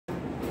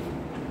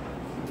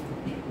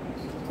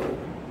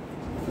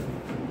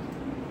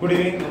Good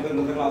evening.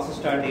 നമുക്ക് class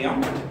start ചെയ്യാം.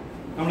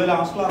 നമ്മൾ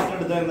ലാസ്റ്റ് ക്ലാസ്സിൽ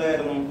എടുത്ത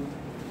എന്തായിരുന്നു?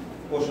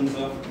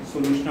 ക്വസ്റ്റ്യൻസ്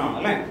സൊല്യൂഷൻ ആണ്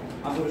അല്ലേ?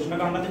 ആ സൊല്യൂഷന്റെ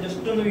കണ്ടന്റ്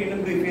ജസ്റ്റ് ഒന്ന് വീണ്ടും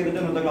ബ്രീഫ് ചെയ്തിട്ട്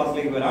ഇന്നത്തെ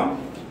ക്ലാസ്സിലേക്ക് വരാം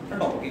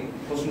കേട്ടോ. ഓക്കെ,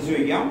 ക്വസ്റ്റ്യൻസ്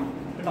ചോദിക്കാം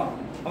കേട്ടോ.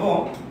 അപ്പോൾ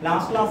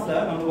ലാസ്റ്റ് ക്ലാസ്സിൽ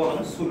നമ്മൾ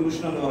പറഞ്ഞു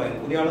സൊല്യൂഷൻ എന്ന്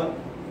പറയുന്നത് പുതിയ ആള്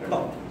കേട്ടോ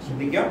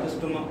ശ്രദ്ധിക്കാം,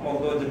 ജസ്റ്റ് ഒന്ന്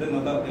ഓർത്ത് വെച്ചിട്ട്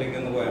ഇന്നത്തെ ഇതിലേക്ക്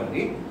ഒന്ന് പോയാൽ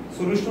മതി.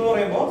 സൊല്യൂഷൻ എന്ന്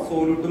പറയുമ്പോൾ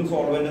സോല്യൂട്ടും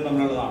സോൾവെന്റും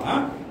തമ്മിലുള്ളതാണ്.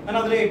 ഞാൻ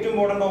അതിൽ ഏറ്റവും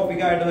ഇമ്പോർട്ടന്റ്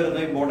ടോപ്പിക് ആയിട്ട്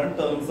വരുന്ന ഇമ്പോർട്ടന്റ്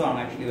ടേംസ് ആണ്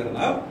ആക്ച്വലി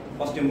വരുന്നത്.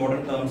 ഫസ്റ്റ്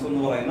ഇമ്പോർട്ടന്റ് ടേംസ്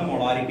എന്ന് പറയുന്നത്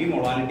മൊളാരിറ്റി,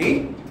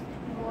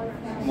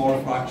 മോൾ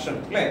ഫ്രാക്ഷൻ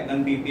അല്ലേ, then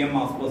ppm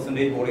mass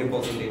percentage, volume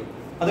percentage.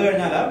 അത്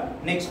കഴിഞ്ഞാൽ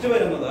നെക്സ്റ്റ്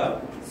വരുന്നത്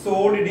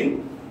സോളിഡ് ഇൻ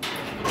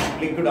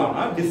ലിക്വിഡ്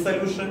ആണ്,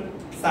 dissolution,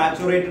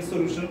 saturated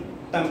solution,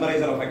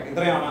 temperature effect.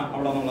 ഇത്രയാണ്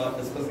അവിടെ നമ്മൾ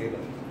ഡിസ്കസ്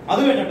ചെയ്തത്.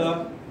 അത് കഴിഞ്ഞിട്ട്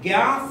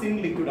ഗ്യാസ് ഇൻ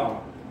ലിക്വിഡ് ആണ്.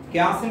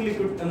 ഗ്യാസ് ഇൻ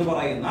ലിക്വിഡ് എന്ന്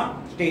പറയുന്ന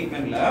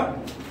സ്റ്റേറ്റ്മെന്റില്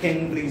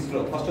ഹെൻറീസ്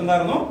ലോ ഫസ്റ്റ്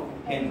എന്തായിരുന്നു?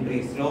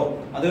 Henry's law.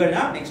 അത്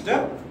കഴിഞ്ഞാൽ next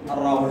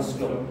റൗൾട്ട്സ്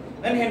law.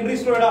 then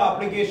Henry's ലോയുടെ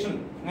application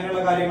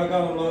അങ്ങനെയുള്ള കാര്യങ്ങളൊക്കെ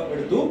നമ്മൾ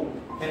എടുത്തു.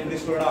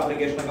 ഹെൻറീസ് ലോയുടെ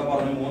ആപ്ലിക്കേഷൻ ഒക്കെ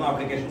പറഞ്ഞു, 3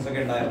 ആപ്ലിക്കേഷൻസ് ഒക്കെ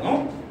ഉണ്ടായിരുന്നു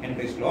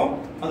ഹെൻറീസ് ലോ.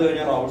 അത്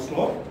കഴിഞ്ഞാൽ റൗൾട്ട്സ്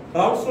ലോ.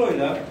 റൗൾട്ട്സ്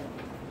ലോയില്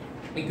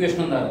ഇക്വേഷൻ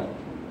എന്തായിരുന്നു?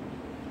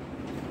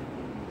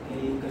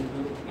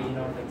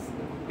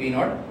 P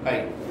naught chi.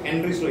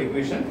 Henry's law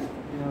equation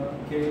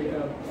K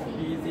P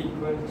is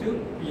equal to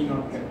P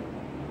naught K.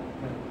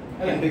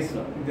 Henry's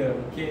law. The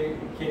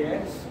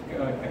KH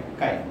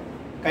chi.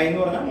 Chi എന്ന്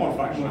പറഞ്ഞാൽ മോൾ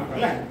ഫ്രാക്ഷൻ ആണ്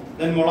അല്ലേ?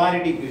 then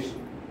molarity equation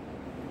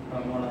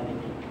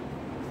molarity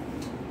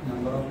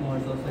number of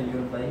moles of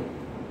solute by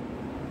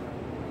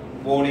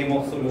volume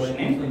of solution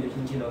in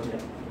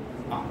kilogram.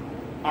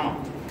 ആണോ?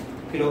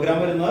 Kilogram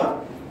വരുന്നത്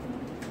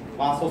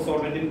mass of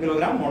solvent in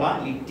kilogram,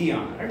 molality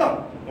ആണ് കേട്ടോ.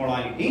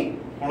 Molality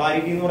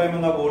എന്ന് പറയുമ്പോൾ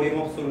എന്താ? Volume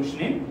of solution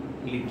in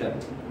litre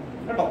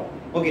കേട്ടോ.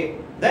 ഓക്കെ,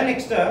 then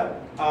നെക്സ്റ്റ്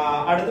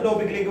അടുത്ത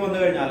ടോപ്പിക്കിലേക്ക് വന്നു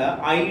കഴിഞ്ഞാൽ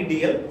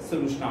ഐഡിയൽ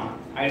സൊല്യൂഷൻ ആണ്.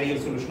 ഐഡിയൽ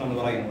സൊല്യൂഷൻ എന്ന്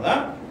പറയുന്നത്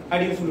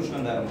ഐഡിയൽ സൊല്യൂഷൻ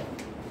എന്തായിരുന്നു?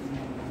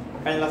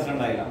 കഴിഞ്ഞ ക്ലാസ്സിൽ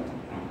ഉണ്ടായില്ല.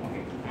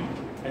 ഓക്കെ,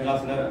 കഴിഞ്ഞ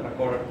ക്ലാസ്സിന്റെ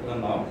റെക്കോർഡ്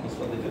ഇതുണ്ടാവും,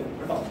 ശ്രദ്ധിച്ചു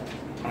കേട്ടോ.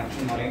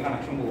 കണക്ഷൻ അല്ലെങ്കിൽ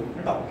കണക്ഷൻ പോകും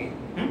കേട്ടോ. ഓക്കെ,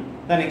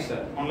 നെക്സ്റ്റ്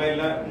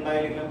ഓൺലൈനിൽ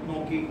ഉണ്ടായില്ലെങ്കിൽ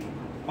നോക്കി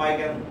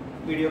വായിക്കാൻ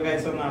വീഡിയോ ഒക്കെ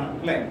അയച്ചതാണ്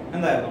അല്ലേ?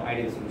 എന്തായിരുന്നു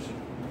ideal solution?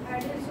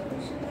 Ideal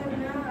solution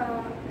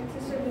it's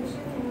a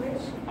solution in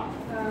which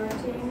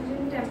change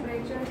in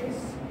temperature is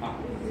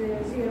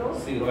zero.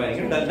 Zero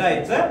ആയിരിക്കും. Delta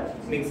H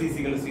mix is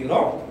equal to 0.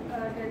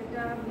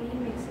 Delta V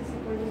mix is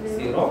equal to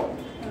 0.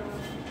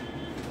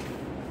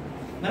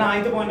 Then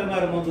ആദ്യത്തെ point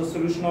എന്തായിരുന്നു? The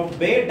solution of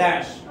Bay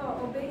dash.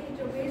 It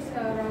obeys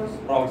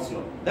Raoult's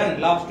law. Then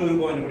last two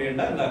point കൂടി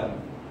ഉണ്ട്. എന്തായിരുന്നു?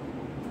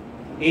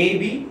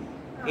 AB,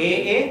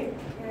 AA and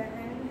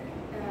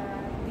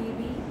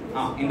BB.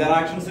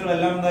 ഇന്ററാക്ഷൻസുകൾ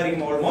എല്ലാം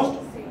എന്തായിരിക്കും? Almost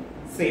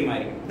same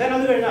ആയിരിക്കും. Then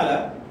അത് കഴിഞ്ഞാൽ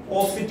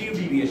പോസിറ്റീവ്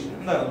ഡീവിയേഷൻ.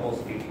 എന്തായിരുന്നു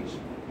positive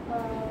deviation?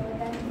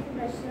 When the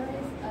pressure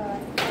is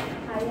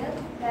higher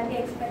than the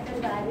expected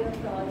value of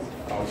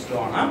Raoult's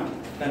law ആണ്.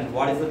 Then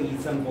what is the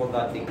reason for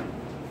that thing?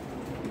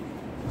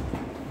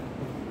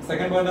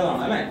 Second point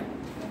അതാണ് അല്ലേ?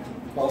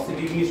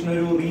 Positive deviation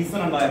ഒരു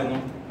reason ഉണ്ടായിരുന്നു.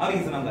 ആ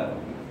റീസൺ എന്തായിരുന്നു?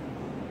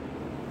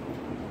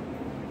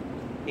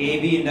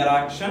 AB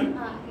interaction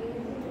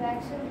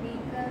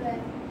weaker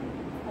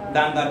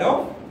than that of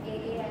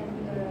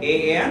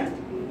AA and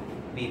BB.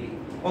 BB.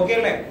 Okay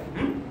അല്ലേ?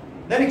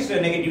 Then next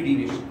negative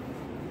deviation.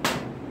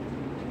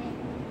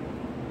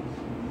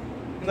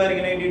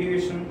 എന്തായിരിക്കും negative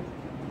deviation?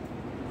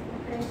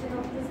 Pressure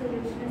of the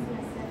solution is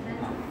lesser than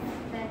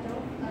that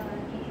of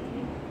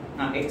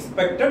AA.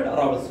 Expected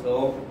Raoult's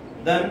law.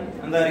 Then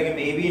എന്തായിരിക്കും?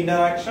 AB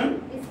interaction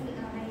Is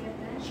higher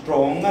than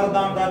stronger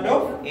than that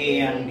of A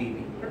and BB.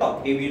 കേട്ടോ,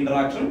 AB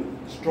interaction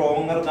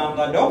stronger than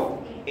that of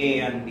A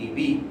and BB.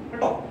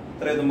 കേട്ടോ,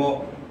 ഇത്ര എഴുതുമ്പോൾ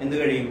എന്ത്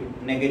കഴിയും?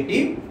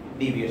 Negative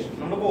deviation.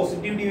 നമ്മൾ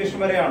positive deviation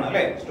വരെയാണ്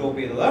അല്ലേ സ്റ്റോപ്പ്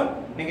ചെയ്തത്.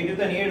 നെഗറ്റീവ്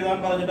തനിയെ എഴുതാൻ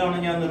പറഞ്ഞിട്ടാണ്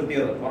ഞാൻ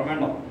നിർത്തിയത്,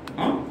 ഓർമ്മയുണ്ടോ?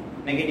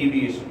 നെഗറ്റീവ്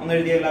ഡീവിയേഷൻ ഒന്ന്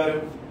എഴുതിയ എല്ലാവരും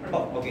കേട്ടോ.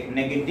 Okay,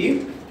 negative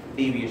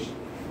deviation.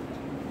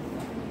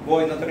 അപ്പോൾ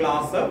ഇന്നത്തെ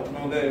ക്ലാസ്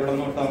നമുക്ക് ഇവിടെ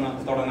നിന്ന്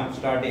തുടങ്ങാം,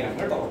 സ്റ്റാർട്ട് ചെയ്യാം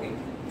കേട്ടോ. ഓക്കെ,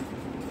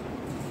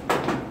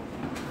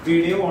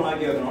 വീഡിയോ ഓൺ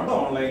ആക്കി വെക്കണം കേട്ടോ.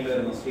 ഓൺലൈനിൽ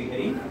വരുന്ന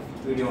ശ്രീഹരി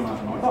വീഡിയോ ഓൺ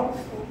ആക്കണം കേട്ടോ.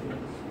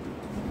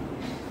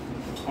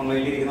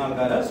 ഓൺലൈനിൽ ഇരിക്കുന്ന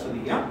ആൾക്കാരെ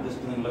ശ്രദ്ധിക്കാം,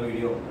 ജസ്റ്റ് നിങ്ങളുടെ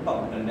വീഡിയോ കേട്ടോ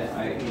അറ്റൻഡ്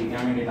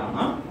ഇരിക്കാൻ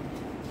വേണ്ടിയിട്ടാണ്.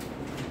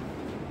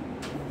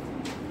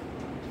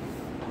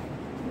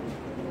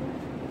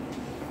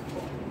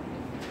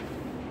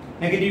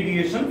 നെഗറ്റീവ്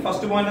ഡീവിയേഷൻ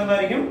ഫസ്റ്റ് പോയിന്റ്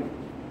എന്തായിരിക്കും?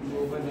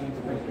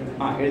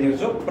 എഴുതി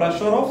വെച്ചു.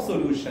 പ്രഷർ ഓഫ്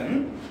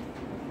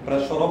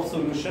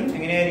സൊല്യൂഷൻ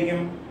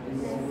എങ്ങനെയായിരിക്കും?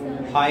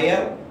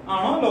 ഹയർ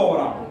ആണോ ലോവർ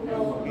ആണോ?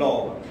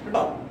 ലോവർ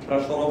കേട്ടോ.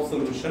 Pressure of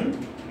solution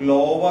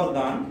lower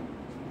than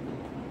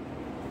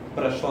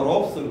pressure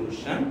of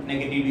solution,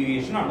 negative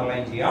deviation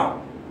underline ചെയ്യാം.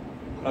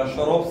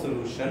 Pressure of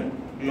solution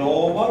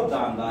lower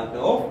than that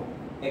of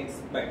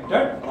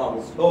expected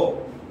Raoult's law.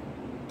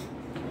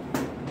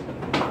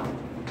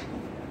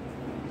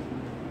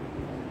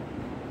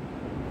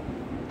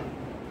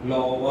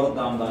 Lower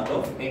than that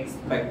of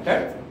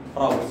expected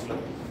Raoult's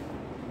law.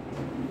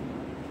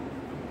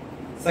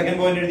 Second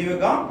point എഴുതി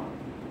വെക്കാം.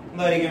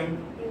 എന്തായിരിക്കും?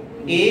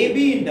 AB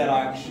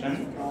interaction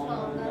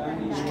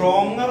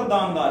stronger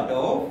than that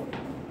of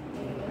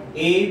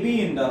AB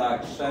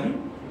interaction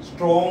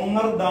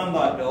stronger than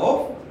that of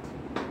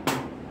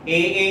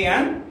AA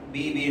and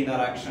BB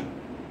interaction.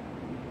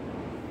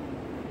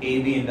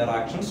 AB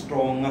interaction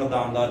stronger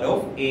than that of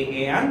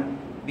AA and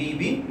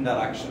BB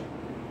interaction.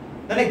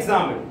 Then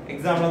example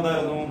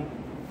എന്തായിരുന്നു?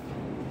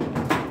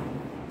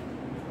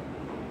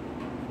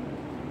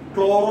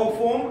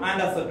 Chloroform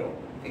and acetone.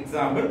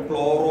 Example,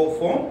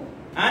 chloroform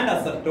and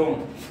acetone.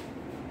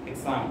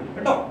 Example,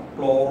 കേട്ടോ,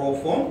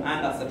 chloroform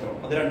and acetone.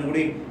 അത് രണ്ടും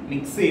കൂടി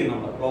mix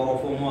ചെയ്യുന്നുണ്ട്.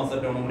 ക്ലോറോഫോമും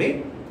അസറ്റോണും കൂടി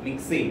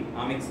mix ചെയ്യും. ആ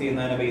mix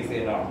ചെയ്യുന്നതിനെ ബേസ്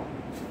ചെയ്തിട്ടാണ്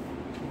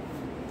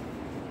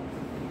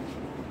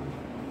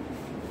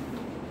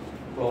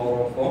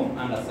ക്ലോറോഫോം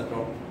ആൻഡ്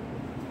അസറ്റോൺ.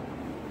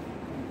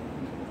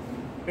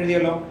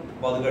 എഴുതിയല്ലോ.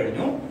 അപ്പൊ അത്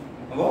കഴിഞ്ഞു.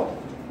 അപ്പോ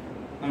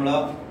നമ്മള്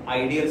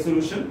ഐഡിയൽ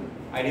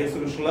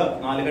സൊല്യൂഷനില്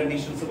 4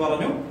 കണ്ടീഷൻസ്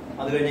പറഞ്ഞു.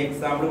 അത് കഴിഞ്ഞ്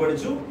എക്സാമ്പിൾ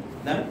പഠിച്ചു.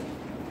 ദെൻ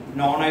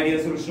നോൺ ഐഡിയൽ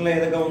സൊല്യൂഷനിൽ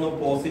ഏതൊക്കെ വന്നു?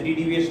 പോസിറ്റീവ്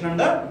ഡീവിയേഷൻ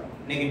ഉണ്ട്,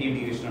 നെഗറ്റീവ്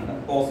ഡീവിയേഷൻ ഉണ്ട്.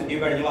 പോസിറ്റീവ്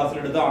കഴിഞ്ഞ ക്ലാസ്സിൽ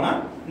എടുത്താണ്.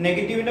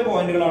 നെഗറ്റീവിന്റെ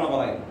പോയിന്റുകളാണ്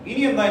പറയുന്നത്.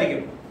 ഇനി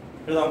എന്തായിരിക്കും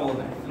എഴുതാൻ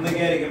പോകുന്നത്?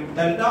 എന്തൊക്കെയായിരിക്കും?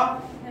 ഡെൽറ്റ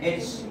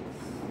എച്ച്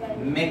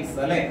മിക്സ്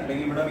അല്ലെ,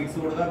 അല്ലെങ്കിൽ ഇവിടെ മിക്സ്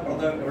കൊടുക്കുക,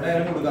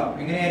 എവിടെയായാലും കൊടുക്കുക.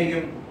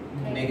 എങ്ങനെയായിരിക്കും?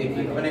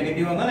 നെഗറ്റീവ്. അപ്പൊ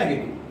നെഗറ്റീവ് വന്നാൽ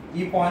നെഗറ്റീവ്.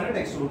 ഈ പോയിന്റ്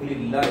ടെക്സ്റ്റ് ബുക്കിൽ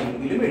ഇല്ല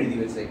എങ്കിലും എഴുതി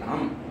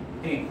വെച്ചേക്കണം.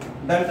 ഇനി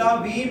ഡെൽറ്റ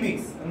വി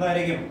മിക്സ്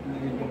എന്തായിരിക്കും?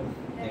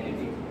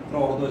 നെഗറ്റീവ്.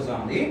 ഓർത്ത് വെച്ചാൽ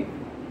മതി,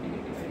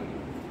 നെഗറ്റീവ്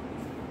ആയിരിക്കും.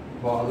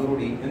 അപ്പൊ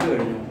അതുകൂടി എന്ത്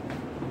കഴിഞ്ഞു?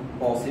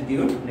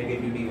 പോസിറ്റീവ്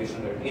നെഗറ്റീവ് ഡീവിയേഷൻ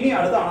കഴിഞ്ഞു. ഇനി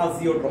അടുത്താണ്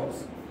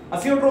അസിയോട്രോപ്സ്.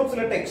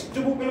 അസിയോട്രോപ്സിലെ ടെക്സ്റ്റ്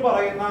ബുക്കിൽ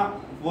പറയുന്ന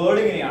വേർഡ്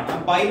ഇങ്ങനെയാണ്: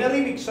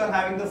 binary mixture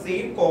having the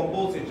same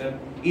composition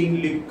in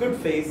liquid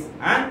face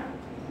and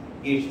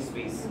gaseous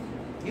face.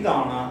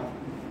 ഇതാണ്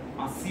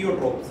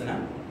അസിയോട്രോപ്സിന്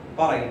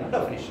പറയുന്ന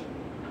ഡെഫിനിഷൻ.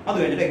 അത്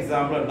കഴിഞ്ഞിട്ട്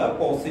എക്സാമ്പിൾ ഉണ്ട്.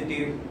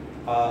 Positive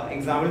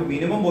example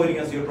minimum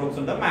boiling azeotropes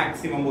ഉണ്ട്,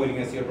 maximum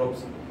boiling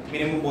azeotropes.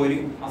 Minimum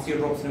boiling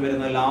അസിയോട്രോപ്സിന്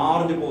വരുന്ന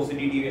ലാർജ്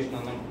പോസിറ്റീവ് ഡീവിയേഷൻ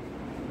എന്നും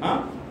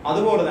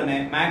അതുപോലെ തന്നെ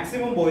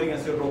maximum boiling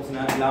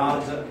അസിയോട്രോപ്സിന്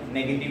large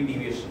negative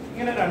deviation.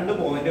 ഇങ്ങനെ 2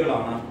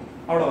 പോയിന്റുകളാണ്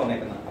അവിടെ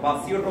വന്നേക്കുന്നത്. അപ്പൊ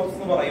അസിയോട്രോപ്സ്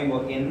എന്ന്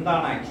പറയുമ്പോൾ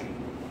എന്താണ് ആക്ച്വലി,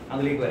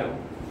 അതിലേക്ക് വരാം.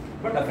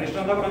 അപ്പൊ ഡെഫിനിഷൻ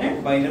എന്താ പറഞ്ഞേ?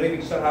 Binary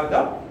mixture have the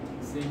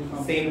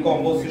same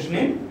composition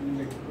in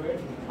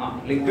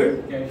liquid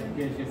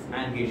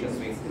and gaseous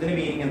face. ഇതിന്റെ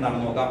മീനിങ്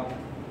എന്താണെന്ന് നോക്കാം.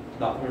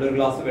 ഇവിടെ ഒരു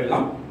ഗ്ലാസ്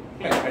വെള്ളം,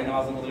 കഴിഞ്ഞ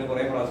മാസം മുതൽ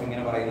കുറെ പ്രാവശ്യം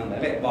ഇങ്ങനെ പറയുന്നുണ്ട്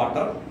അല്ലെ.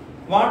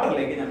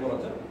 വാട്ടറിലേക്ക് ഞാൻ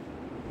കുറച്ച്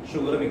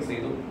ഷുഗർ മിക്സ്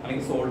ചെയ്തു,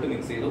 അല്ലെങ്കിൽ സോൾട്ട്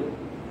മിക്സ് ചെയ്തു.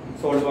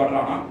 സോൾട്ട് വാട്ടർ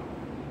ആണ്.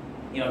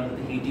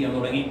 ഇയാളെടുത്ത് ഹീറ്റ് ചെയ്യാൻ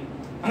തുടങ്ങി.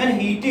 അങ്ങനെ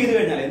ഹീറ്റ് ചെയ്ത്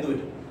കഴിഞ്ഞാൽ എന്ത്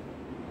പറ്റും?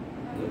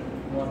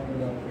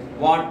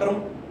 വാട്ടറും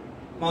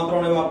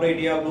മാത്രമാണ് ഇവാപറേറ്റ്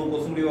ചെയ്യുക,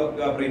 ഗ്ലൂക്കോസും കൂടി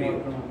ഇവാപറേറ്റ്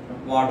ചെയ്യും.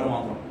 വാട്ടർ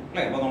മാത്രം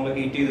അല്ലെ. അപ്പൊ നമ്മൾ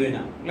ഹീറ്റ് ചെയ്ത്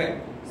കഴിഞ്ഞാൽ അല്ലെ,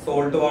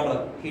 സോൾട്ട് വാട്ടർ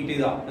ഹീറ്റ്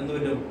ചെയ്താൽ എന്ത്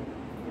പറ്റും?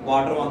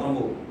 വാട്ടർ മാത്രം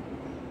പോകും,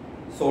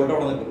 സോൾട്ട്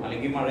അവിടെ നിൽക്കും.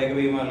 അല്ലെങ്കിൽ മഴയൊക്കെ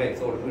പെയ്യുമ്പോൾ അല്ലേ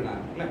സോൾട്ട് വീണാൽ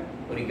അല്ലെ.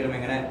 ഒരിക്കലും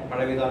എങ്ങനെ മഴ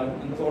പെയ്താലും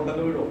എന്ത്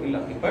സോൾട്ടൊക്കെ വീഴും? ഇല്ല.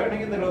 ഇപ്പൊ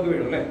ആണെങ്കിൽ എന്തെങ്കിലുമൊക്കെ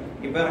വീഴും അല്ലെ.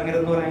 ഇപ്പൊ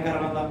ഇറങ്ങരുതെന്ന് പറയാൻ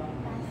കാരണം എന്താ?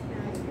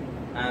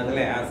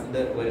 അതല്ലേ,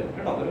 ആസിഡ് വരും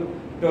കേട്ടോ. ഒരു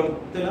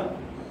 12th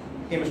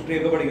കെമിസ്ട്രി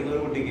ഒക്കെ പഠിക്കുന്ന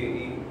ഒരു കുട്ടിക്ക്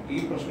ഈ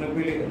പ്രശ്നം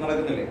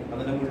നടക്കുന്നില്ലേ,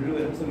 അതിന്റെ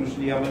മുഴുവൻ സൊല്യൂഷൻ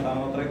ചെയ്യാൻ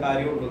പറ്റാവുന്ന അത്രേ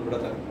കാര്യമുള്ളൂ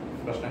ഇവിടുത്തെ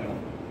പ്രശ്നങ്ങൾ.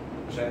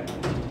 പക്ഷെ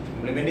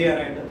ഇംപ്ലിമെന്റ്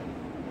ചെയ്യാനായിട്ട്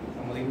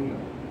സമ്മതിക്കില്ല.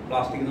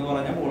 പ്ലാസ്റ്റിക് എന്ന്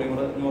പറഞ്ഞാൽ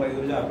പോളിമർ എന്ന്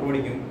പറയുന്ന ഒരു ചാപ്റ്റർ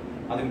പഠിക്കും.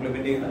 അത്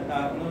ഇംപ്ലിമെന്റ് ചെയ്യുന്ന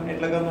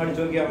നെറ്റിലൊക്കെ ഒന്ന്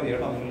അടിച്ചു നോക്കിയാൽ മതി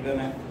കേട്ടോ. നിങ്ങൾക്ക്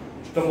തന്നെ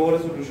ഇഷ്ടംപോലെ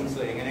സൊല്യൂഷൻസ്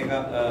എങ്ങനെയൊക്കെ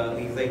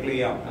റീസൈക്കിൾ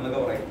ചെയ്യാം എന്നൊക്കെ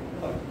പറയും.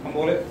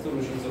 ഇഷ്ടംപോലെ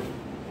സൊല്യൂഷൻസും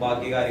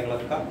ബാക്കി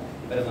കാര്യങ്ങളൊക്കെ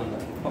വരുന്നുണ്ട്.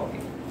 ഓക്കെ,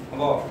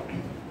 അപ്പോ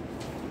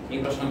ഈ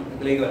പ്രശ്നം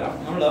ഇതിലേക്ക് വരാം.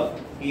 നമ്മൾ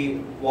ഈ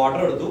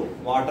വാട്ടർ എടുത്തു,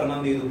 വാട്ടറിനെ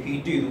എന്ത് ചെയ്തു?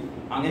 ഹീറ്റ് ചെയ്തു.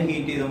 അങ്ങനെ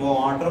ഹീറ്റ് ചെയ്തപ്പോൾ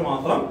വാട്ടർ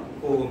മാത്രം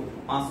പോകും,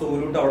 ആ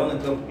സോല്യൂട്ട് അവിടെ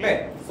നിൽക്കും അല്ലെ.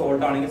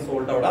 സോൾട്ട് ആണെങ്കിൽ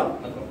സോൾട്ട് അവിടെ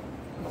നിൽക്കും.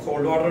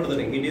 സോൾട്ട് വാട്ടർ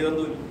എടുത്തിട്ട് ഹീറ്റ്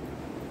ചെയ്തെന്ത് വരും?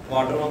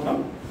 വാട്ടർ മാത്രം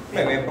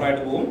അല്ലെ വേപ്പർ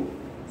ആയിട്ട് പോകും,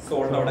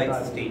 സോൾട്ട് അവിടെ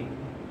എക്സിസ്റ്റ് ചെയ്യും.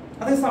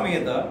 അതേ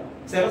സമയത്ത്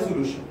ചില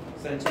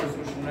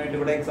സൊല്യൂഷനായിട്ട്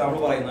ഇവിടെ എക്സാമ്പിൾ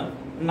പറയുന്നത്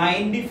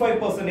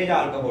 95%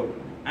 ആൽക്കഹോൾ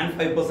ആൻഡ്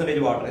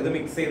 5% വാട്ടർ ഇത്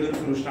മിക്സ് ചെയ്ത ഒരു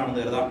സൊല്യൂഷൻ ആണെന്ന്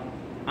കരുതാം.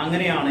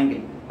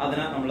 അങ്ങനെയാണെങ്കിൽ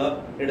അതിനെ നമ്മൾ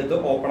എടുത്ത്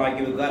ഓപ്പൺ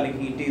ആക്കി വെക്കുക, അല്ലെങ്കിൽ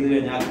ഹീറ്റ് ചെയ്ത്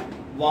കഴിഞ്ഞാൽ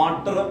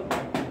വാട്ടർ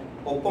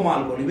ഒപ്പം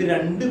ആൽക്കഹോൾ ഇവർ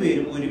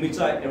രണ്ടുപേരും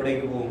ഒരുമിച്ച്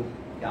എവിടേക്ക് പോകും?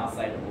 ഗ്യാസ്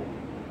ആയിട്ട് പോകും.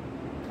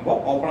 അപ്പൊ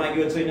ഓപ്പൺ ആക്കി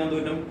വെച്ച് കഴിഞ്ഞാൽ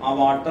എന്തും ആ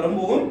വാട്ടറും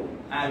പോകും,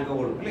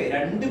 ആൽക്കഹോളും അല്ലെ.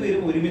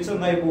 രണ്ടുപേരും ഒരുമിച്ച്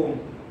എന്തായി പോകും?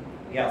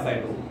 ഗ്യാസ്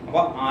ആയിട്ട് പോകും.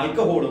 അപ്പൊ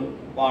ആൽക്കഹോളും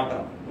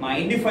വാട്ടറും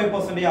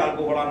 95%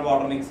 ആൽക്കഹോൾ ആൻഡ്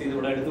വാട്ടർ മിക്സ് ചെയ്ത്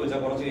ഇവിടെ എടുത്ത് വെച്ചാൽ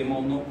കുറച്ച് കഴിയുമ്പോൾ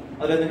ഒന്നും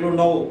അതിലെന്തെങ്കിലും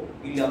ഉണ്ടാവോ?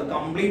 ഇല്ല. അത്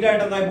കംപ്ലീറ്റ്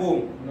ആയിട്ട് എന്തായി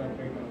പോകും?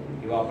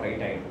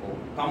 ഇവാപറേറ്റ് ആയിട്ട് പോകും.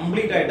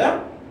 കംപ്ലീറ്റ് ആയിട്ട്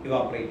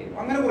ഇവാപറേറ്റ് ചെയ്യും.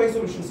 അങ്ങനെ കുറെ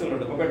സൊല്യൂഷൻസ്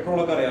ഉണ്ട്. ഇപ്പൊ പെട്രോൾ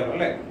ഒക്കെ അറിയാമല്ലോ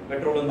അല്ലെ.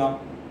 പെട്രോൾ എന്താ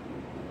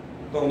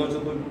തുറന്നു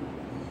വെച്ചത്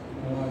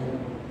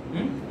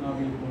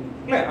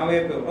അല്ലെ,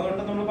 അവയൊക്കെ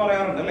അതുകൊണ്ട് നമ്മൾ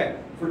പറയാറുണ്ട് അല്ലെ.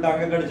 ഫുൾ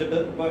ടാങ്ക് ഒക്കെ അടിച്ചിട്ട്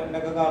ഇപ്പൊ എന്റെ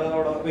ഒക്കെ കാറ്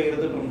അവിടെ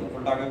പേരിട്ടിട്ടുണ്ട്.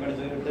 ഫുൾ ടാങ്ക് ഒക്കെ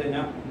അടിച്ച് എടുത്തു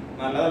കഴിഞ്ഞാൽ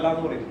നല്ലതല്ല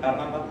എന്ന് പറയും.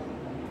 കാരണം എന്താ?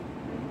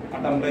 ആ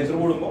ടെമ്പറേച്ചർ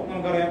കൂടുമ്പോൾ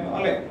നമുക്കറിയാം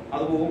അല്ലെ,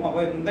 അത് പോകും. അപ്പൊ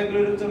എന്തെങ്കിലും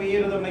ഒരു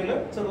ചെറിയൊരു ഇതുണ്ടെങ്കിൽ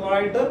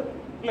ചെറുതായിട്ട്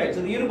അല്ലെ,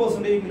 ചെറിയൊരു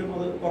പെർസെന്റേജ് എങ്കിലും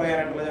അത്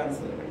കുറയാനായിട്ടുള്ള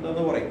ചാൻസ്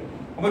ഉണ്ടെന്ന് പറയും.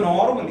 അപ്പൊ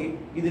നോർമലി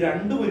ഇത്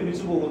രണ്ടും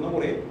ഒരുമിച്ച് പോകുന്ന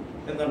കുറെ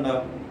എന്തുണ്ട്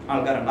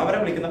ആൾക്കാരുണ്ട്. അവരെ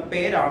വിളിക്കുന്ന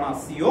പേരാണ്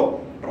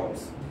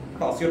അസിയോട്രോപ്സ്.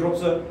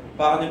 അസിയോട്രോപ്സ്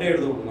പറഞ്ഞിട്ട്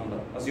എഴുതി കൊടുക്കുന്നുണ്ട്.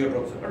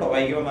 അസിയോട്രോപ്സ് കേട്ടോ.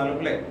 വൈകി വന്നാലും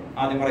അല്ലെ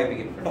ആദ്യം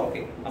പറയിപ്പിക്കും കേട്ടോ.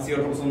 ഓക്കെ,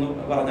 അസിയോട്രോപ്സ് എന്ന്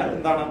പറഞ്ഞാൽ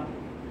എന്താണ്?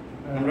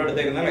 നമ്മൾ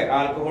എടുത്തേക്കുന്ന അല്ലെ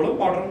ആൽക്കഹോളും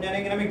വാട്ടറും ഞാൻ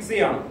ഇങ്ങനെ മിക്സ്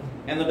ചെയ്യാണ്.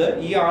 എന്നിട്ട്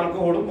ഈ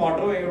ആൽക്കഹോളും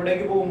വാട്ടറും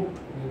എവിടേക്ക് പോകും?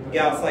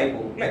 ഗ്യാസ് ആയി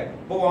പോകും അല്ലെ.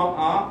 അപ്പൊ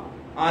ആ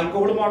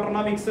ആൽക്കഹോളും വാട്ടറും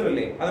ആ മിക്സർ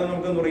അല്ലേ, അത്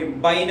നമുക്ക് എന്താ പറയും?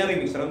 Binary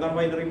mixer. എന്താണ്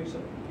ബൈനറി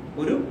മിക്സർ?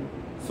 ഒരു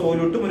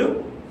സോല്യൂട്ടും ഒരു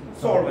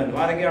സോൾവെന്റ്.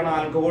 ആരൊക്കെയാണ്?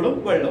 ആൽക്കഹോളും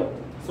വെള്ളവും.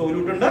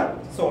 സോല്യൂട്ട് ഉണ്ട്,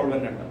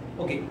 സോൾവെന്റ് ഉണ്ട്.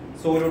 ഓക്കെ,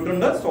 സോല്യൂട്ട്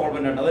ഉണ്ട്,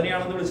 സോൾവെന്റ് ഉണ്ട്.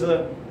 അതിനെയാണ് വിളിച്ചത്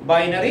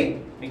binary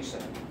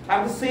mixture.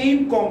 Have the same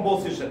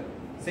composition.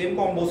 Same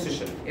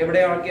composition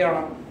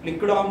എവിടെയൊക്കെയാണ്?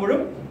 ലിക്വിഡ്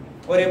ആകുമ്പോഴും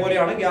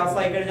ഒരേപോലെയാണ്, ഗ്യാസ്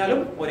ആയി കഴിഞ്ഞാലും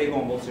ഒരേ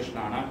കോമ്പോസിഷൻ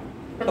ആണ്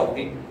കേട്ടോ.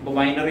 ഓക്കെ, അപ്പോൾ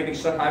binary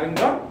mixture having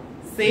the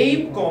same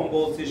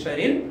composition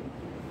in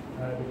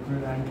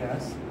liquid and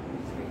gas.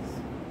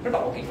 കേട്ടോ.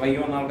 ഓക്കെ, വൈകി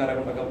വന്ന ആൾക്കാരെ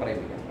കൊണ്ടൊക്കെ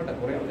പറയിപ്പിക്കാം കേട്ടോ,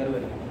 കുറെ ആൾക്കാർ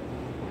വരുന്നുണ്ട്.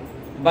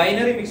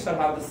 Binary mixture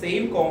have the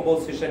same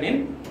composition in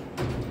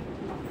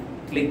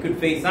liquid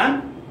face and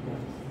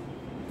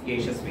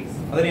gaseous face.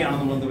 അതിനെയാണ്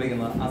നമ്മൾ എന്ത്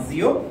വിളിക്കുന്നത്?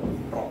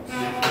 അസിയോട്രോപ്സ്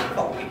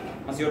കേട്ടോ.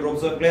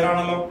 അസിയോട്രോപ്സ് ക്ലിയർ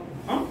ആണല്ലോ?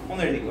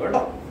 ഒന്ന് എഴുതിക്കോ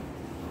കേട്ടോ.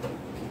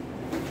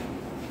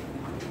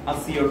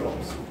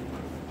 അസിയോട്രോപ്സ്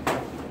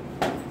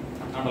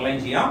അണ്ടർലൈൻ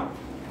ചെയ്യാം.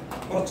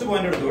 കുറച്ച്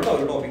പോയിന്റ് എടുത്തു കേട്ടോ,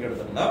 ഒരു ടോപ്പിക്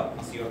എടുത്തിട്ടുണ്ട്.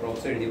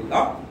 അസിയോട്രോപ്സ് എഴുതി വെക്കുക.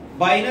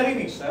 Binary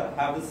mixture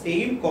have the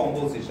same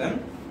composition.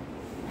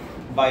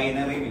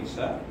 Binary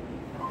mixture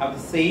have the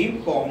same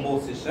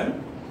composition.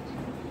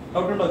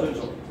 Doubt ഉണ്ടോ?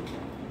 ചോദിച്ചോ.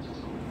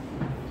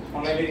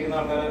 ഓൺലൈനിൽ ഇരിക്കുന്ന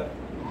ആൾക്കാർ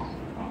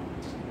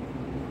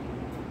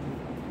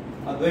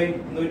അതുവഴി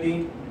എന്ത് പറ്റി?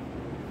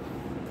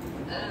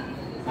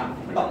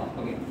 കേട്ടോ.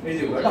 ഓക്കെ,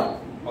 എഴുതി വെക്കുക കേട്ടോ.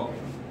 ഓക്കെ,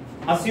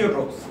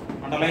 അസിയോട്രോപ്സ്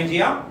അണ്ടർലൈൻ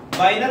ചെയ്യാം.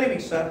 Binary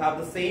mixture have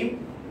the same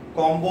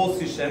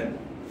composition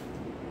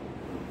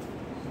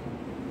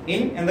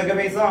in എന്തൊക്കെ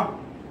ഫേസാ?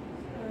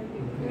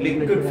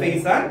 Liquid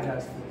face and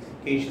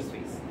gaseous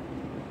phase.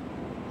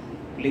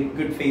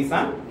 Liquid phase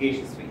and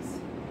gaseous phase.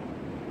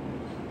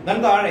 then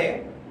താഴെ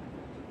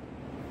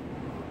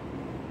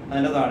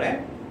അതിന്റെ താഴെ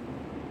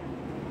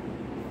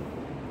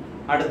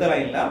അടുത്ത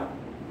ലൈനിൽ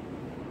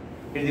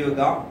എഴുതി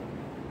വെക്കുക.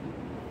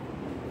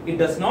 It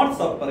does not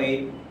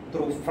separate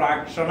through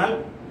fractional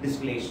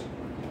distillation.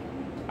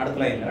 അടുത്ത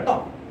ലൈനിൽ കേട്ടോ.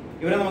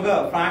 ഇവരെ നമുക്ക്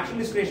ഫ്രാക്ഷൻ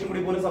ഡിസ്റ്റിലേഷൻ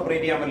കൂടി പോലും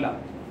സെപ്പറേറ്റ് ചെയ്യാൻ പറ്റില്ല.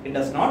 It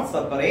does not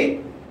separate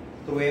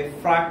through a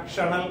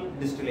fractional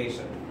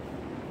distillation.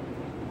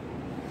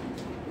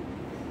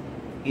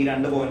 ഈ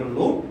രണ്ട് പോയിന്റ്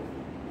ഉള്ളൂ.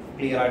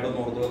 ക്ലിയർ ആയിട്ട് ഒന്ന്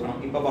ഓർത്ത് വെക്കണം.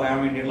 ഇപ്പൊ പറയാൻ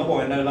വേണ്ടിയുള്ള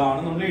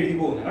പോയിന്റുകളാണ് നമ്മൾ എഴുതി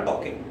പോകുന്നത് കേട്ടോ.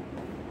 Okay,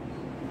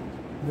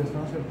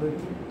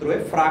 through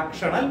a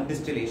fractional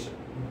distillation.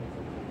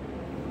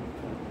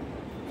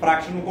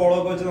 Fraction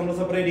കോളൊക്കെ വെച്ച് നമ്മൾ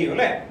സെപ്പറേറ്റ് ചെയ്യും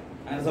അല്ലേ?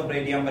 അങ്ങനെ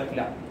സെപ്പറേറ്റ് ചെയ്യാൻ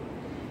പറ്റില്ല.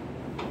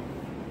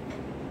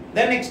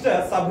 then next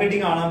സബ്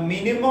ഹെഡിങ് ആണ്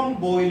minimum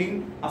boiling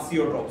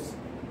azeotropes.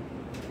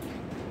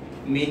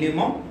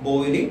 Minimum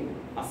boiling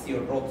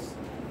azeotropes.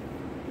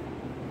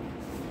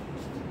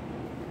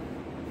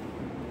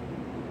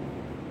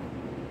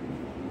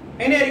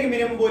 എങ്ങനെയായിരിക്കും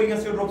മിനിമം ബോയിലിംഗ്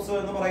അസിയോട്രോപ്സ്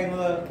എന്ന്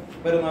പറയുന്നത്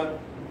വരുന്നത്?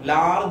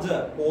 ലാർജ്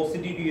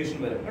പോസിറ്റീവ് ഡീവിയേഷൻ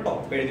വരും കേട്ടോ.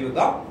 എഴുതി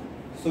വെക്കുക.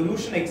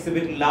 Solution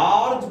exhibit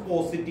large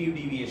positive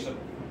deviation.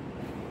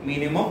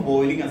 Minimum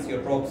boiling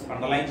azeotropes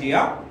underline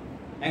ചെയ്യാം.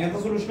 എങ്ങനത്തെ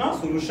സൊല്യൂഷനാ?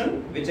 Solution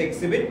which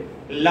exhibit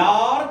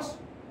large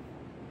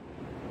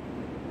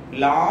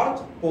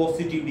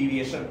positive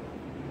deviation.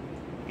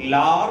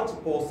 Large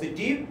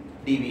positive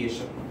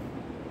deviation.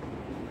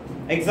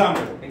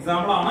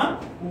 Example ആണ്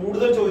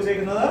കൂടുതൽ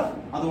ചോദിച്ചേക്കുന്നത്,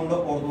 അതുകൊണ്ട്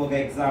ഓർത്തു വെക്കുക.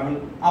 Example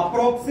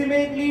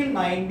approximately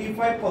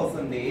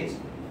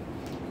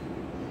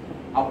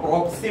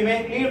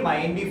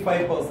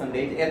 95%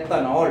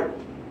 ethanol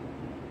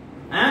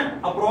and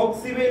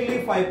approximately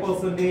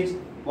 5%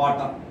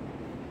 water.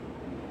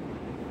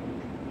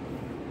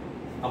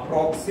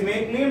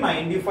 Approximately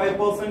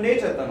 95%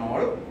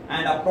 ethanol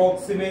and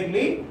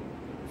approximately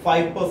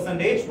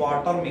 5%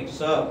 water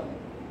mixture.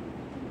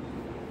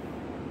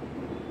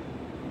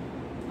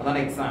 അതാണ്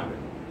example.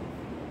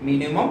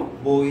 Minimum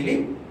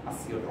boiling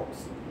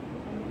azeotropes.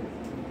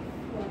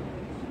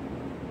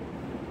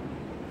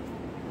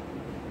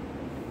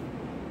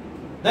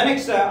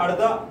 Next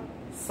അടുത്ത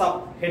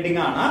sub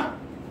heading ആണ്.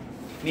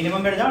 മിനിമം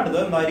കഴിഞ്ഞാൽ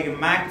അടുത്തത് എന്തായിരിക്കും?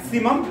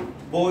 Maximum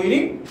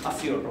boiling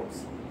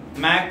azeotropes.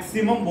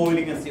 Maximum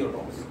boiling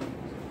azeotropes.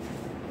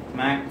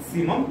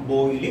 Maximum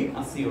boiling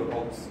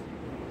azeotropes.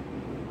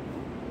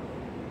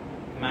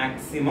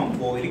 Maximum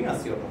boiling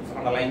azeotropes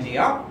underline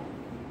ചെയ്യാം.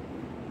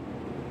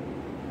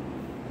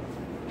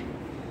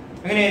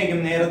 എങ്ങനെയായിരിക്കും?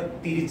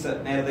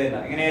 നേരത്തെ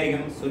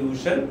എങ്ങനെയായിരിക്കും?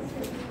 സൊല്യൂഷൻ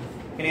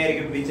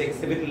എങ്ങനെയായിരിക്കും? Which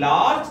exhibit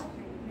large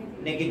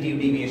negative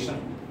deviation.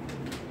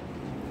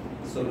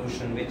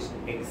 Solution which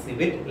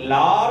exhibit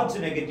large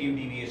negative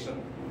deviation.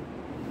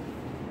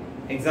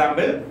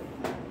 Example,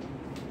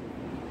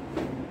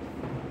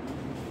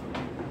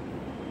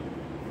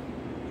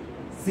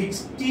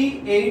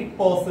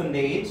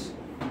 (68%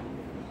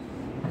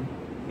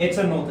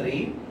 HNO3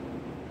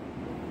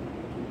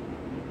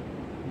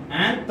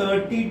 and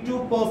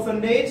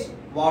 32%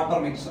 water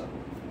mixture.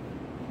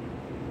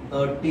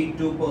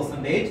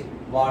 32%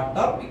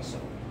 water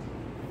mixture.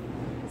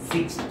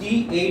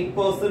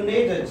 68%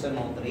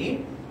 HNO3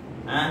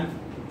 and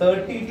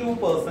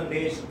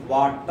 32%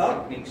 water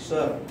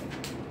mixture.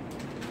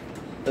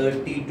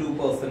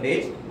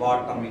 32%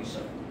 water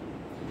mixture.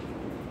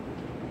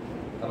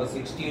 That was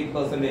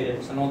 68%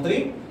 HNO3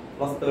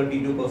 plus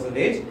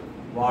 32%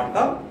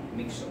 water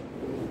mixture.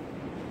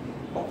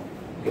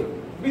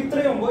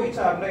 ഇത്രയാകുമ്പോൾ ഈ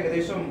chapter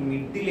ഏകദേശം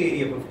middle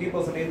area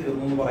 50%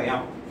 തീർന്നു എന്ന് പറയാം.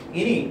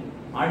 ഇനി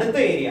അടുത്ത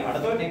area,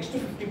 അടുത്ത next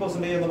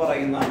 50% എന്ന്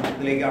പറയുന്ന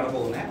ഇതിലേക്കാണ്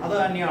പോകുന്നത്. അത്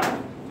തന്നെയാണ്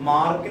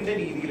മാർക്കിന്റെ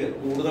രീതിയിൽ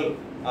കൂടുതൽ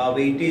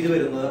വെയിറ്റേജ്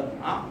വരുന്നത്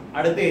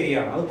അടുത്ത ഏരിയ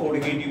ആണ്. അത്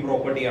കൊളിഗേറ്റീവ്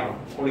പ്രോപ്പർട്ടി ആണ്.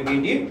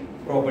 കൊളിഗേറ്റീവ്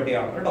പ്രോപ്പർട്ടി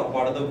ആണ് കേട്ടോ. അപ്പൊ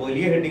അടുത്ത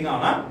വലിയ ഹെഡിങ്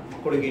ആണ്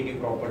കൊളിഗേറ്റീവ്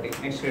പ്രോപ്പർട്ടി.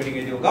 നെക്സ്റ്റ് ഹെഡിങ്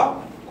എഴുതി നോക്കുക,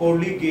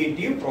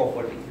 colligative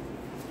property.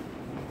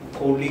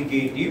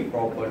 Colligative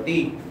property.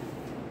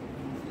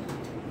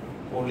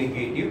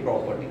 Colligative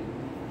property.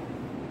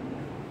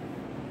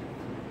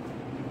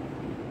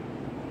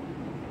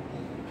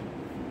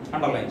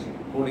 Underline ചെയ്യും.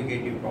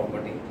 Colligative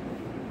property.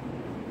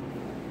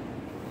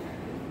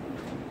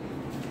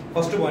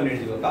 ഫസ്റ്റ് പോയിന്റ്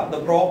എഴുതി വെക്കുക. The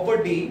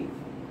property,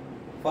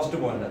 first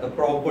point, the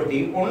property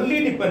only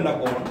depend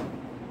upon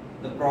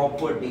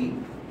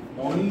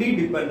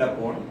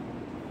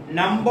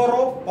number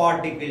of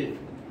particle.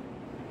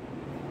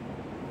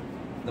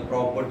 The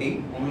property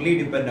only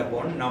depend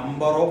upon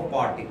number of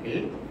particle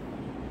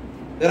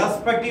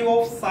irrespective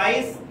of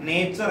size,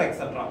 nature,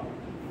 etc.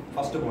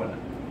 First point,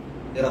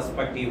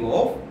 irrespective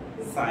of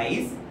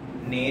size,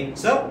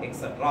 nature,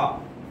 etc.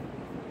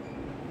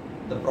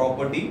 The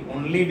property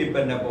only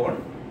depend upon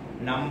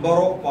number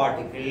of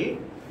particle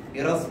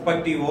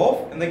irrespective of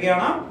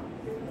എന്തൊക്കെയാണ്?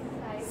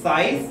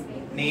 Size,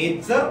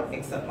 nature,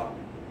 etc.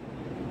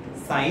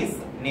 Size,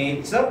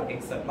 nature,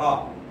 etc.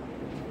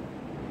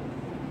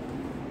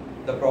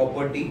 The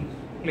property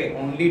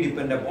only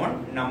depend upon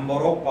number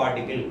of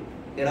particle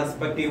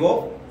irrespective of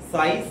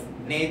size,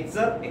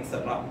 nature,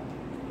 etc.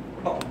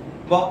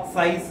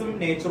 സൈസും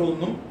നേച്ചറും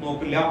ഒന്നും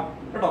നോക്കില്ല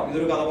കേട്ടോ.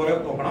 ഇതൊരു കഥ പോലെ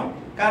നോക്കണം.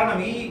 കാരണം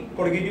ഈ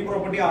കൊളിഗേറ്റീവ്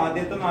പ്രോപ്പർട്ടി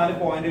ആദ്യത്തെ 4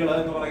 പോയിന്റുകൾ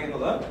എന്ന്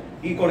പറയുന്നത്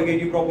ഈ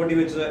കൊളിഗേറ്റീവ് പ്രോപ്പർട്ടി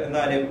വെച്ച്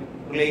എന്തായാലും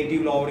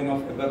relative lowering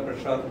of air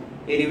pressure,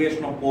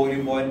 elevation of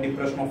boiling point,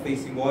 depression of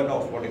freezing point,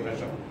 osmotic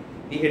pressure,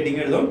 ഈ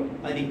ഹെഡിങ് എഴുതും.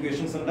 അതിന്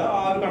ഇക്വേഷൻസ് ഉണ്ട്.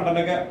 ആ ഒരു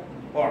കണ്ടന്റ് ഒക്കെ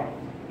പോകണം.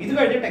 ഇത്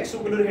കഴിഞ്ഞ് ടെക്സ്റ്റ്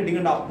ബുക്കിൽ ഒരു ഹെഡിങ്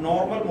ഉണ്ട്,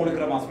 abnormal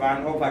molecular mass,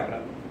 van Hoff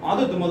factor.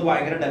 അത് എത്തുമ്പോൾ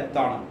ഭയങ്കര ഡെപ്ത്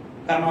ആണ്.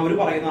 കാരണം അവർ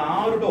പറയുന്ന ആ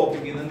ഒരു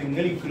ടോപ്പിക്കിൽ നിന്ന്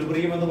നിങ്ങൾ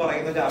ഇക്വിലിബ്രിയം എന്ന്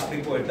പറയുന്ന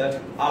ചാപ്റ്ററിൽ പോയിട്ട്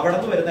അവിടെ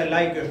നിന്ന് വരുന്ന എല്ലാ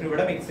ഇക്വേഷനും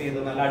ഇവിടെ മിക്സ് ചെയ്ത്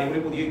നല്ല അടിപൊളി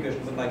പുതിയ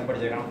ഇക്വേഷൻസ് ഉണ്ടാക്കി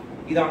പഠിച്ചേക്കണം.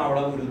 ഇതാണ്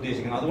അവിടെ ഒരു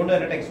ഉദ്ദേശിക്കുന്നത്. അതുകൊണ്ട്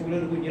തന്നെ ടെക്സ്റ്റ് ബുക്കിൽ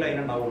ഒരു കുഞ്ഞു ലൈൻ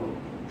ഉണ്ടാവുള്ളൂ.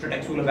 പക്ഷെ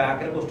ടെക്സ്റ്റ് ബുക്കിൽ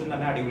ബാക്കിലെ ക്വസ്റ്റ്യൻ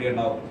തന്നെ അടിപൊളി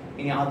ഉണ്ടാവും.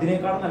 ഇനി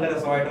അതിനേക്കാളും നല്ല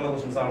രസമായിട്ടുള്ള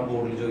ക്വസ്റ്റ്യൻസ് ആണ്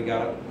ബോർഡിൽ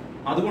ചോദിക്കാറ്.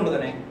 അതുകൊണ്ട്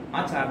തന്നെ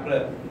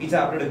ഈ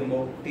ചാപ്റ്റർ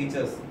എടുക്കുമ്പോൾ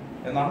ടീച്ചേഴ്സ്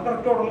എന്നാണ്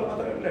കറക്റ്റ് ഓർഡർ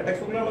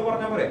ടെക്സ്റ്റ് ബുക്കിലുള്ള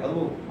പറഞ്ഞാൽ പോരെ, അത്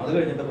പോകും. അത്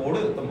കഴിഞ്ഞിട്ട് ബോർഡ്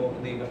എത്തുമ്പോൾ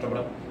എന്തെങ്കിലും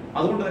കഷ്ടപ്പെടാം.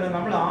 അതുകൊണ്ട് തന്നെ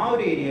നമ്മൾ ആ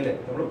ഒരു ഏരിയയിൽ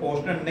നമ്മൾ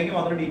പോർഷൻ ഉണ്ടെങ്കിൽ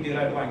മാത്രം ഡീറ്റെയിൽ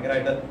ആയിട്ട്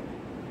ഭയങ്കരമായിട്ട്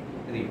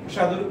ഇത് ചെയ്യും. പക്ഷെ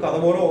അതൊരു കഥ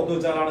പോലെ ഓർത്തു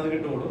വെച്ചാലാണ് ഇത്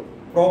കിട്ടുള്ളൂ.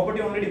 Property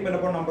only depend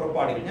upon number of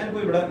പാർട്ടികൾ.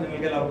 ഞാനിപ്പോൾ ഇവിടെ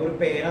നിങ്ങൾക്ക് എല്ലാവർക്കും ഒരു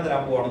പേന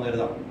തരാൻ പോകണമെന്ന്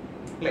കരുതാം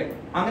അല്ലെ.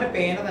 അങ്ങനെ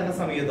പേന തന്നെ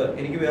സമയത്ത്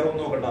എനിക്ക് വേറെ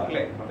ഒന്നും നോക്കണ്ട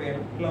അല്ലെ. ആ പേന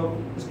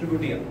എല്ലാവർക്കും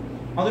ഡിസ്ട്രിബ്യൂട്ട് ചെയ്യാം.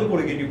 അതൊരു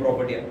കൊളിഗേറ്റീവ്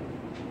പ്രോപ്പർട്ടിയാണ്.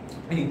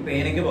 ഇനി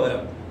പേനയ്ക്ക്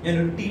പകരം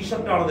ഞാനൊരു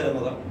ടീഷർട്ടാണ്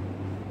തരുന്നത്.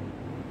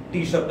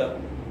 ടീഷർട്ട്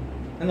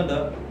എന്നിട്ട്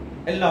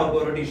എല്ലാവർക്കും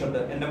ഓരോ ടീഷർട്ട്,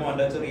 എന്റെ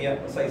മോന്റെ ചെറിയ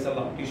സൈസ്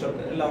ഉള്ള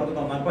ടീഷർട്ട് എല്ലാവർക്കും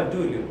തന്നാൽ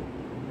പറ്റൂല്ലോ?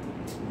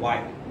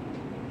 വായ്,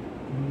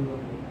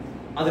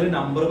 അതിൽ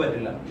നമ്പർ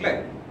പറ്റില്ല അല്ലേ.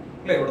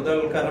 അല്ലെ, ഇവിടുത്തെ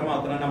ആൾക്കാരെ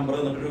മാത്രം നമ്പർ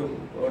എന്നിട്ടൊരു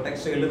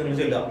ടെക്സ്റ്റൈലിൽ നിങ്ങൾ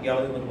ചെല്ലുക, ഇയാൾ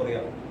എന്നിട്ട്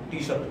പറയാ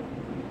ടീഷർട്ട്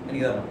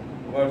എനിക്ക് തരണം.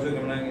 അപ്പോൾ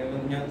ചോദിക്കുമ്പോൾ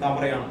ഞാൻ താൻ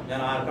പറയാണ്, ഞാൻ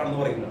ആർക്കാണെന്ന്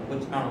പറയില്ല,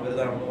 കൊച്ചിനാണോ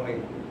വലുതാണെന്ന്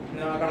പറയില്ല.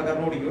 ഞാൻ ആ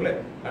കടക്കാരനെ ഓടിക്കും അല്ലെ.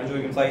 അത്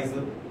ചോദിക്കും സൈസ്,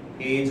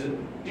 ഏജ്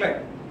അല്ലെ,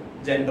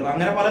 ജെൻഡർ,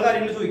 അങ്ങനെ പല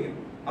കാര്യങ്ങൾ ചോദിക്കും.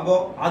 അപ്പോ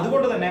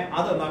അതുകൊണ്ട് തന്നെ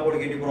അത് എന്നാ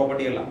കൊളിഗേറ്റീവ്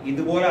പ്രോപ്പർട്ടി അല്ല.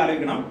 ഇതുപോലെ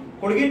ആലോചിക്കണം.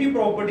 കൊളിഗേറ്റീവ്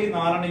പ്രോപ്പർട്ടി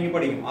 4 ഇനി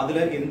പഠിക്കും. അതിൽ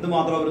എന്ത്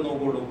മാത്രം അവർ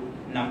നോക്കുള്ളൂ?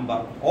 Number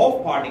of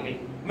particle.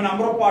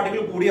 Number of particle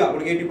കൂടിയ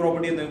കൊളിഗേറ്റീവ്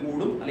പ്രോപ്പർട്ടി എന്തെങ്കിലും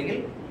കൂടും അല്ലെങ്കിൽ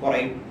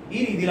കുറയും. ഈ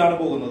രീതിയിലാണ്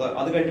പോകുന്നത്.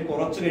 അത് കഴിഞ്ഞ്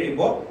കുറച്ച്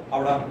കഴിയുമ്പോൾ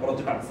അവിടെ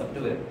കുറച്ച് കൺസെപ്റ്റ്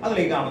വരും.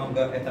 അതിലേക്കാണ്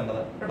നമുക്ക്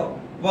എത്തേണ്ടത് കേട്ടോ.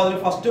 അപ്പൊ അതിൽ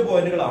ഫസ്റ്റ്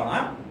പോയിന്റുകളാണ്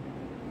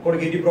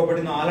കൊളിഗേറ്റീവ്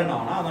പ്രോപ്പർട്ടി 4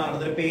 എണ്ണമാണ്. ആ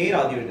 4 പേര്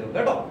ആദ്യം എഴുതുക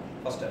കേട്ടോ.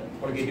 ഫസ്റ്റ്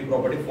കൊളിഗേറ്റീവ്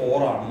പ്രോപ്പർട്ടി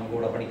 4 ആണ് നമുക്ക്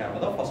ഇവിടെ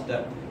പഠിക്കാനുള്ളത്. First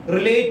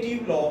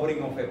relative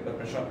lowering of vapour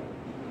pressure.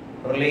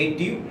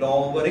 Relative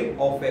lowering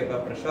of vapor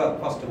pressure,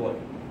 first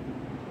point.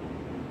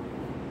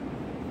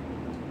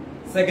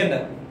 Second,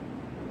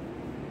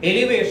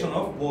 elevation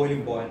of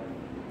boiling point.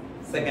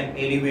 Second,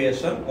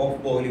 elevation of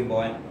boiling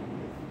point.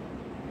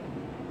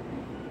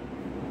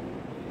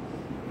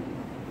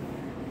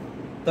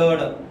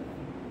 Third,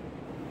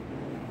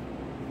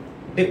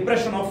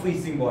 depression of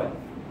freezing point.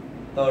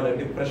 Third,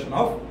 depression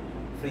of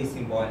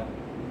freezing point.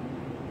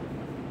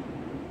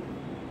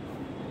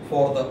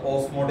 Fourth,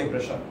 osmotic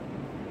pressure.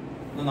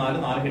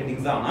 4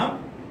 headings ആണ്,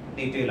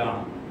 detail ആണ്.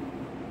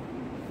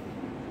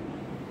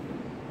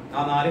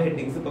 ആ 4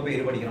 headings ഇപ്പൊ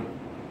പേര് പഠിക്കണം.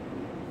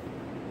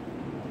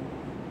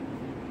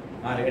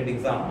 4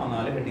 headings ആണ്. ആ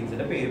 4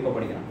 ഹെഡിങ്സിന്റെ പേര് ഇപ്പൊ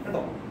പഠിക്കണം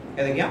കേട്ടോ.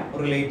 ഏതൊക്കെയാ?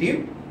 Relative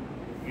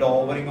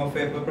lowering of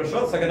vapour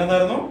pressure. Second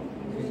എന്തായിരുന്നു?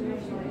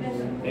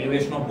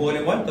 Elevation of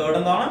boiling point. Third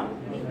എന്താണ്?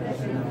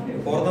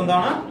 ഫോർത്ത്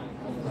എന്താണ്?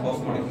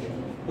 ഓസ്മോട്ടിക്.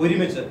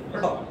 ഒരുമിച്ച്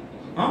കേട്ടോ.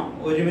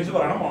 ഒരുമിച്ച്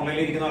പറയണം.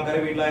 ഓൺലൈനിൽ ഇരിക്കുന്ന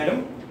ആൾക്കാരെ വീട്ടിലായാലും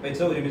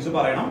വെച്ച് ഒരുമിച്ച്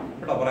പറയണം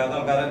കേട്ടോ. പറയാത്ത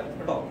ആൾക്കാരെ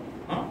കേട്ടോ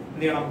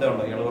എന്ത് ചെയ്യണം?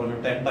 ഇതുണ്ടോ ഇയാൾ പറഞ്ഞു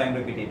 10 ടൈം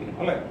റിപ്പീറ്റ് ചെയ്യിപ്പിക്കണം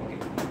അല്ലേ. ഓക്കെ,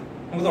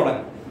 നമുക്ക് തുടങ്ങാം.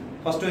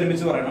 ഫസ്റ്റ്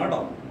ഒരുമിച്ച് പറയണം കേട്ടോ.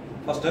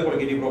 First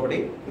colligative property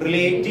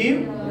relative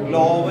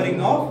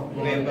lowering of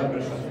vapour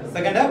pressure.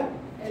 Second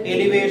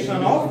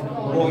elevation of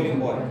boiling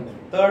point.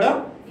 Third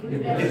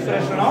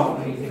depression of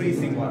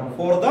freezing point.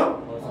 Fourth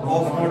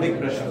osmotic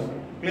pressure.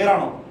 Clear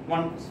ആണോ?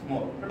 വൺസ്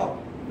മോർ കേട്ടോ.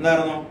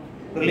 എന്തായിരുന്നു?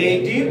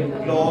 Relative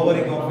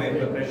lowering of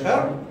vapour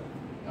pressure,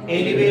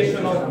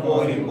 elevation of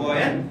boiling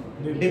point,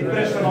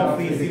 depression of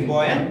freezing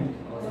point,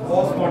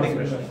 osmotic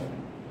pressure.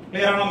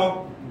 Clear ആണല്ലോ?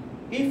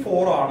 ഈ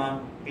 4 ആണ്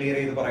clear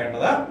ചെയ്ത്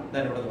പറയേണ്ടത്.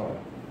 then ഇവിടെ പറയാം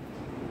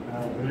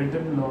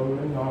relative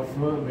lowering of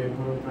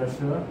vapor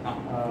pressure,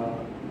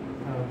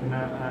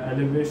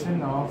 elevation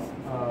of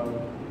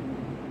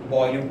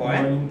boiling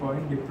point,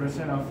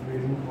 depression of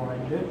freezing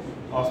point,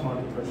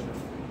 osmotic pressure.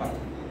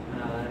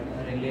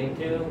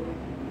 Relative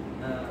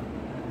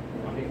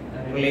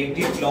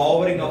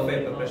lowering of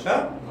vapor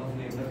pressure,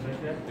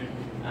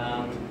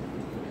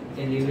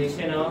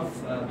 elevation of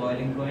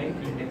boiling point,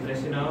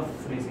 depression of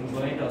freezing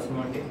point,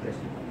 osmotic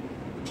pressure.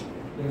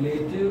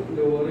 Relative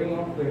lowering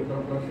of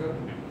vapor pressure,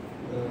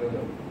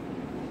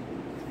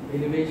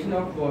 elevation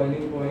of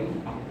boiling point,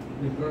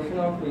 depression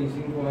of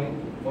freezing point,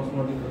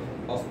 osmotic pressure.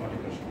 osmotic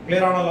pressure.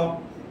 Clear ആണല്ലോ?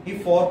 ഈ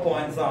 4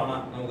 points ആണ്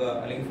നമുക്ക്,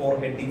 അല്ലെങ്കിൽ 4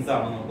 headings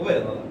ആണ് നമുക്ക്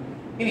വരുന്നത്.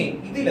 ഇനി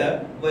ഇതില്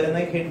വരുന്ന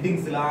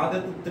ഹെഡിങ്സിൽ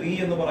ആദ്യത്തെ 3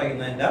 എന്ന്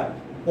പറയുന്നതിന്റെ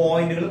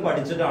പോയിന്റുകൾ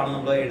പഠിച്ചിട്ടാണ്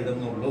നമ്മൾ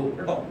എഴുതുന്നുള്ളൂ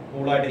കേട്ടോ.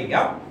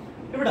 കൂളായിട്ടിരിക്കാം.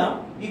 ഇവിടെ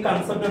ഈ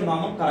കൺസെപ്റ്റ്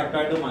എന്താണെന്നും കറക്റ്റ്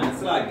ആയിട്ട്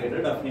മനസ്സിലാക്കിയിട്ട്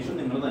ഡെഫിനിഷൻ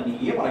നിങ്ങൾ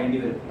തനിയെ പറയേണ്ടി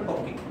വരും കേട്ടോ.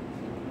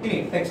 ഇനി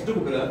ടെക്സ്റ്റ്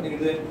ബുക്കിൽ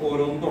നിങ്ങൾ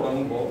ഓരോന്നും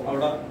തുടങ്ങുമ്പോൾ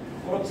അവിടെ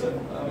കുറച്ച്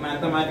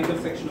മാത്തമാറ്റിക്കൽ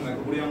സെക്ഷനും ഒക്കെ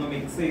കൂടി ഒന്ന്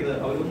മിക്സ് ചെയ്ത്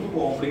അവരൊന്ന്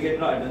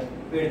കോംപ്ലിക്കേറ്റഡ് ആയിട്ട്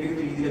വേണ്ടിയ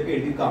രീതിയിലൊക്കെ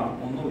എഴുതി കാണും.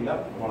 ഒന്നുമില്ല,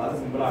 വളരെ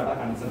സിമ്പിൾ ആയിട്ട് ആ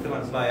കൺസെപ്റ്റ്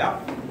മനസ്സിലായ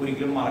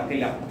ഒരിക്കലും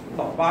മറക്കില്ല.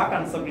 അപ്പൊ ആ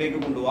കൺസെപ്റ്റിലേക്ക്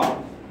കൊണ്ടുപോവാം.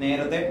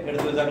 നേരത്തെ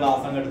എടുത്തു വെച്ച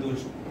ഗ്ലാസ് അങ്ങ് എടുത്തു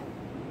വെച്ചു.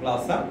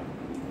 ഗ്ലാസ്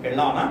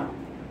വെള്ളമാണ്.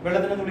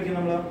 വെള്ളത്തിന് വിളിക്കും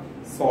നമ്മൾ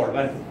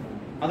സോൾവെന്റ്.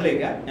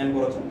 അതിലേക്ക് ഞാൻ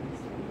കുറച്ച്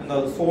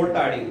സോൾട്ട്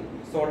ആഡ് ചെയ്തു.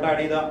 സോൾട്ട്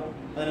ആഡ് ചെയ്താൽ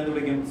അതിനെന്ത്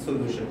വിളിക്കും?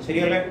 സൊല്യൂഷൻ.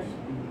 ശരിയല്ലേ?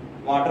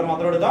 വാട്ടർ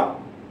മാത്രം എടുത്താൽ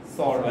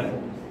സോൾവെന്റ്,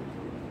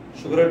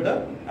 ഷുഗർ ഇട്ട്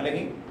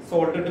അല്ലെങ്കിൽ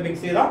സോൾട്ട് ഇട്ട്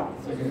മിക്സ് ചെയ്ത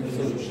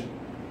സൊല്യൂഷൻ.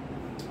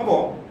 അപ്പോ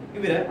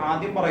ഇവര്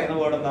ആദ്യം പറയുന്ന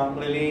വേർഡ് എന്താ?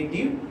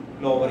 Relative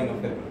lowering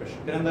of vapour pressure.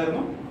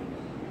 പിന്നെന്തായിരുന്നു?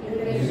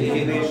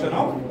 Elevation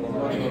of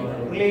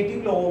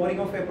relative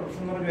lowering of vapour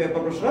pressure എന്ന് പറഞ്ഞാൽ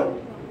വേപ്പർ പ്രഷർ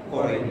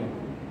കുറയുന്നു.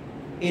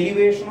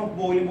 എലിവേഷൻ ഓഫ്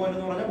ബോയിലിംഗ് പോയിന്റ്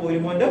എന്ന് പറഞ്ഞാൽ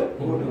ബോയിലിംഗ് പോയിന്റ്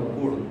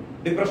കൂടുന്നു.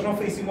 ഡിപ്രഷൻ ഓഫ്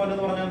ഫ്രീസിംഗ് പോയിന്റ്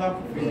എന്ന് പറഞ്ഞാൽ എന്താ?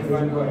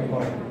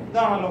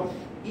 ഇതാണല്ലോ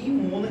ഈ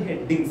 3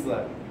 ഹെഡിങ്സ്.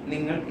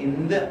 നിങ്ങൾ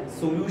എന്ത്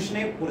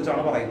സൊല്യൂഷനെ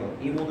കുറിച്ചാണ് പറയുന്നത്?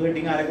 ഈ 3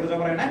 ഹെഡിങ് ആരെ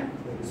കുറിച്ചാണ് പറയണേ?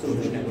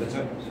 സൊല്യൂഷനെ കുറിച്ച്.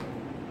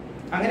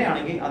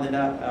 അങ്ങനെയാണെങ്കിൽ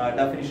അതിന്റെ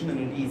ഡെഫിനിഷൻ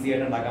നിങ്ങൾക്ക് ഈസി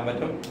ആയിട്ട് ഉണ്ടാക്കാൻ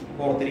പറ്റും,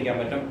 ഓർത്തിരിക്കാൻ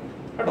പറ്റും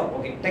കേട്ടോ.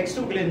 ഓക്കെ, ടെക്സ്റ്റ്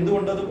ബുക്കിൽ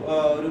എന്തുകൊണ്ട് അത്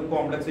ഒരു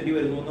കോംപ്ലക്സിറ്റി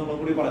വരുന്നു എന്നുള്ളത്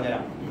കൂടി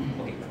പറഞ്ഞുതരാം.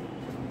 ഓക്കെ,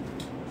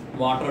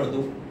 വാട്ടർ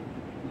എടുത്തു.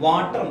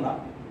 വാട്ടർ എന്താ?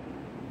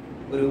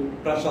 ഒരു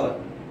പ്രഷർ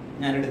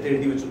ഞാൻ എടുത്ത്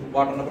എഴുതി വെച്ചു.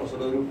 വാട്ടറിന്റെ പ്രഷർ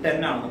ഒരു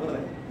 10 ആണെന്ന്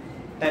പറയാം.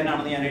 10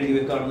 ആണെന്ന് ഞാൻ എഴുതി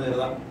വെക്കുകയാണെന്ന്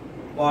കരുതാം.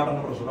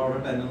 വാട്ടറിന്റെ പ്രഷർ അവിടെ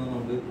 10 എന്ന്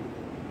നമുക്ക്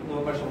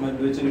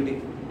മെഷർമെന്റ് വെച്ച് കിട്ടി.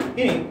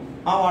 ഇനി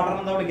ആ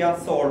വാട്ടറിന് എന്താ വിളിക്കുക?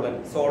 സോൾവെന്റ്.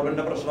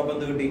 സോൾവെന്റിന്റെ പ്രഷർ അപ്പൊ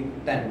എന്ത് കിട്ടി?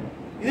 10.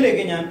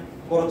 ഇതിലേക്ക് ഞാൻ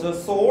കുറച്ച്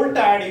സോൾട്ട്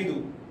ആഡ് ചെയ്തു.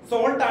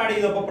 സോൾട്ട് ആഡ്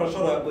ചെയ്തപ്പോ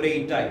പ്രഷർ ഒരു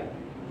 8 ആയി.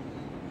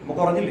 അപ്പൊ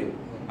കുറഞ്ഞില്ലേ?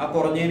 ആ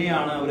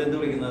കുറഞ്ഞതിനെയാണ് അവരെന്ത്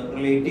വിളിക്കുന്നത്?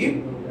 Relative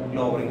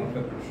lowering of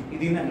vapour pressure.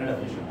 ഇതിൽ നിന്ന് എങ്ങനെ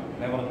ഡെഫിനിഷൻ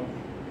ഞാൻ പറഞ്ഞു?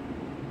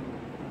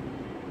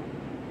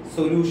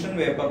 Solution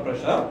vapour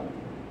pressure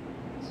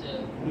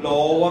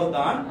lower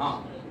than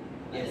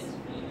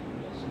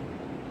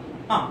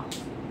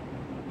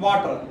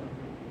water.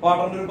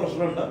 വാട്ടറിന്റെ ഒരു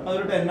പ്രഷർ ഉണ്ട്,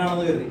 അതൊരു 10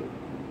 ആണെന്ന് കരുതി.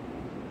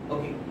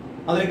 ഓക്കെ,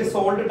 അതിലേക്ക്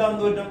സോൾട്ട് ഇട്ടാൻ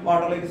എന്ത് പറ്റും?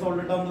 വാട്ടറിലേക്ക്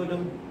സോൾട്ട് ഇട്ടാൻ എന്ത്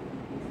പറ്റും?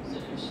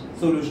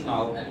 സൊല്യൂഷൻ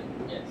ആവും.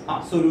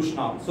 സൊല്യൂഷൻ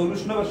ആവും.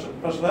 സൊല്യൂഷന്റെ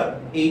പ്രഷർ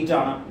 8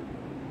 ആണ്.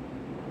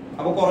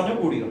 അപ്പൊ കുറഞ്ഞു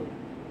കൂടിയോ?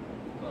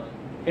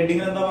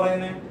 ഹെഡിങ്ങിൽ എന്താ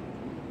പറയുന്നത്?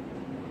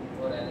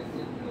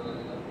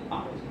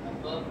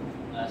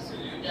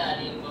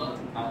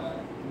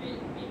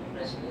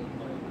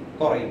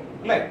 കുറയും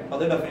അല്ലെ?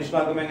 അത് ഡെഫിനിഷൻ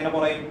ആക്കുമ്പോൾ എങ്ങനെ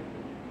പറയും?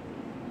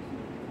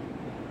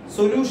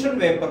 Solution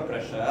vapour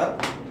pressure.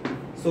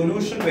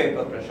 Solution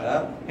vapour pressure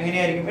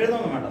എങ്ങനെയായിരിക്കും?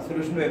 എഴുതൊന്നും വേണ്ട.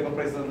 സൊല്യൂഷൻ വേപ്പർ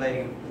പ്രഷർ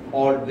എന്തായിരിക്കും?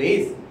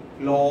 ഓൾവേസ്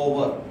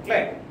ലോവർ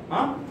അല്ലെ?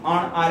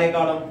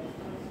 ആരെക്കാളും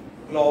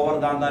lower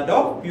than that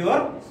of pure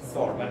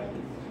solvent.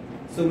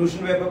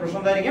 Solution vapour pressure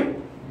എന്തായിരിക്കും?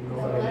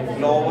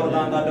 Lower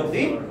than that of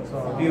the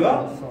pure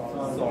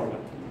solvent.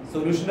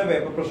 സൊല്യൂഷന്റെ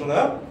vapour pressure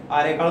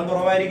ആരെക്കാളും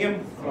കുറവായിരിക്കും?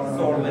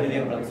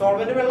 സോൾവെന്റിനേക്കാളും.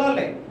 സോൾവെന്റ്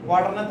വെള്ളമല്ലേ?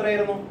 വാട്ടറിന്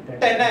എത്രയായിരുന്നു?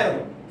 10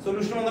 ആയിരുന്നു.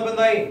 സൊല്യൂഷൻ വന്നപ്പോ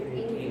എന്തായി?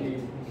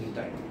 8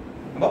 ആയി.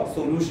 അപ്പൊ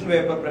സൊല്യൂഷൻ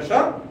വേപ്പർ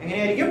പ്രഷർ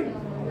എങ്ങനെയായിരിക്കും?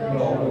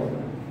 Lower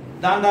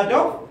than that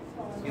of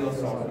pure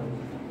solvent.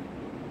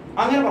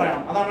 അങ്ങനെ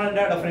പറയണം. അതാണ്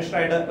എന്റെ ഡെഫിനിഷൻ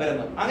ആയിട്ട്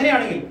വരുന്നത്.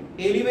 അങ്ങനെയാണെങ്കിൽ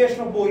എലിവേഷൻ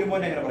ഓഫ് ബോയിലിംഗ്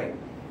പോയിന്റ് എങ്ങനെ പറയും?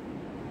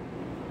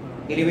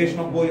 എലിവേഷൻ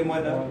ഓഫ് ബോയിലിംഗ്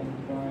പോയിന്റ്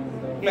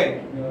അല്ലേ?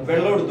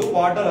 വെള്ളം എടുത്തു,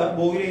 വാട്ടർ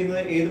ബോയിൽ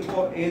ചെയ്യുന്നത്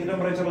ഏത്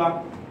ടെമ്പറേച്ചറിലാണ്?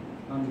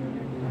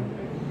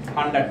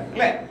 100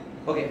 അല്ലേ?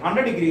 ഓക്കെ,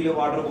 100 ഡിഗ്രിയിൽ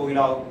വാട്ടർ ബോയിൽ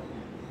ആവും.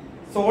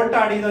 സോൾട്ട്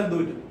ആഡ് ചെയ്താൽ എന്ത്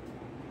പറ്റും?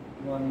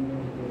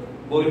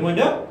 ബോയിലിംഗ്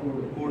പോയിന്റ്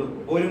കൂടും.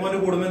 ബോയിലിംഗ് പോയിന്റ്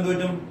കൂടുമ്പോൾ എന്ത്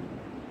പറ്റും?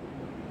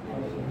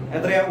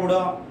 എത്രയാ കൂടുക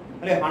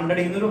അല്ലെ?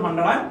 100 ഒരു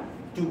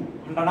 102,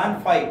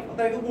 105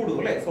 അത്രയൊക്കെ കൂടും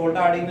അല്ലെ? സോൾട്ട്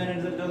ആഡ്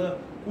ചെയ്യുന്നതിനനുസരിച്ച് അത്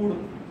കൂടും.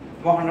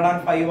 അപ്പൊ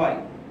 105 ആയി.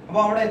 അപ്പൊ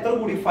അവിടെ എത്ര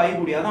കൂടി? 5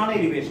 കൂടി. അതാണ്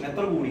എലിവേഷൻ.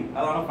 എത്ര കൂടി?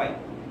 അതാണ് 5.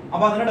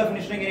 അപ്പൊ അതിന്റെ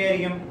ഡെഫിനിഷൻ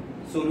എങ്ങനെയായിരിക്കും?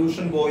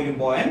 സൊല്യൂഷൻ ബോയിലിംഗ്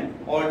പോയിന്റ്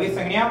ഓൾവേസ്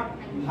എങ്ങനെയാ?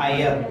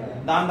 Higher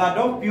than that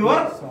of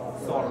pure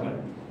solvent.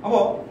 അപ്പോ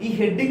ഈ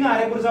ഹെഡിങ്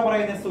ആരെ കുറിച്ചാ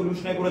പറയുന്നത്?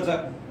 സൊല്യൂഷനെ കുറിച്ച്.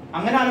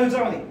 അങ്ങനെ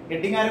ആലോചിച്ചാൽ മതി.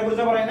 ഹെഡിങ് ആരെ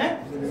കുറിച്ചാ പറയുന്നത്?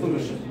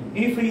 സൊല്യൂഷൻ.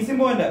 ഇനി ഫ്രീസിംഗ്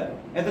പോയിന്റ്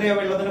എത്രയാ?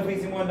 വെള്ളത്തിന്റെ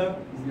ഫ്രീസിംഗ് പോയിന്റ്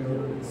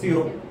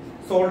 0.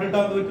 സോൾട്ട്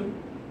ഇട്ടാൽ എന്ത് പറ്റും?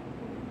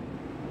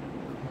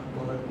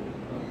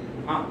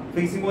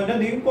 ഫ്രീസിംഗ് പോയിന്റ്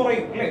എന്ത് ചെയ്യും?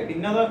 കുറയും അല്ലെ.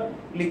 പിന്നെ അത്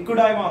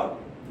ലിക്വിഡ് ആയി മാറും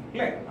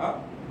അല്ലെ.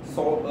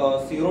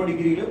 0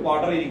 ഡിഗ്രിയിൽ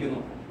വാട്ടർ ഇരിക്കുന്നു,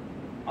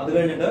 അത്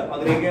കഴിഞ്ഞിട്ട്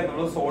അതിലേക്ക്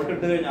നമ്മൾ സോൾട്ട്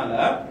ഇട്ട് കഴിഞ്ഞാൽ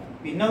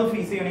പിന്നെ അത്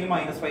ഫ്രീസ് ചെയ്യണമെങ്കിൽ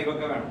 -5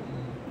 ഒക്കെ വേണം.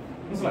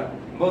 മനസ്സിലായി?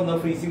 അപ്പൊ എന്താ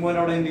ഫ്രീസിംഗ്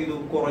പോയിന്റ് അവിടെ എന്ത് ചെയ്തു?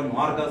 കുറഞ്ഞു.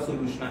 ആർക്കാ?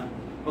 സൊല്യൂഷൻ.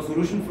 അപ്പൊ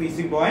സൊല്യൂഷൻ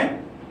ഫ്രീസിംഗ് പോയിന്റ്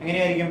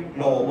എങ്ങനെയായിരിക്കും?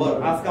 Lower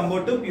as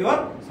compared to pure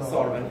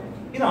solvent.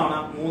 ഇതാണ്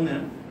 3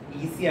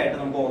 ഈസി ആയിട്ട്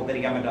നമുക്ക്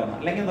ഓർത്തിരിക്കാൻ പറ്റാവുന്ന.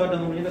 അല്ലെങ്കിൽ എന്താ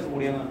പറ്റുന്ന ഇതൊക്കെ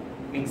കൂടിയൊന്ന്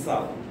മിക്സ്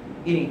ആകും.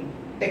 ഇനി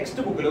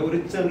ടെക്സ്റ്റ് ബുക്കിൽ ഒരു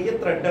ചെറിയ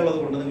ത്രെഡ് ഉള്ളത്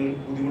കൊണ്ട് നിങ്ങൾ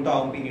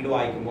ബുദ്ധിമുട്ടാവും പിന്നീട്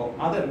വായിക്കുമ്പോൾ.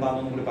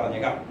 അതെന്താണെന്ന് കൂടി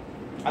പറഞ്ഞേക്കാം.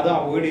 അത്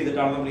അവോയ്ഡ്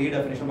ചെയ്തിട്ടാണ് നമ്മൾ ഈ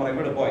ഡെഫിനേഷൻ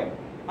പറയുമ്പോൾ എളുപ്പമായി.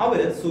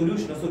 അവര്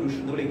സൊല്യൂഷൻ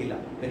എന്ന് വിളിക്കില്ല,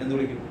 പിന്നെന്ത്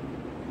വിളിക്കും?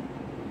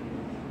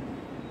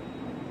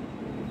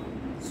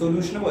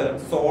 സൊല്യൂഷന് പകരം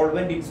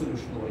സോൾവെന്റ് ഇൻ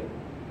സൊല്യൂഷൻ എന്ന് പറയും.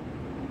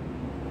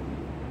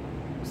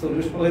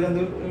 സൊല്യൂഷൻ പകരം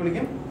എന്ത്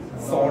വിളിക്കും?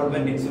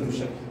 Solvent in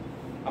solution.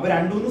 അപ്പൊ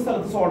 2-3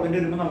 സ്ഥലത്ത് സോൾവെന്റ്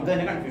വരുമ്പോൾ നമുക്ക്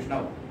തന്നെ കൺഫ്യൂഷൻ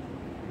ആവും.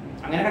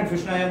 അങ്ങനെ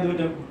കൺഫ്യൂഷൻ ആയാൽ എന്ത്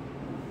പറ്റും?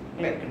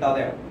 അല്ലെ,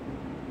 കിട്ടാതെ ആവും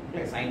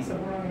അല്ലെ. സയൻസ്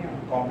എപ്പോഴും അങ്ങനെയാണ്,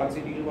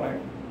 കോംപ്ലക്സിറ്റിയിൽ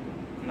പറയും.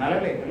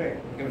 എന്നാലല്ലേ അല്ലെ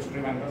കെമിസ്ട്രി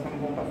ഭയങ്കര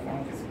സംഭവം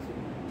ടഫാണ്, ഫിസിക്സ്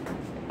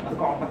അത്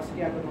കോംപ്ലക്സിറ്റി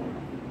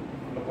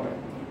ആക്കുന്നുണ്ട് പറയാം.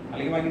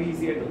 അല്ലെങ്കിൽ ഭയങ്കര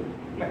ഈസി ആയിട്ട്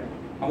അല്ലെ.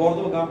 അപ്പൊ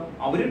ഓർത്ത് വെക്കാം,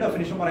 അവര്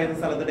ഡെഫിനിഷൻ പറയുന്ന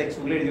സ്ഥലത്ത് ടെക്സ്റ്റ്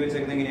ബുക്കിൽ എഴുതി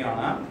വെച്ചേക്കുന്നത്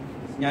എങ്ങനെയാണ്?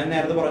 ഞാൻ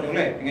നേരത്തെ പറഞ്ഞു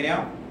അല്ലെ, എങ്ങനെയാ?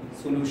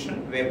 Solution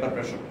vapour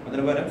pressure.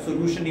 അതിന് പകരം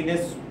സൊല്യൂഷൻ ഇൻ എ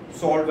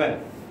സോൾവെന്റ്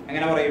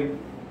എങ്ങനെ പറയും?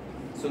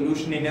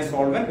 Solution in A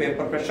solvent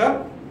vapour pressure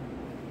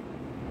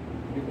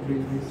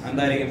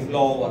എന്തായിരിക്കും?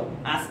 Lower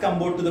as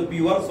compared to the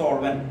pure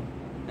solvent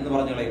എന്ന്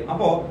പറഞ്ഞു കളയും.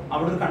 അപ്പോ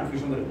അവിടെ ഒരു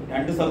കൺഫ്യൂഷൻ വരും.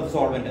 2 സ്ഥലത്ത്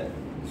സോൾവെന്റ്,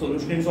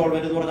 സൊല്യൂഷൻ ഇൻ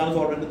സോൾവെന്റ് എന്ന് പറഞ്ഞാൽ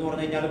സോൾവെന്റ് എന്ന്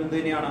പറഞ്ഞു കഴിഞ്ഞാൽ എന്ത്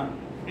തന്നെയാണ്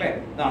അല്ലെ,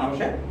 ഇതാണ്.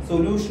 പക്ഷെ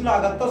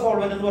സൊല്യൂഷനിലകത്ത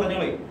സോൾവെന്റ് എന്ന് പറഞ്ഞു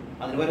കളയും.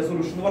 അതിന് വരെ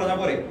സൊല്യൂഷൻ എന്ന് പറഞ്ഞാൽ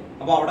പോരെ.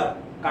 അപ്പൊ അവിടെ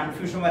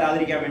കൺഫ്യൂഷൻ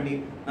വരാതിരിക്കാൻ വേണ്ടി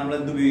നമ്മൾ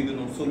എന്ത്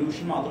ഉപയോഗിക്കുന്നു?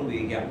 സൊല്യൂഷൻ മാത്രം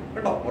ഉപയോഗിക്കാം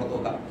കേട്ടോ. പുറത്ത്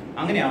നോക്കാം.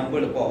 അങ്ങനെയാകുമ്പോൾ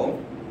എളുപ്പമാവും.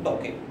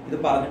 ഓക്കെ, ഇത്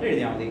പറഞ്ഞിട്ട്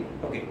എഴുതിയാൽ മതി.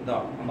 ഓക്കെ, ഇതാ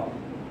ഉണ്ടോ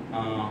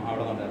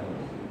അവിടെ ഉണ്ടായിരുന്നു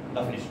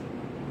definition.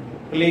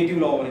 Relative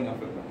lowering of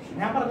vapour pressure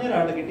ഞാൻ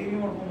പറഞ്ഞുതരാം. കിട്ടിയെങ്കിൽ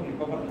കുഴപ്പമൊന്നുമില്ല,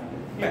 ഇപ്പൊ പറഞ്ഞാൽ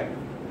അല്ലേ.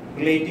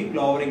 Relative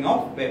lowering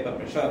of vapour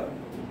pressure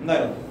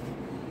എന്തായിരുന്നു?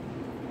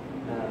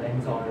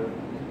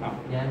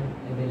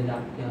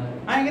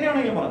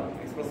 എങ്ങനെയാണെങ്കിലും പറഞ്ഞു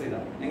എക്സ്പ്രസ്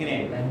ചെയ്താൽ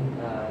എങ്ങനെയായിരുന്നു?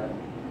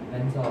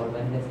 When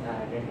solvent is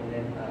added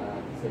in a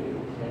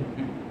solution,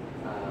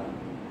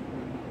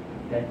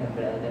 the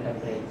temperature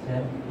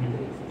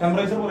increases.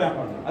 Temperature പറയാൻ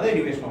പാടില്ല, അത്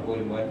എലിവേഷൻ ഓഫ്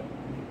ബോയിലിംഗ് പോയിന്റ്.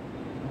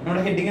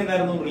 നമ്മുടെ ഹെഡിങ്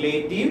എന്തായിരുന്നു?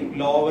 Relative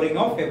lowering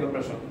of vapour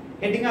pressure.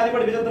 Heading ആദ്യം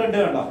പഠിപ്പിച്ച ത്രെഡ്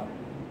കണ്ടോ?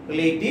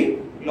 Relative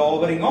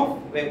lowering of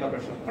vapour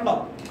pressure കണ്ടോ?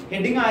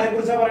 ഹെഡിങ് ആരെ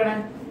കുറിച്ചാ പറയണേ?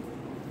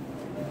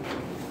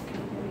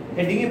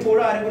 ഹെഡിങ്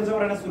എപ്പോഴും ആരെ കുറിച്ചാ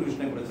പറയണേ?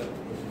 സൊല്യൂഷനെ കുറിച്ച്.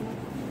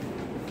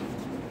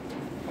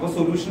 അപ്പൊ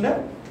സൊല്യൂഷന്റെ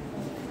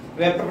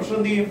വേപ്പർ പ്രഷർ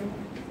എന്ത് ചെയ്യും?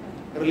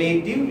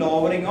 Relative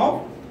lowering of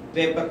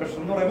vapour pressure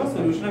എന്ന് പറയുമ്പോൾ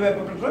സൊല്യൂഷന്റെ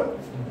വേപ്പർ പ്രഷർ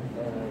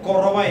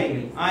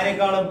കുറവായിരിക്കും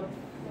ആരെക്കാളും?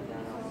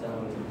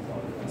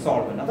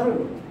 സോൾവെന്റ്. അത്രേ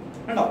ഉള്ളൂ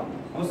കണ്ടോ.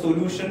 അപ്പൊ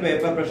solution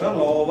vapour pressure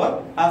lower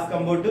as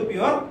compared to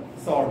pure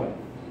solvent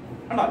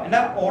കണ്ടോ. എന്റെ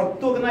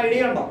ഓർത്ത് വെക്കുന്ന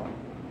ഐഡിയ ഉണ്ടോ?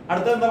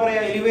 അടുത്ത എന്താ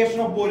പറയാ? Elevation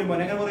of boiling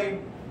point. എങ്ങനെ പറയും?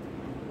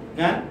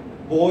 ഞാൻ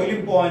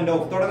boiling point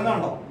of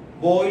തുടങ്ങുന്നുണ്ടോ?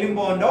 Boiling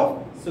point of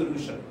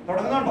solution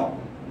തുടങ്ങുന്നുണ്ടോ?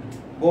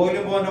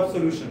 Boiling point of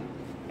solution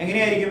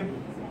എങ്ങനെയായിരിക്കും?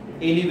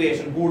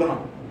 എലിവേഷൻ കൂടണം,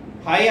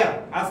 higher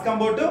as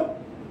compared to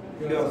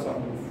pure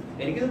solvent.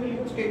 എനിക്കിത്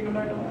വലിയ സ്റ്റേറ്റ്മെന്റ്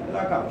ആയിട്ട്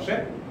ഇതാക്കാം, പക്ഷെ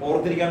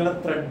ഓർത്തിരിക്കാനുള്ള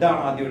ത്രെഡ് ആണ്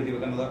ആദ്യം എഴുതി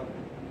വെക്കുന്നത്.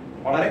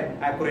 വളരെ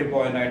ആക്യുറേറ്റ്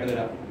പോയിന്റ് ആയിട്ട്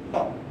വരാം.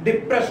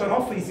 Depression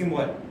of freezing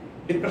point.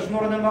 Depression എന്ന്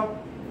പറഞ്ഞാൽ എന്താ?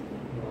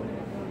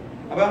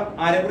 അപ്പൊ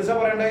ആരെ കുറിച്ചാ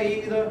പറയണ്ടേ? ഈ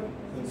ഇത്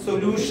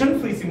സൊല്യൂഷൻ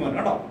ഫ്രീസിംഗ് പോയിന്റ്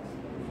കേട്ടോ.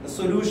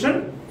 സൊല്യൂഷൻ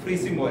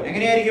ഫ്രീസിംഗ് പോയിന്റ്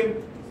എങ്ങനെയായിരിക്കും?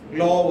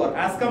 Lower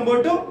as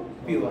compared to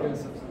pure.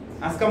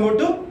 As compared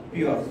to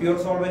pure. Pure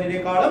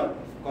സോൾവെന്റിനേക്കാളും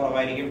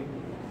കുറവായിരിക്കും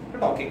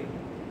കേട്ടോ. ഓക്കെ,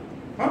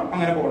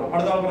 അങ്ങനെ പോകണം.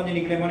 അടുത്ത ആൾ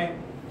പറഞ്ഞിരിക്കില്ലേ മോനെ?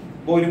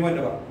 ബോയിലിംഗ്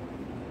പോയിന്റ് പറ.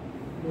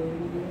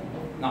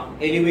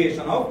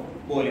 എലിവേഷൻ ഓഫ്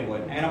ബോയിലിംഗ്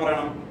പോയിന്റ് എങ്ങനെ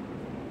പറയണം?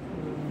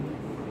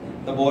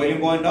 The boiling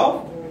point of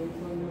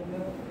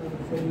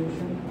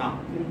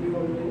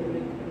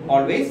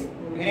always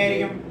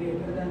എങ്ങനെയായിരിക്കും?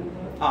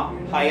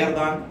 ഹയർ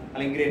ദാൻ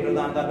അല്ലെങ്കിൽ greater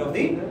than that of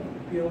the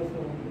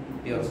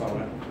pure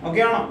solvent.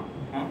 Okay ആണോ?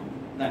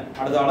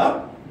 അടുത്ത ആള്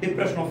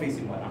ഡിപ്രഷൻ ഓഫ്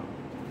ഫ്രീസിംഗ് പോയിന്റ് ആണ്.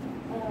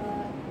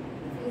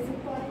 Freezing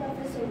point of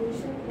the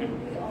solution will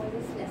be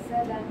always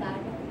lesser than that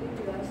of the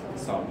pure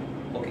solvent.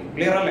 Okay,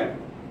 clear അല്ലേ?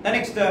 The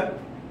next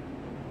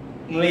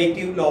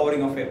relative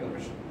lowering of vapor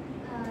pressure.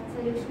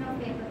 Solution of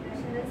vapor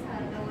pressure is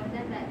lower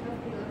than that of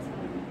pure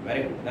solvent.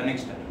 Very good. The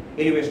next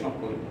elevation of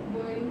boiling.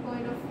 Boiling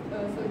point of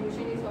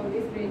solution is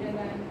always greater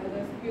than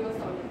the pure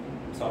solvent.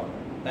 So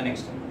the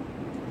next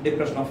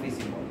depression of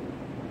freezing point.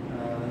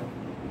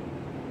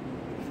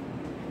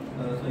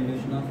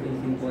 Solution of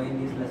freezing point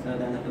is lesser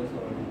than that of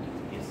solvent.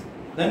 Yes.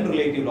 Then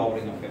relative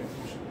lowering of vapor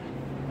pressure.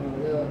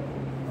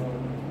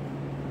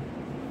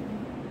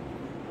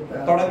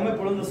 തുടങ്ങുമ്പോൾ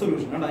എപ്പോഴും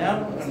solution കണ്ടോ. ഞാൻ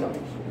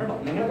കേട്ടോ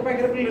നിങ്ങൾക്ക്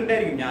ഭയങ്കര brilliant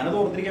ആയിരിക്കും. ഞാനത്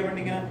ഓർത്തിരിക്കാൻ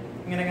വേണ്ടി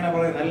ഇങ്ങനെ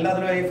പറയുന്നത്.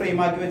 എല്ലാത്തിനും ഫ്രെയിം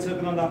ആക്കി വെച്ച്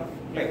വെക്കുന്നുണ്ടോ?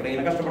 അല്ലെ,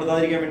 ബ്രെയിനെ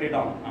കഷ്ടപ്പെടുത്താതിരിക്കാൻ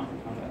വേണ്ടിയിട്ടാണ്.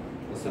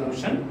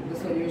 സൊല്യൂഷൻ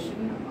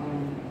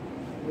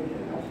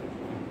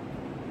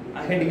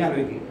ഹെഡിങ്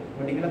ആലോചിക്കുക.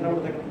 ഹെഡിങ്ങിൽ എന്താ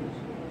കൊടുത്തേക്കുന്നത്?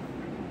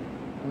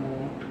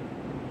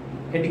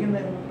 Heading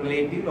എന്തായിരുന്നു?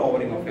 Relative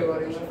lowering of vapor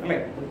pressure. അല്ലേ?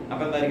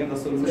 അപ്പോൾ എന്തായിരിക്കും the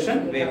solution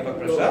vapor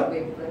pressure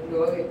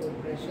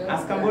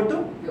as compared to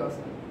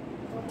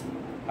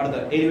അടുത്ത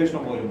elevation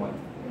of boiling point.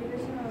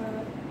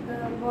 The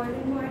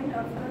boiling point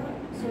of the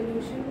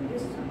solution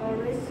is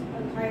always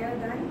higher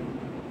than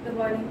the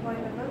boiling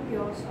point of a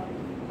pure solid.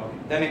 Okay.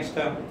 The next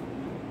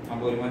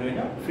boiling point is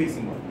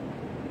freezing point.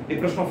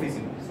 Depression of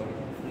freezing point. Sorry.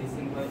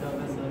 Freezing point of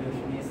the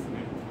solution is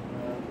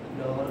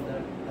lower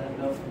than that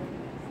of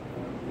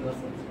pure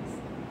substance.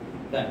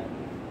 Then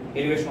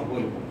elevation of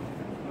boiling point.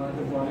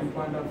 The boiling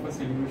point of a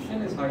solution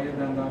is higher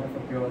than that of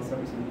a pure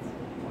substance.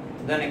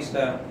 The next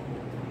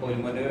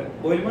boiling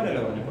point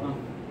alone.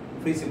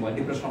 Freezing point.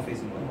 Depression of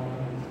freezing point.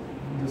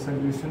 The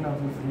solution of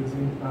the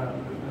freezing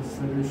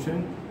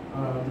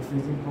the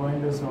freezing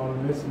point is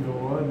always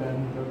lower than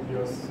the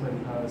pure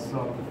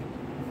solid.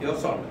 Pure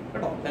solid.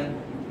 Then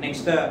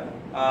next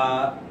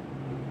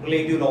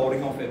relative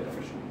lowering of vapor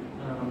pressure.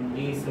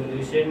 The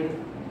solution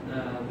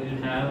will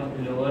have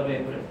lower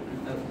vapor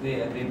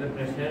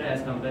pressure as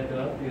compared to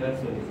a pure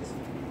solution.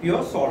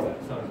 Pure solid.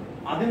 Solid.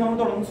 ആദ്യം നമ്മൾ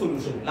തുടങ്ങുന്ന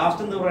solution,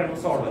 last എന്താ പറയുന്നത്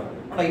solver.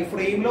 ഈ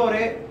ഫ്രെയിമിൽ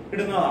ഒരേ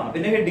ഇടുന്നതാണ്,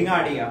 പിന്നെ ഹെഡിങ്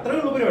ആഡ് ചെയ്യുക, അത്രേ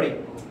ഉള്ളൂ പരിപാടി.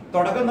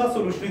 തുടക്കം എന്താ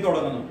സൊല്യൂഷനിൽ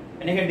തുടങ്ങുന്നു,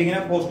 പിന്നെ ഹെഡിങ്ങിനെ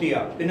പോസ്റ്റ്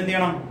ചെയ്യുക, പിന്നെ എന്ത്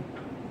ചെയ്യണം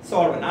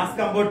solvent as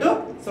compared to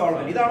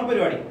solvent. ഇതാണ്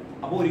പരിപാടി.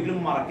 അപ്പോൾ ഒരിക്കലും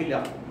മറക്കില്ല.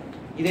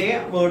 ഇതേ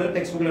വേർഡ്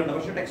ടെക്സ്റ്റ് ബുക്കിലുണ്ട്,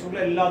 പക്ഷേ ടെക്സ്റ്റ് ബുക്കിൽ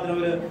എല്ലാത്തിനും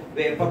ഒരു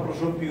വേപ്പർ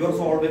പ്രഷറും പ്യൂർ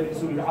സോൾവെന്റ്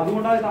സൊല്യൂഷൻ,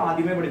 അതുകൊണ്ടാണ് ഇത്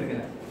ആദ്യമേ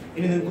പഠിപ്പിക്കുന്നത്.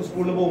 ഇനി നിങ്ങൾക്ക്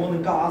സ്കൂളിൽ പോകുമ്പോൾ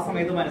നിങ്ങൾക്ക് ആ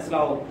സമയത്ത്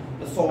മനസ്സിലാവും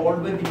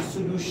സോൾവെന്റ് ഇൻ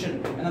സൊല്യൂഷൻ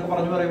എന്നൊക്കെ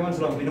പറയുമ്പോൾ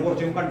മനസ്സിലാവും. പിന്നെ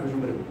കുറച്ചും കൺഫ്യൂഷൻ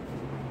വരും.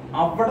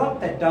 അവിടെ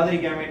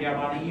തെറ്റാതിരിക്കാൻ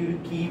വേണ്ടിയാണ് ഈ ഒരു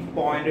കീ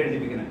പോയിന്റ്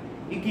എഴുതിപ്പിക്കുന്നത്.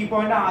 ഈ കീ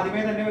പോയിന്റ്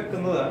ആദ്യമേ തന്നെ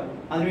വെക്കുന്നത്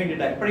അതിന്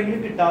വേണ്ടിയിട്ട്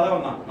എപ്പോഴെങ്കിലും കിട്ടാതെ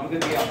വന്നാൽ നമുക്ക്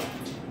എന്ത് ചെയ്യാം,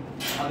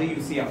 അത്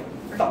യൂസ് ചെയ്യാം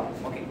കേട്ടോ.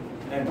 ഓക്കെ,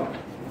 രണ്ടോ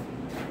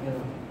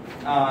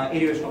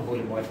elevation of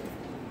boiling point.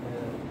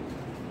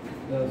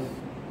 The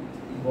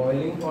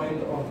boiling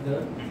point of the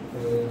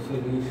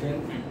solution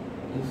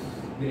is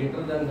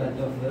greater than that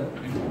of the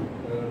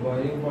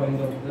boiling point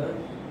of the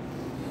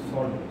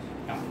solvent.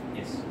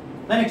 Yes.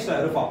 The next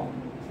reform.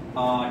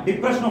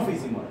 Depression of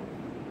freezing point.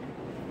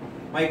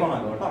 Mic on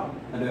ആകോ കേട്ടോ.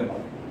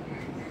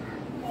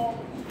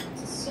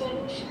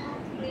 Solution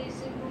of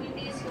freezing point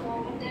is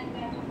lower than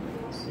that of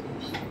pure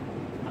solution.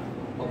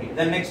 Okay.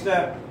 Then next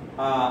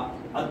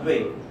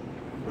Advait.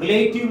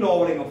 Relative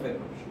lowering of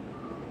vapor pressure.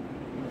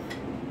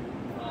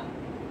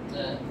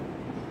 The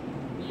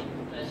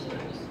pressure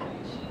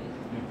distribution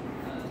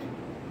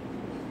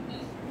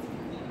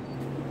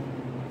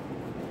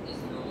is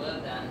lower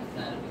than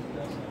that of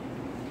pure solid.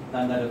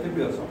 Than that of the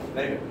pure solid.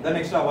 Very good. The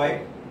next avoid.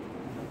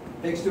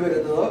 Next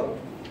വരുന്നത്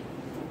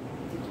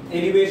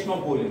elevation of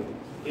boiling.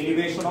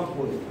 Elevation of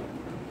boiling.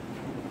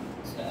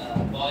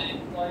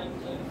 Boiling point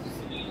of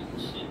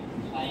solution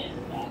higher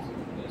than that of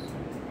pure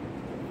solid.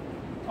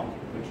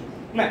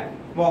 അല്ലേ?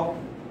 അപ്പോൾ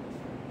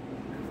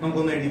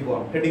നമുക്കൊന്ന് എഴുതി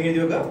പോവാം. Heading എഴുതി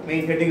വെക്കുക.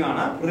 Main heading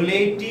ആണ്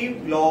relative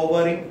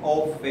lowering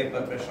of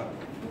vapour pressure.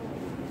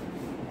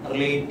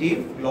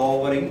 Relative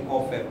lowering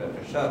of vapour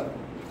pressure.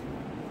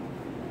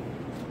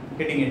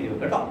 Heading എഴുതി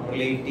വെക്കുക കേട്ടോ.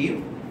 Relative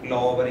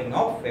lowering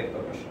of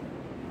vapour pressure.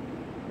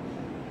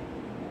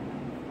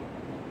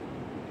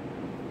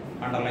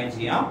 Underline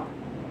ചെയ്യാം.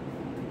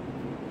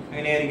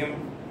 എങ്ങനെയായിരിക്കും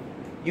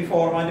ഈ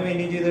ഫോർമാറ്റ്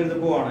മെയിൻറ്റെയിൻ ചെയ്ത് എഴുതി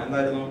പോവാണ്.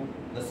 എന്തായിരുന്നു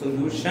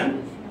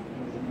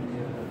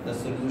the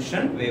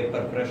solution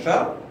vapor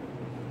pressure,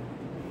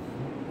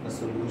 the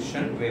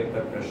solution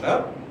vapor pressure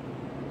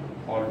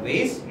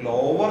always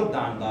lower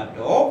than that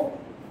of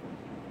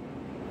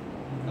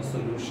the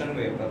solution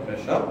vapor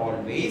pressure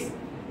always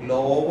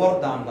lower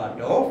than that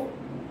of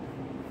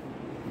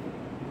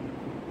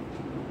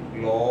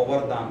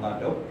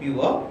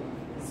pure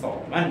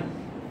solvent.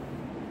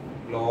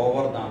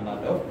 Lower than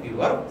that of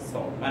pure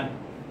solvent.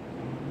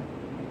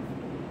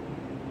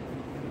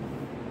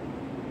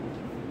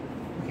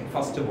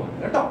 First point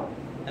കേട്ടോ.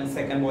 And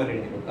second point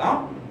എഴുതി വെക്കാം.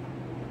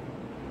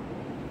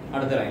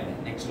 അടുത്ത line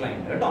next line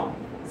കേട്ടോ.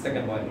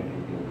 Second point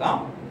എഴുതി വെക്കാം.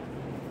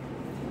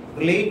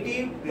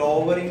 Relative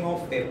lowering of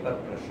vapor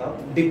pressure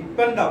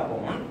depend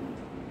upon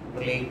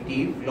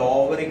relative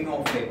lowering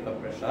of vapor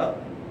pressure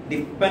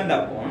depend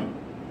upon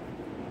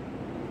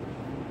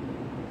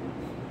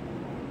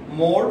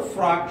mole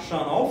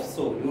fraction of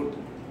solute.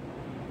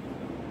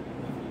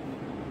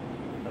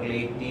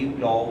 Relative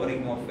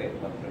lowering of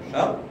vapor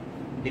pressure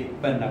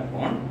depend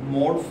upon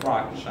mole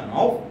fraction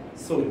of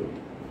solute.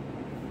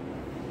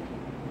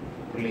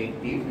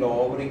 Relative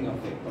lowering of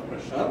vapor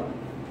pressure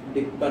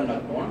depend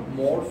upon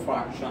mole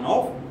fraction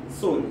of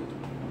solute.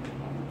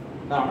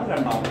 ഇതാണ്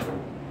രണ്ടാമത്തെ.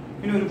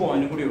 ഇനി ഒരു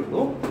point കൂടി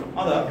ഉള്ളൂ.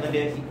 അത്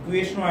അതിന്റെ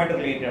ഇക്വേഷനുമായിട്ട്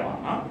related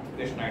ആണ്.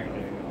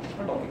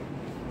 കേട്ടോ.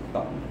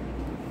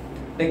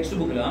 ടെക്സ്റ്റ്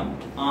ബുക്കിൽ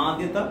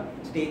ആദ്യത്തെ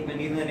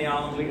സ്റ്റേറ്റ്മെന്റിൽ നിന്ന്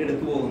തന്നെയാണ് നമ്മൾ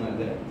എടുത്തു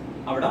പോകുന്നത്.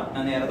 അവിടെ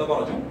ഞാൻ നേരത്തെ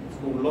പറഞ്ഞു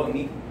സ്കൂളിലോ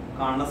ഇനി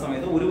കാണുന്ന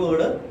സമയത്ത് ഒരു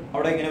വേർഡ്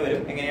അവിടെ എങ്ങനെ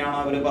വരും, എങ്ങനെയാണ്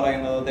അവർ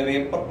പറയുന്നത് the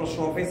vapor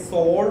pressure of a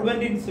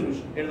solvent in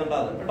solution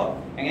എഴുതേണ്ടത് കേട്ടോ.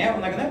 എങ്ങനെയാ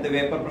വന്നേക്കുന്നത് the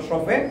vapor pressure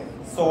of a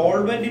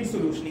solvent in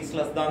solution is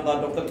less than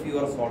that of the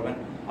pure solvent.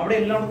 അവിടെ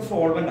എല്ലാവർക്കും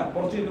സോൾവെന്റ്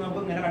കുറച്ച്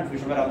നമുക്ക് ഇങ്ങനെ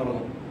കൺഫ്യൂഷൻ വരാൻ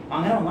തുടങ്ങും.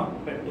 അങ്ങനെ വന്നാൽ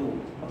പെട്ടു.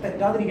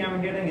 തെറ്റാതിരിക്കാൻ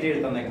വേണ്ടിയാണ് എങ്ങനെ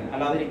എഴുതാന്നേക്കുന്നത്.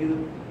 അല്ലാതെ എനിക്ക്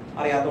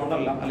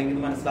അറിയാത്തതുകൊണ്ടല്ല, അല്ലെങ്കിൽ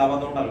ഇത്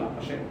മനസ്സിലാവാത്തതുകൊണ്ടല്ല.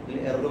 പക്ഷെ ഇതിൽ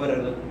എറർ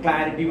വരരുത്,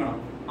 ക്ലാരിറ്റി വേണം.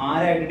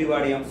 ആരായിട്ട്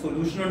ഡിവൈഡ് ചെയ്യാം?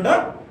 സൊല്യൂഷൻ ഉണ്ട്,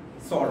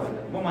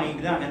 സോൾവെന്റ്. അപ്പൊ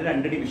മൈൻഡിന് അങ്ങനെ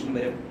 2 ഡിവിഷൻ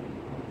വരും.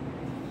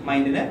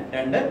 മൈൻഡിന്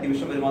 2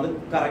 ഡിവിഷൻ വരും. അത്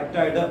കറക്റ്റ്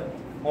ആയിട്ട്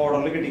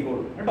ഓർഡറിൽ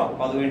കിട്ടിക്കോളും കേട്ടോ.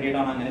 അപ്പൊ അത്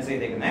വേണ്ടിയിട്ടാണ് അങ്ങനെ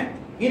ചെയ്തേക്കുന്നത്.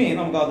 ഇനി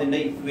നമുക്ക് അതിന്റെ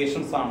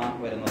ഇക്വേഷൻസ് ആണ്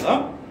വരുന്നത്.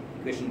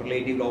 Equation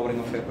relative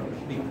lowering of paper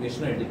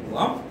equation എഴുതി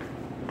പോവാം.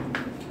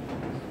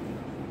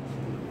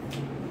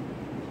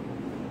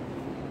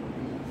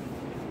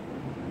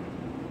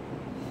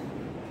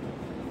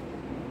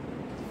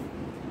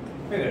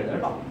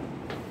 കേട്ടോ.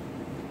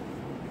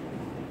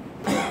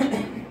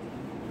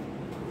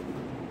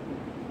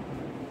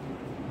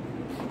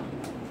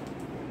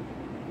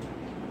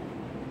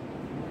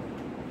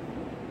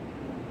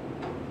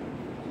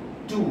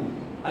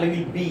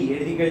 അല്ലെങ്കിൽ ബി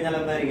എഴുതി കഴിഞ്ഞാൽ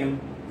എന്തായിരിക്കും?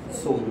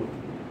 സോല്യൂട്ട്.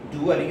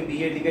 2 അല്ലെങ്കിൽ ബി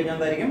എഴുതി കഴിഞ്ഞാൽ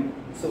എന്തായിരിക്കും?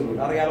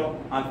 സോല്യൂട്ട്. അറിയാലോ,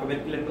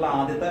 ആൽഫബറ്റിക് ലെറ്ററിൽ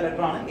ആദ്യത്തെ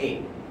ലെറ്റർ ആണ് എ.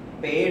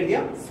 എ എഴുതിയ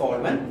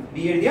സോൾവൻ,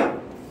 ബി എഴുതിയ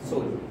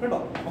സോല്യൂട്ട് കേട്ടോ.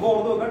 അപ്പൊ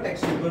ഓർത്ത് വെക്കുക,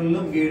 ടെക്സ്റ്റ്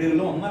ബുക്കുകളിലും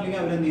ഗൈഡുകളിലും ഒന്നല്ലെങ്കിൽ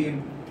അവരെന്ത് ചെയ്യും?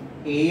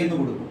 എ എന്ന്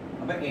കൊടുക്കും.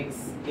 അപ്പൊ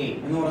എക്സ് എ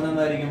എന്ന് പറഞ്ഞാൽ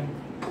എന്തായിരിക്കും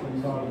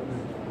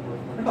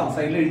കേട്ടോ?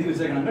 സൈഡിൽ എഴുതി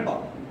വെച്ചേക്കണം കേട്ടോ.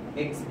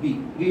 എക്സ് ബി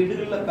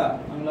ഗൈഡുകളിലൊക്കെ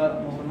നമ്മൾ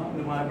നോക്കുന്ന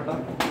ബഹുമാനപ്പെട്ട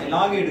എല്ലാ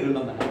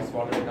ഗൈഡുകളിലും തന്നെ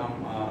സ്പോട്ട് എടുക്കാം.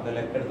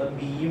 അതിലൊക്കെ എടുത്ത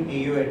ബിയും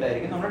എയും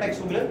ആയിട്ടായിരിക്കും. നമ്മുടെ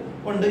ടെക്സ്റ്റ് ബുക്കിൽ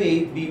ഉണ്ട് എ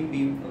ബിയും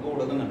ബിയും ഒക്കെ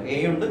കൊടുക്കുന്നുണ്ട്. എ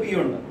ഉണ്ട്, ബി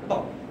ഉണ്ട് കേട്ടോ.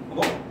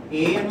 അപ്പൊ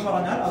എ എന്ന്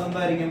പറഞ്ഞാൽ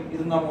അതെന്തായിരിക്കും?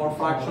 ഇതെന്താ? Mode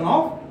fraction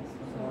of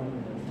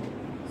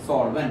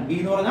solvent. B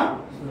എന്ന് പറഞ്ഞാൽ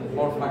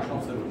മോഡ് ഫ്രാക്ഷൻ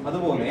ഓഫ് സോൾവെന്റ്.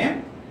 അതുപോലെ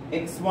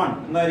x1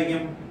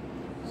 എന്തായിരിക്കും?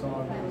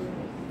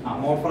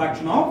 മോഡ്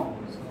ഫ്രാക്ഷൻ ഓഫ്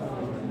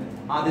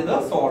ആദ്യത്തെ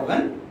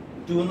സോൾവെന്റ്.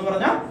 2 എന്ന്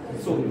പറഞ്ഞാൽ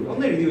സോല്യൂട്ട്.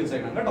 ഒന്ന് എഴുതി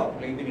വെച്ചേക്കണം കേട്ടോ,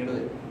 അല്ലെങ്കിൽ പിന്നീട്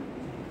വരും.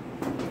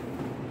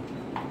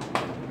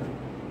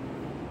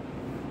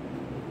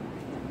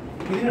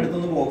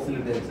 ഇതിനടുത്തൊന്ന് ബോക്സിൽ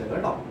ഇട്ട് വെച്ചേക്കാം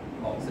കേട്ടോ.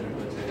 ബോക്സിൽ ഇട്ട്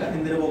വെച്ചേക്കാം.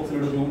 എന്തിന് ബോക്സിൽ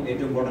ഇടുന്നു?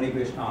 ഏറ്റവും ഇമ്പോർട്ടന്റ്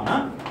ഇക്വേഷൻ ആണ്.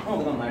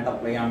 നമുക്ക് നന്നായിട്ട്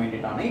അപ്ലൈ ചെയ്യാൻ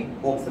വേണ്ടിയിട്ടാണ് ഈ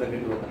ബോക്സിലൊക്കെ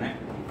ഇട്ട് വെക്കുന്നത്.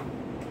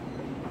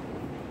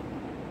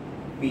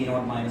 P0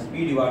 minus P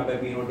divided by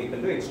P0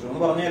 equal to x2 എന്ന്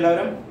പറഞ്ഞ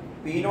എല്ലാവരും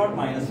P0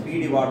 minus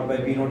P divided by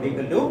P0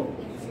 equal to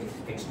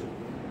x2.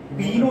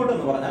 P0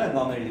 എന്ന് പറഞ്ഞാൽ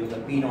എന്താണെന്ന് എഴുതി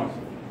വെക്കുക. P0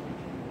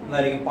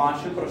 എന്തായിരിക്കും?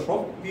 Partial pressure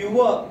of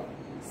pure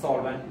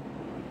solvent.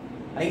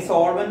 അല്ലെങ്കിൽ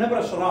സോൾവെന്റിന്റെ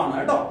പ്രഷർ ആണ്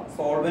കേട്ടോ.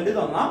 സോൾവെന്റ്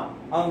തന്നാൽ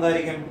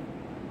അതെന്തായിരിക്കും?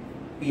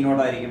 P0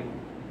 ആയിരിക്കും.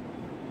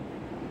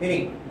 ഇനി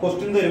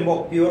ക്വസ്റ്റ്യൻ തരുമ്പോ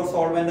പ്യുവർ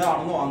സോൾവെന്റ്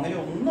ആണെന്നോ അങ്ങനെ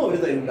ഒന്നും അവർ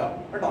തരില്ല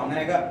കേട്ടോ.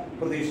 അങ്ങനെയൊക്കെ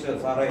പ്രതീക്ഷിച്ചത്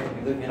സാറേ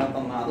ഇത് ഇങ്ങനെ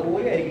തന്ന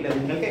അതുപോലെ ആയിരിക്കില്ല.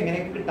 നിങ്ങൾക്ക്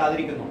എങ്ങനെയൊക്കെ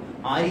കിട്ടാതിരിക്കുന്നു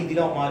ആ രീതിയിൽ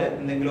അവന്മാര്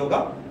എന്തെങ്കിലുമൊക്കെ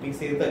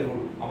മിക്സ് ചെയ്ത്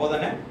തരുള്ളൂ. അപ്പൊ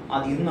തന്നെ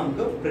അതിൽ നിന്ന്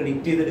നമുക്ക്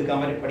പ്രെഡിക്റ്റ് ചെയ്തെടുക്കാൻ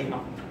വേണ്ടി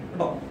പഠിക്കണം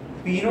കേട്ടോ.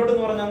 P0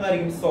 എന്ന് പറഞ്ഞാൽ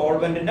എന്തായിരിക്കും?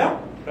 സോൾവെന്റിന്റെ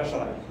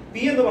പ്രഷർ.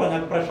 P എന്ന്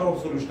പറഞ്ഞാൽ പ്രഷർ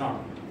ഓഫ് സൊല്യൂഷൻ ആണ്.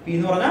 P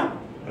എന്ന് പറഞ്ഞാൽ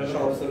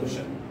പ്രഷർ ഓഫ്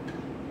സൊല്യൂഷൻ.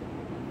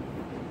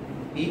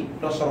 ഈ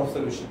പ്രഷർ ഓഫ്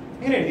സൊല്യൂഷൻ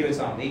ഇങ്ങനെ എഴുതി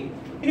വെച്ചാൽ മതി.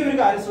 ഇനി ഒരു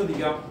കാര്യം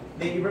ശ്രദ്ധിക്കാം.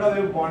 ഇവിടെ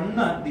ഒരു 1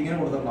 ഇങ്ങനെ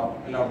കൊടുത്തിട്ടുണ്ടാവും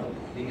എല്ലായിടത്തും.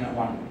 ഇങ്ങനെ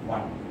 1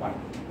 1 1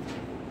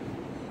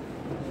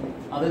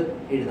 അത്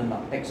എഴുതണ്ട.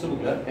 ടെക്സ്റ്റ്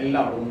ബുക്കിൽ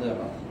എല്ലായിടത്തും ഒന്ന്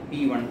കേട്ടോ.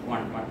 P1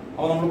 1 1.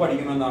 അപ്പോൾ നമ്മൾ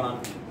പഠിക്കുന്നത് എന്താണ്?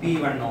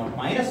 P1 nought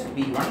minus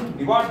P1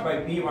 divide by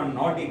P1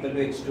 not equal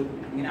to x2.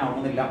 ഇങ്ങനെ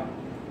ആവുന്നില്ല.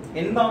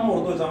 എന്താണെന്ന്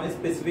ഓർത്ത് വെച്ചാൽ മതി.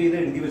 സ്പെസിഫൈ ചെയ്ത്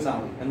എഴുതി വെച്ചാൽ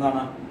മതി.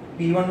 എന്താണ്?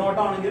 P1 നോട്ട്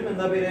ആണെങ്കിലും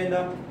എന്താ പേര്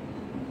അതിന്റെ?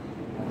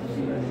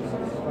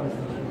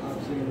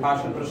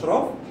 Partial pressure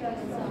of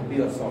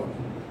pure solvent.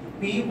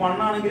 P1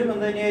 ആണെങ്കിലും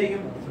എന്ത്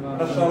തന്നെയായിരിക്കും?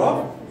 Pressure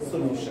of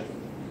solution.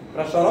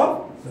 Pressure of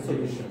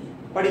solution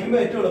പഠിക്കുമ്പോൾ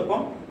ഏറ്റവും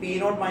എളുപ്പം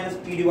P0 minus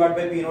P divide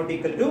by P0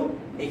 equal to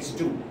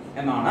x2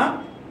 എന്നാണ്.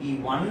 ഈ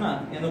 1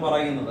 എന്ന്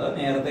പറയുന്നത്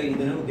നേരത്തെ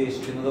ഇതിന്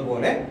ഉദ്ദേശിക്കുന്നത്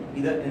പോലെ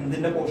ഇത്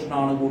എന്തിന്റെ പോർഷൻ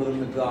ആണ് കൂടുതൽ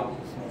നിൽക്കുക?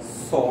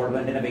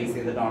 സോൾവെന്റിനെ ബേസ്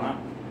ചെയ്തിട്ടാണ്.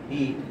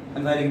 ഈ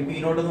എന്തായാലും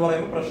P0 എന്ന്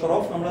പറയുമ്പോൾ പ്രഷർ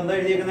ഓഫ് നമ്മൾ എന്താ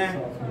എഴുതിയേക്കുന്നത്?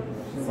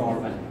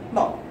 സോൾവെന്റ്.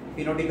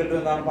 P0 ഈക്വൽ ടു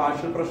എന്താണ്?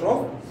 Partial pressure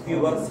of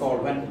pure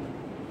solvent.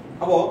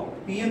 അപ്പോ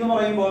P എന്ന്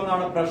പറയുമ്പോൾ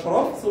എന്താണ്? Pressure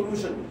of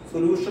solution.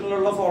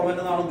 സൊല്യൂഷനിലുള്ള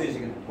സോൾവെന്റ് എന്നാണ്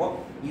ഉദ്ദേശിക്കുന്നത്. അപ്പൊ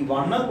ഈ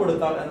 1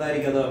 കൊടുത്താൽ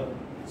എന്തായിരിക്കും? അത്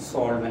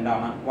സോൾവെന്റ്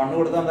ആണ്. 1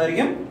 കൊടുത്താൽ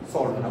എന്തായിരിക്കും?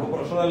 സോൾവെന്റ്. അപ്പൊ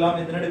പ്രഷർ എല്ലാം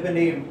എന്തിനെ ഡിപെൻഡ്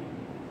ചെയ്യും?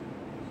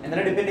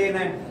 എന്തിനെ ഡിപെൻഡ്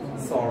ചെയ്യുന്നത്?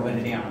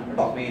 സോൾവെന്റിനെയാണ്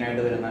കേട്ടോ മെയിൻ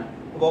ആയിട്ട് വരുന്നത്.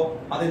 അപ്പോ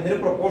അത് എന്തിന്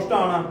പ്രൊപ്പോർഷൻ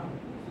ആണ്?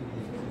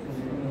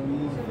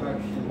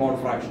 മോൾ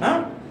ഫ്രാക്ഷൻ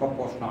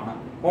പ്രൊപ്പോർഷൻ ആണ്.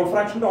 മോൾ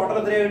ഫ്രാക്ഷൻ ടോട്ടൽ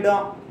എത്രയാണ് കിട്ടുക?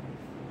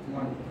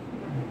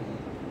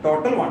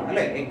 ടോട്ടൽ 1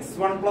 അല്ലേ?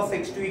 x1 plus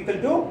x2 equal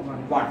to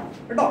 1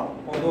 കേട്ടോ.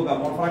 നോക്കുക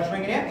മോൾ ഫ്രാക്ഷൻ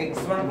എങ്ങനെയാ?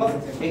 x1 plus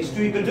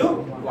x2 equal to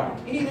 1.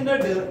 ഇനി ഇതിന്റെ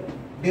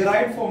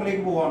ഡിറൈവ്ഡ്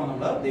ഫോമിലേക്ക് പോവാണ്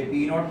നമ്മൾ.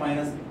 P0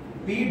 minus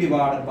P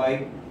divided by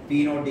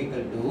P0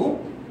 equal to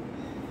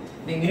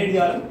ഇങ്ങനെ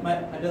എഴുതിയാലും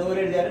മറ്റേതുപോലെ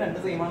എഴുതിയാലും രണ്ട്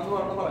സെയിം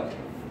ആണെന്ന് പറയാം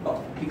കേട്ടോ.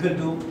 Equal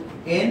to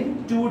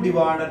n2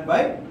 divided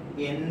by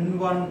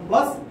n1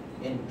 plus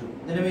n2.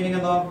 ഇതിന്റെ മീനിങ്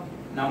എന്താ?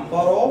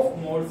 Number of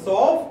moles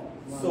of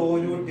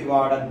solute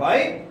divided by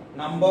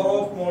number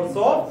of moles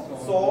of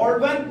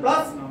solvent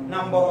plus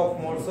number of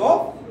moles of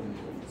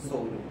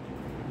solute.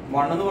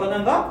 1 എന്ന് പറഞ്ഞാൽ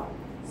എന്താ?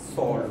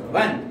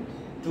 solvent.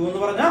 2 എന്ന്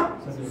പറഞ്ഞാൽ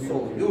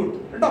solute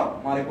കേട്ടോ.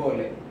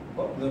 മാറിപ്പോവല്ലേ?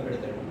 അപ്പോൾ ഇത്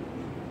എടുത്തിട്ടുണ്ട്.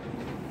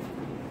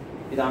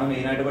 ഇതാണ്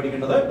മെയിൻ ആയിട്ട്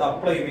പഠിക്കേണ്ടത്. ഇത്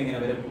അപ്ലൈ ചെയ്യുമ്പോൾ ഇങ്ങനെ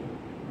വരും.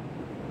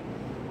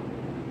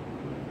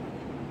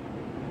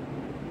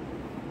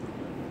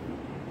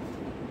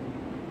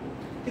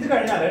 ഇത്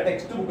കഴിഞ്ഞാൽ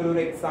ടെക്സ്റ്റ് ബുക്കിൽ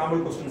ഒരു എക്സാമ്പിൾ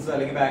ക്വസ്റ്റ്യൻസ്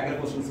അല്ലെങ്കിൽ ബാക്കിലെ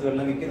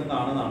ക്വസ്റ്റ്യൻസുകളിൽ മിക്കതും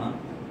കാണുന്നതാണ്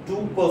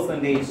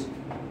 2%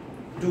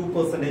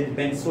 2%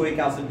 benzoic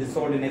acid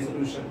dissolved in a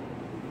solution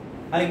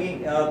അല്ലെങ്കിൽ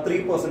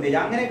 3%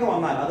 അങ്ങനെയൊക്കെ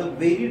വന്നാൽ അത്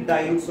വെരി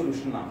ഡൈലൂട്ട്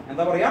സൊല്യൂഷൻ ആണ്.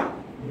 എന്താ പറയാ?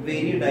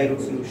 Very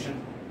dilute solution.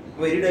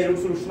 Very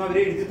dilute solution അവർ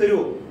എഴുതി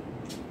തരുമോ?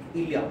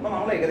 ഇല്ല. അപ്പൊ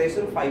നമ്മൾ ഏകദേശം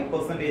ഒരു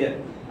 5%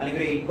 അല്ലെങ്കിൽ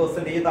ഒരു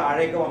 8%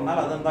 താഴെയൊക്കെ വന്നാൽ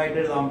അതെന്തായിട്ട്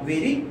എഴുതാം?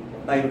 Very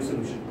dilute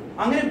solution.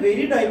 അങ്ങനെ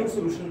വെരി ഡൈലൂട്ട്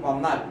സൊല്യൂഷൻ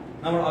വന്നാൽ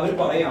അവർ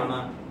പറയാണ്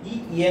ഈ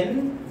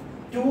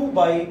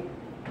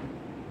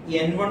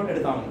N2/N1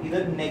 എടുത്താൽ മതി. ഇത്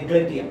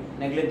നെഗ്ലക്ട് ചെയ്യാം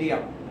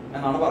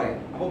എന്നാണ്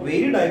പറയുന്നത്. അപ്പൊ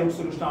വെരി ഡൈലൂട്ട്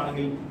സൊല്യൂഷൻ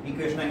ആണെങ്കിൽ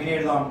ഇക്വേഷൻ എങ്ങനെ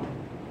എഴുതാം?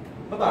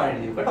 അപ്പൊ താഴെ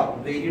എഴുതി കേട്ടോ.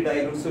 വെരി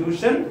ഡൈലൂട്ട്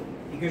സൊല്യൂഷൻ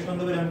ഇക്വേഷൻ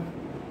എന്ത് വരും?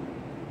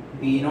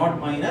 P0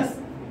 minus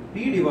P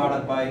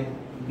divided by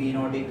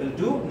P0 equal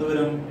to എന്ത്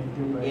വരും?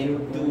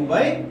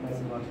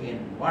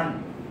 N2/N1.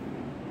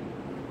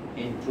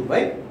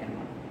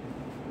 N2/N1.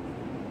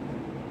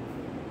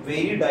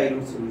 Very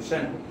dilute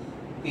solution.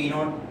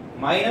 P0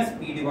 minus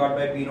P divided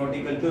by P0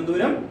 equal to എന്ത്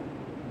വരും?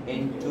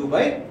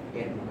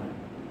 N2/N1.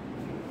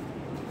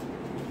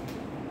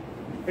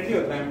 എഴുതിയോ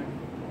എത്രയും?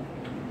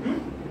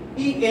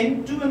 ഈ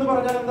N2 എന്ന്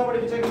പറഞ്ഞാൽ എന്താ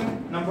പഠിപ്പിച്ചേക്കുന്നത്?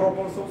 Number of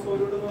moles of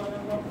solid എന്ന് പറഞ്ഞാൽ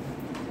എന്താ?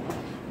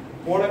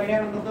 മോൾ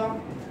എങ്ങനെയാണ് കണ്ടെത്തുക?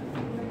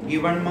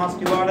 Given mass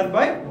divided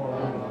by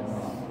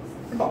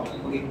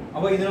okay.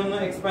 അപ്പോൾ ഇതിനൊന്ന്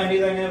എക്സ്പാൻഡ്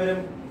ചെയ്താൽ എങ്ങനെ വരും?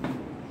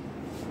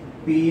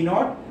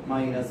 P0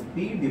 minus P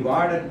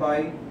divided by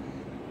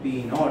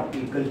P0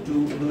 equal to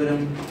എന്ത്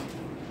വരും?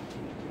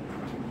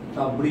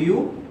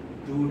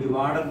 W2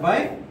 divided by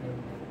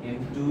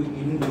M2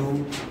 into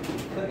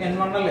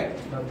N1 അല്ലേ?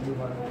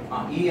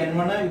 ഈ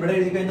N1 ഇവിടെ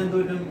എഴുതി കഴിഞ്ഞാൽ എന്ത്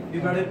വരും?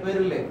 ഡിവൈഡ്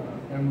പേരല്ലേ?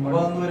 അപ്പോൾ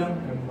എന്ത് വരും?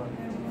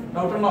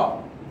 ഡൗട്ട് ഉണ്ടോ?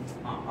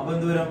 അപ്പോൾ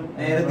എന്ത് വരും?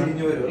 നേരെ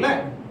തിരിഞ്ഞു വരും അല്ലേ?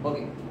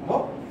 ഓക്കേ. അപ്പോൾ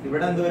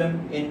ഇവിടെ എന്ത് വരും?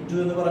 N2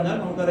 എന്ന് പറഞ്ഞാൽ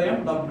നമുക്കറിയാം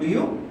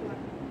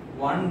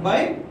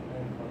W1/M1.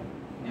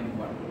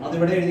 അത്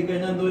ഇവിടെ എഴുതി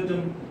കഴിഞ്ഞാൽ എന്ത്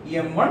പറ്റും? ഈ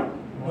M1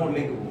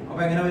 മുകളിലേക്ക് പോകും.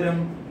 അപ്പോൾ എങ്ങനെ വരും?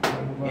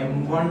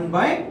 M1/.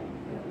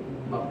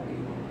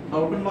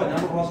 ഡൗട്ട് ഉണ്ടോ?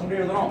 ഞാൻ പ്രോസന്റ്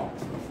എഴുതണോ?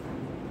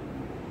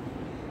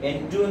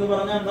 N2 എന്ന്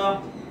പറഞ്ഞാൽ എന്താ?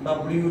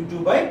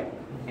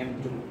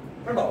 W2/M2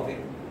 കേട്ടോ. ഓക്കേ.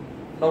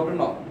 ഡൗട്ട്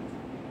ഉണ്ടോ?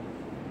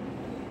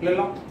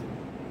 ഇല്ലല്ലോ.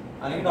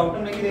 അല്ലെങ്കിൽ ഡൗട്ട്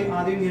ഉണ്ടെങ്കിൽ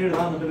ആദ്യം ഇങ്ങനെ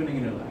എഴുതാം, എന്നിട്ട് പിന്നെ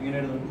ഇങ്ങനെ എഴുതാം. ഇങ്ങനെ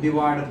എഴുതും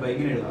ഡിവൈഡഡ് ബൈ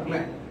ഇങ്ങനെ എഴുതാം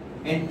അല്ലേ?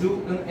 N2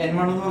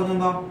 N1 എന്ന് പറഞ്ഞാൽ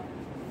എന്താ?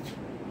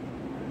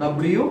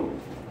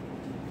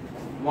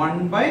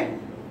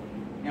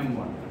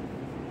 W1/M1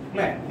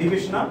 അല്ലേ?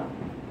 ഡിവിഷൻ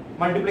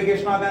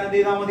മൾട്ടിപ്ലിക്കേഷൻ ആക്കാൻ എന്ത്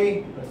ചെയ്താൽ മതി?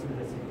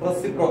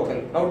 റെസിപ്രോക്കൽ.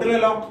 ഡൗട്ട്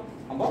ഇല്ലല്ലോ.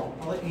 അപ്പൊ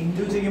അത്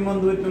ഇൻറ്റു ചെയ്യുമ്പോൾ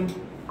എന്ത് പറ്റും?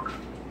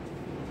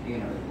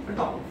 ഇങ്ങനെ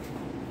കേട്ടോ.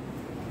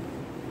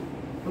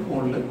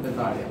 മുകളിൽ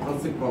താഴെ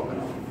റെസിപ്രോക്കൽ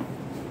ആണ്.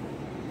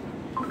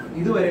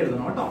 ഇതുവരെ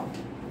എഴുതണം കേട്ടോ.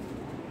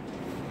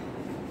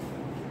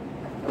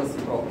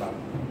 റെസിപ്രോക്കൽ ആണ്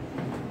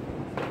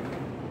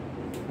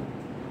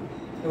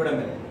ഇവിടെ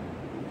വരെ.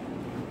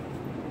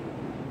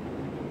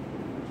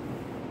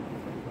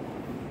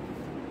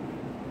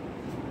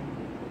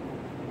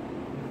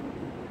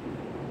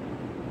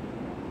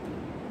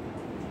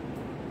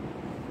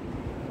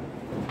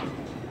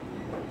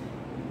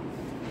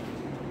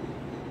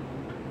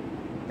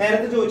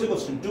 നേരത്തെ ചോദിച്ച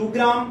question 2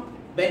 gram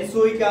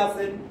benzoic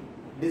acid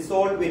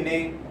dissolved in a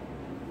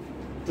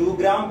 2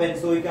 gram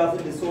benzoic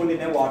acid dissolved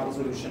in a water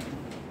solution.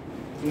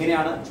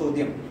 ഇങ്ങനെയാണ്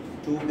ചോദ്യം.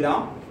 2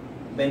 gram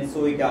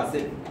benzoic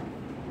acid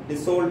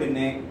dissolved in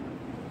a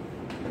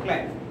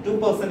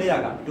 2%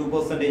 ആകാം.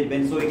 2%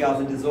 benzoic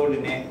acid dissolved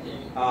in a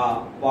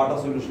water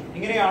solution.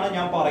 ഇങ്ങനെയാണ്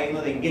ഞാൻ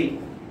പറയുന്നതെങ്കിൽ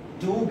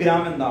 2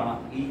 gram എന്താണ്?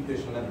 ഈ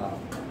ഇക്വേഷനിൽ എന്താണ്?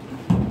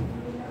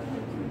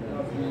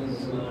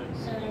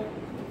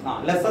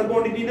 ലെസർ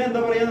ക്വാണ്ടിറ്റിനെ എന്താ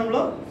പറയാ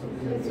നമ്മള്?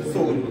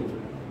 സോല്യൂട്ട്.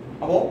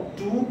 അപ്പോ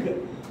 2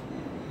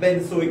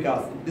 benzoic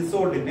acid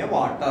dissolved in a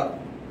water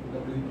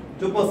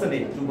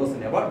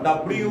 2%. അപ്പൊ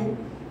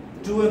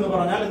W2 എന്ന്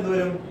പറഞ്ഞാൽ എന്ത്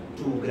വരും?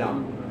 2 gram.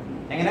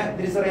 എങ്ങനെ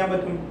തിരിച്ചറിയാൻ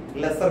പറ്റും?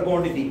 ലെസർ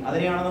ക്വാണ്ടിറ്റി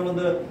അതിനെയാണ് നമ്മൾ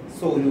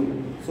സോല്യൂട്ട്.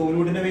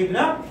 സോല്യൂട്ടിന്റെ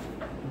വെയിറ്റിന്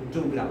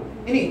 2 gram.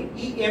 ഇനി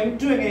ഈ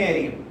M2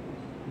 എങ്ങനെയായിരിക്കും?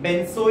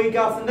 Benzoic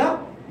ആസിഡിന്റെ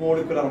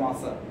molecular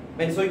mass.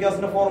 Benzoic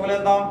ആസിഡിന്റെ formula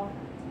എന്താ?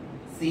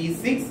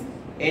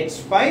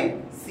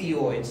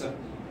 C6H5COH.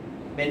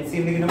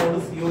 ബെൻസീനിന്റെ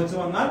മോളിൽ COH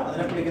വന്നാൽ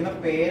അതിനെ വിളിക്കുന്ന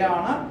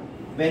പേരാണ്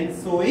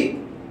ബെൻസോയിക്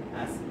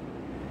ആസിഡ്.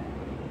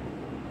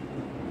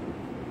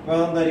 അപ്പോൾ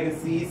എന്തായിരിക്കും?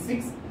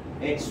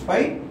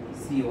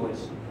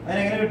 C6H5COH.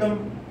 അതിനെങ്ങനെ കിട്ടും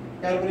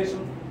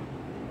calculation?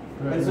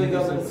 Benzoic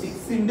acid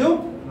 6 into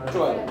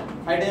 12.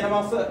 Hydrogen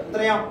mass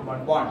എത്രയാ?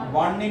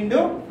 1 into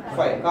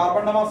 5.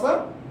 കാർബണിന്റെ മാസ്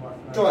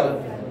 12.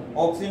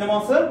 ഓക്സിജന്റെ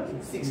മാസ്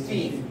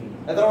 16.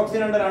 എത്ര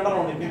ഓക്സിജൻ ഉണ്ട്?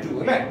 2 into 2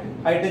 അല്ലേ?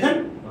 ഹൈഡ്രജൻ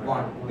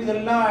 1.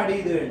 ഇതെല്ലാം ആഡ്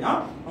ചെയ്ത് കഴിഞ്ഞാൽ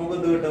നമുക്ക്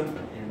എന്ത് കിട്ടും?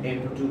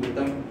 M2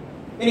 കിട്ടും.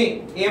 ഇനി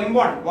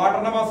M1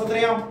 വാട്ടറിന്റെ മാസ്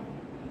എത്രയാ?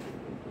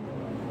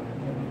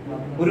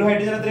 ഒരു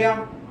ഹൈഡ്രജൻ എത്രയാ?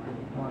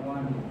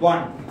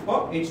 1. അപ്പൊ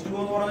H2O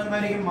എന്ന് പറഞ്ഞാൽ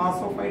എന്തായിരിക്കും? മാസ്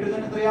ഓഫ്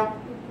ഹൈഡ്രജൻ എത്രയാ?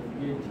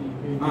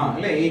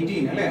 അല്ലേ?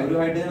 18 അല്ലേ? ഒരു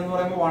ഹൈഡ്രജൻ എന്ന്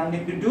പറയുമ്പോൾ 1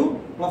 into 2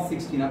 plus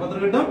 16. അപ്പൊ എത്ര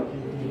കിട്ടും?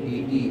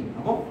 18.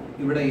 അപ്പൊ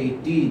ഇവിടെ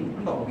 18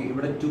 ഉണ്ടോ? ഓക്കേ.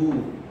 ഇവിടെ 2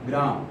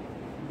 gram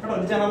കേട്ടോ.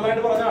 ഇത് ജനറൽ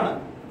ആയിട്ട് പറഞ്ഞാണ്.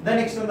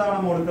 നെക്സ്റ്റ് എന്താണ്?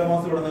 മോളിക്യുലർ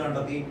മാസ് ഇവിടെ നിന്ന്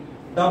കണ്ടെത്തി.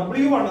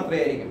 W1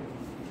 എത്രയായിരിക്കും?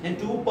 ഞാൻ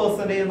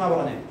 2% എന്നാ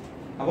പറഞ്ഞേ.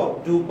 അപ്പൊ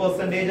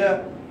 2%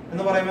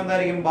 എന്ന് പറയുമ്പോൾ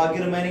എന്തായിരിക്കും? ബാക്കി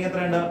റിമൈനിങ്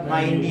എത്രയുണ്ട്?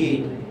 98.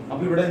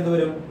 അപ്പൊ ഇവിടെ എന്ത്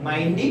വരും?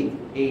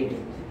 98.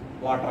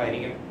 വാട്ടർ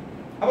ആയിരിക്കും.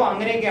 അപ്പൊ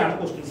അങ്ങനെയൊക്കെയാണ്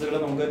ക്വസ്റ്റ്യൻസുകൾ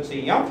നമുക്ക്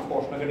ചെയ്യാം.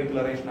 പോർഷനൊക്കെ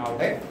ഡിക്ലറേഷൻ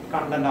ആവട്ടെ,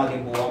 കണ്ടന്റ്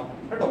ആദ്യം പോവാം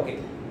കേട്ടോ. ഓക്കെ,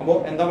 അപ്പോൾ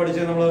എന്താ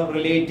പഠിച്ചത് നമ്മൾ?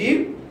 Relative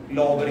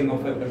lowering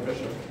of vapour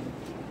pressure.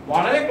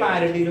 വളരെ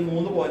ക്ലാരിറ്റിയിൽ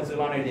 3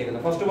 പോയിന്റ്സുകളാണ്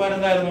എഴുതിയിരിക്കുന്നത്. ഫസ്റ്റ് പോയിന്റ്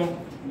എന്തായിരുന്നു?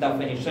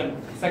 ഡെഫിനിഷൻ.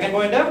 സെക്കൻഡ്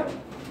പോയിന്റ്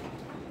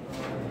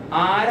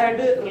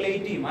ആരായിട്ട്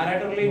റിലേറ്റ്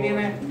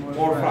ചെയ്യുന്നത്?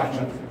 Mole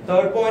fraction.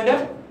 Third point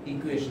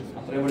equation.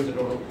 അത്രേ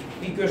പഠിച്ചിട്ടുള്ളൂ.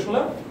 ഇക്വേഷനിൽ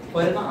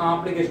വരുന്ന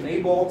ആപ്ലിക്കേഷൻ ഈ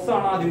ബോക്സ്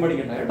ആണ് ആദ്യം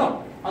പഠിക്കേണ്ടത് കേട്ടോ.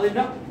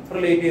 അതിന്റെ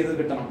റിലേറ്റ് ചെയ്ത്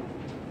കിട്ടണം.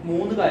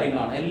 3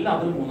 കാര്യങ്ങളാണ്,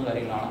 എല്ലാത്തിലും 3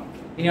 കാര്യങ്ങളാണ്.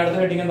 ഇനി അടുത്ത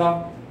ഹെഡിങ് എന്താ?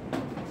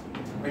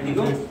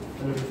 എഴുതിക്കും.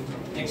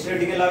 നെക്സ്റ്റ്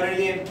ഹെഡിങ് എല്ലാവരും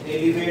എഴുതിയേ.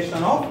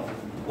 Elevation of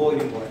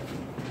boiling point.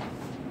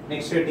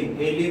 Next heading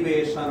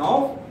elevation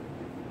of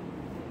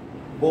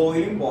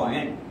boiling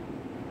point.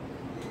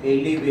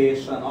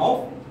 Elevation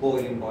of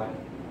boiling point.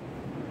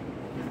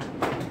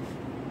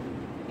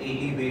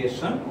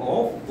 Elevation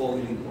of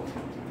boiling point.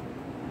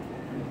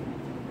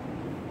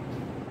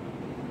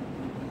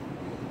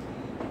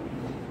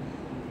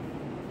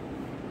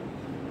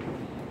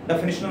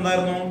 Definition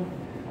എന്തായിരുന്നു?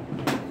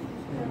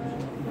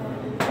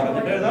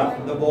 പറഞ്ഞിട്ട് എഴുതാം.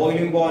 The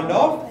boiling point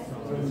of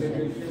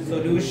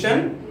solution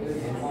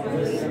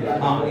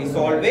is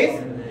always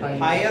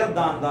higher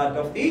than that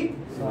of the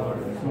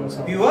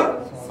pure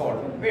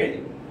solvent. എഴുതി.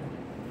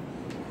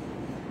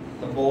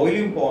 The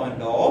boiling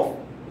point of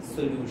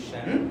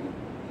solution.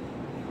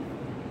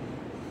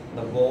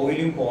 The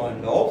boiling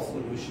point of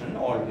solution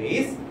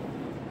always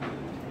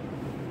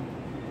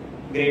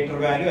greater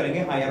value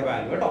അല്ലെങ്കിൽ higher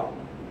value കേട്ടോ.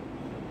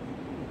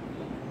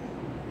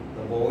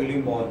 The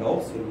boiling point of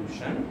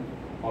solution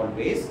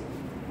always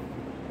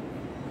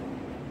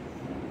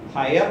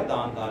higher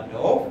than that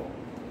of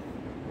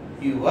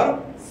pure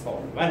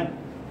solvent.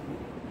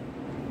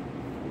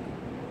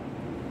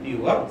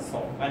 Pure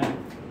solvent.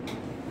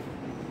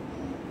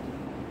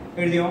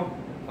 എഴുതിയോ?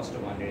 First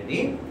point എഴുതി.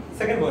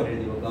 Second point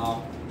എഴുതി നോക്കാം.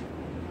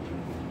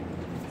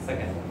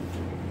 Second one.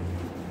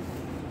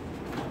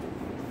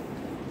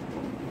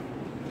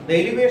 The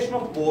elevation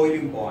of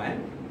boiling point.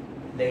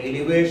 The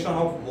elevation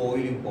of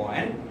boiling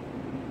point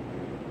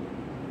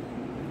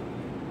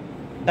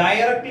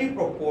directly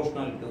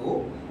proportional to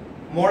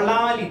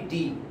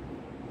molality.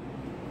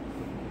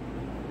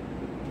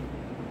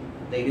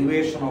 The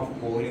elevation of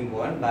boiling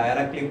point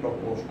directly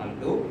proportional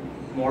to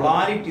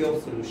molality of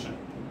solution.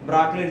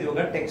 Bracket എഴുതി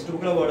നോക്കുക. Text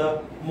ബുക്കിലെ word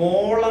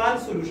molal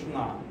solution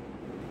ആണ്.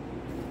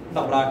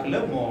 ബ്രാക്കറ്റില്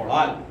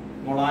molal.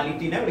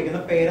 മൊളാലിറ്റിനെ വിളിക്കുന്ന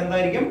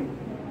പേരെന്തായിരിക്കും?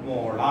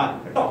 Molal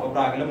കേട്ടോ. അപ്പൊ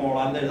ബ്രാക്കറ്റില്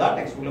molal എന്ന് എഴുതാം.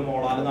 Text ബുക്കിൽ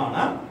മോളാൽ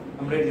എന്നാണ്.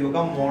 നമ്മൾ എഴുതി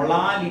നോക്കാം.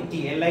 മൊളാലിറ്റി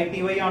LITY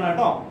ആണ്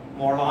കേട്ടോ.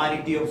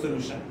 Molality of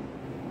solution.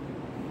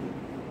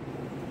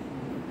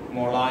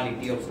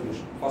 Molality of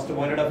solution. First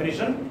point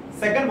definition.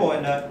 Second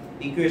point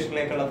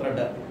ഇക്വേഷനിലേക്കുള്ള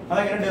thread.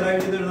 അതെങ്ങനെ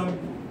ഡിറൈവ് ചെയ്ത് എഴുതും?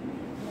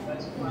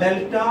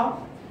 Delta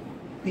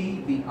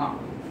PB.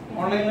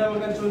 ഓൺലൈനിൽ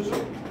ആൾക്കാർ ചോദിച്ചു.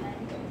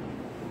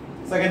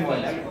 Second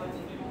point.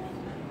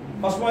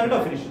 First point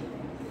definition.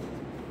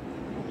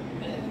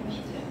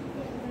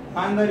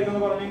 എന്തായിരിക്കും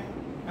എന്ന് പറഞ്ഞേ?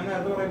 ഞാൻ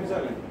നേരത്തെ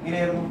പറയിപ്പിച്ചല്ലേ?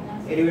 ഇങ്ങനെയായിരുന്നു.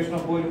 Elevation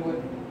of boiling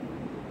point.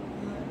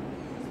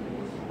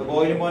 The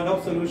boiling point of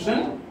solution.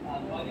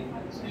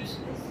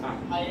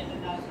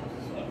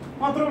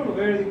 മാത്രമേ ഉള്ളൂ.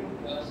 എഴുതി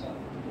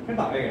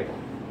കേട്ടോ. കേട്ടോ.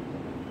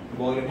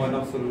 Boiling point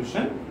of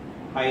solution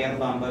higher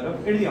than that of.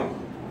 എഴുതിയോ?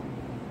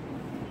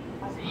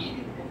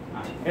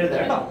 എഴുതാ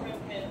കേട്ടോ.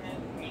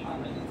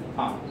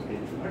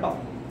 കേട്ടോ.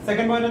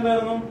 സെക്കൻഡ് പോയിന്റ്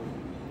എന്തായിരുന്നു?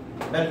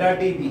 ഡെൽറ്റ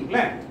TB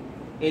അല്ലേ?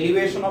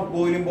 Elevation of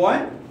boiling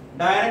point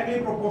directly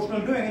proportional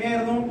to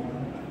എങ്ങനെയായിരുന്നു?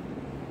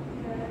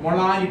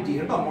 മൊളാലിറ്റി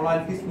കേട്ടോ.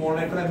 Molality small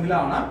letter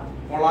എമ്മിലാണ്.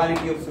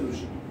 Molality of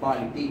solution.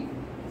 Molality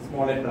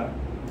small letter.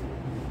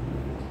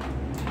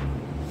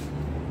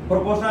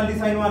 Proportionality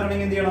sign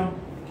മാറണമെങ്കിൽ എന്ത് ചെയ്യണം?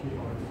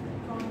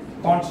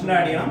 കോൺസ്റ്റന്റ്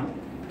ആഡ് ചെയ്യണം.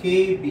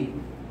 KB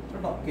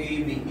കേട്ടോ.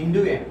 KB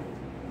into M.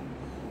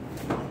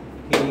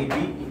 KB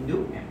into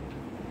M.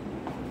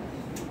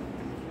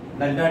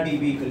 Delta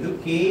TB equal to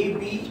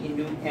KB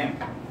into M.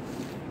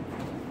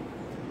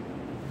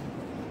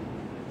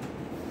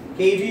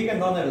 KB ഒക്കെ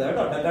എന്താന്ന് എഴുതാം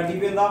കേട്ടോ. Delta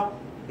TB എന്താ?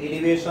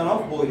 Elevation of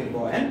boiling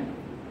point.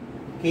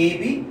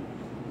 KB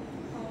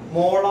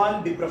molar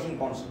depression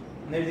constant.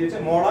 എന്ന് എഴുതി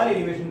വെച്ചാൽ molar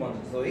elevation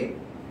constant. Sorry,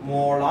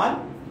 molar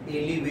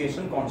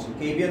elevation constant.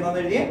 KB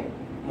എന്താന്ന് എഴുതിയേ?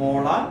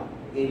 Molar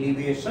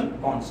elevation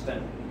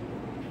constant.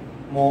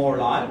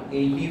 Molar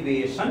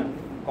elevation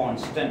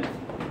constant.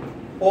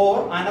 Or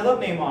another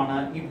name ആണ്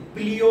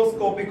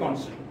Ibelioscopic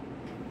constant.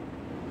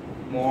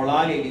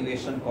 Molar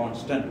elevation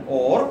constant.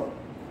 Or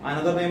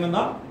another name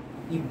എന്താ?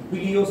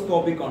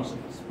 Ibelioscopic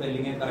constant.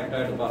 Spelling correct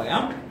ആയിട്ട്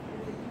പറയാം.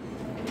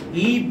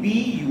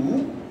 EBU.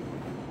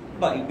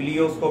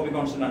 Ibelioscopic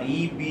constant ആണ്.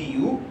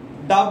 EBU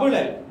double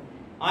L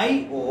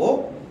IO.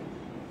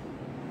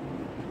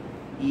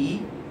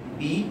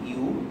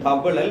 EBU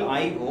double L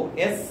IO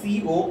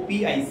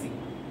SCOPIC.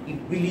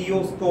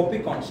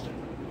 Ibelioscopic constant.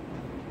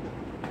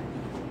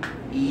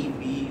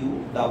 EBU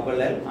double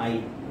L I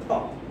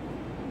top.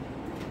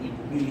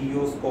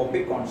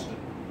 Ibelioscopic constant.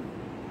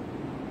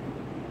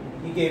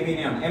 ഈ KB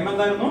നെയാണ്. M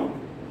എന്തായിരുന്നു?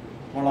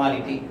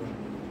 Molality.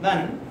 Then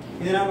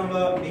ഇതിനെ നമ്മൾ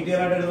detail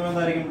ആയിട്ട് എഴുതുമ്പോൾ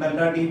എന്തായിരിക്കും?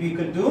 ഡെൽറ്റ TB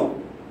equal to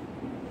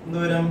എന്ത്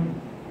വരും?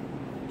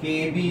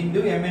 KB into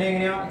M നെ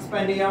എങ്ങനെയാ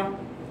എക്സ്പാൻഡ് ചെയ്യാം?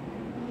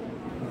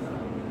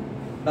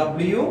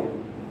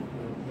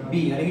 WB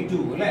അല്ലെങ്കിൽ 2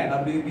 അല്ലേ?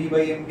 WB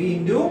by MB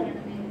into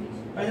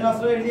കഴിഞ്ഞ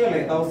ക്ലാസ്സിൽ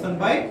എഴുതിയല്ലേ 1000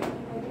 by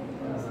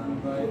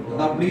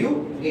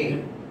WA.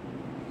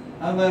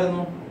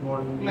 അതെന്തായിരുന്നു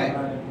അല്ലേ?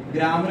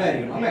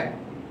 ഗ്രാമിലായിരിക്കണം അല്ലേ?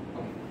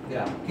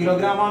 ഗ്രാം.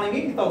 കിലോഗ്രാം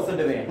ആണെങ്കിൽ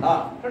 1000 വേണ്ട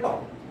കേട്ടോ.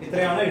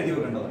 ഇത്രയാണ് എഴുതി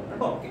വെക്കേണ്ടത്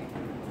കേട്ടോ. ഓക്കെ,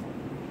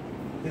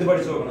 ഇത്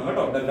പഠിച്ചു നോക്കണം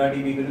കേട്ടോ. Delta T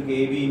B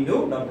KB into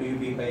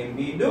WB by MB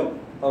into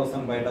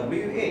 1000 by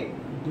WA.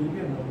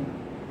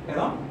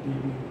 ഏതാ?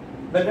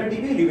 Delta T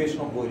B elevation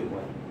of boiling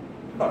point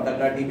കേട്ടോ.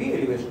 Delta T B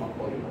elevation of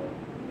boiling point.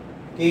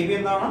 KB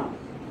എന്താണ്?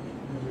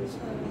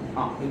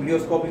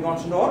 ഹീലിയോസ്കോപ്പിക്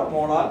constant or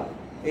molar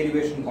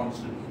elevation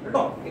constant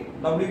കേട്ടോ.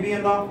 WB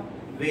എന്താ?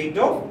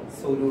 Weight of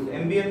solute.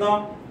 MB എന്താ?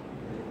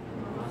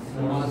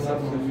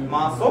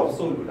 Mass of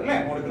solute അല്ലേ?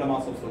 Molecular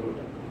mass of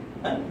solute.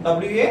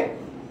 WA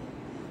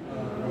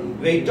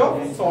weight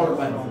of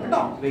solvent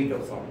കേട്ടോ. Weight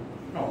of solvent.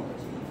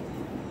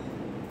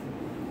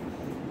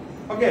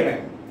 Okay അല്ലേ?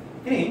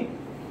 ഇനി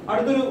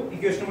അടുത്തൊരു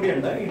equation കൂടി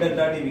ഉണ്ട് ഈ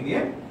ഡെൽറ്റ ടി ബിക്ക്.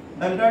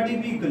 Delta T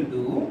B equal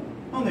to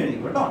ഒന്ന് എഴുതി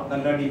കേട്ടോ.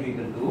 Delta T B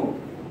equal to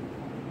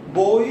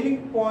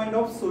boiling point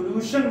of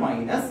solution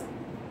minus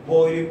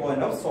boiling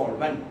point of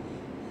solvent.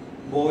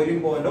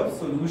 Boiling point of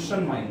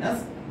solution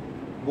minus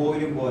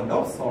boiling point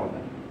of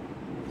solvent.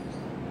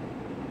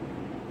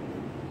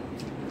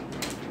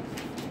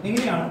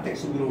 ഇങ്ങനെയാണ്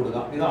text ബുക്കിൽ കൊടുക്കുക.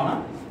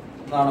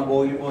 ഇതാണ്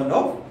boiling point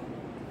of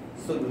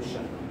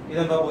solution.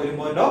 ഇതെന്താ? Boiling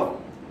point of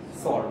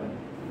solvent.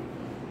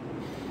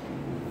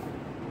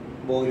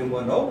 boiling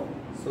point of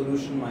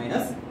solution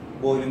minus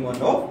boiling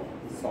point of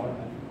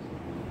solvent.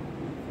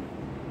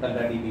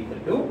 Delta dB equal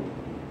to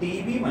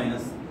TB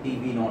minus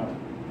TB naught.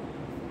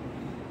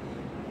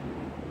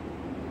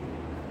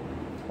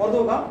 ഓർത്ത്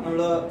നോക്കാം,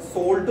 നമ്മള്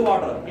salt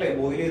water അല്ലെ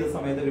boil ചെയ്ത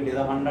സമയത്ത്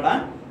കിട്ടിയത്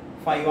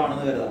 105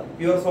 ആണെന്ന് കരുതാം.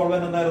 പ്യുവർ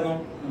സോൾവെന്റ് എന്തായിരുന്നു?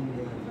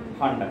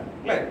 100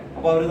 അല്ലെ.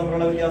 അപ്പൊ അവര്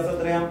തമ്മിലുള്ള വ്യത്യാസം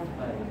എത്രയാ?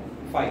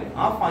 5.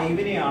 ആ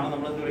 5നെയാണ്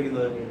നമ്മൾ എന്ത്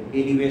വിളിക്കുന്നത്?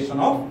 Elevation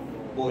of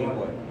boiling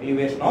point.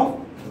 Elevation of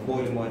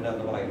boiling point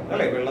എന്ന് പറയുന്നത്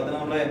അല്ലെ. വെള്ളത്തിന്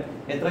നമ്മൾ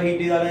എത്ര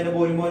ഹീറ്റ് ചെയ്താലും അതിന്റെ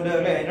ബോയിലിംഗ് പോയിന്റ്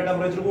അല്ലെ അതിന്റെ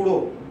ടെമ്പറേച്ചർ കൂടുവോ?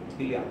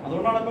 ഇല്ല.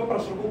 അതുകൊണ്ടാണ് ഇപ്പൊ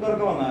പ്രഷർ കുക്കർ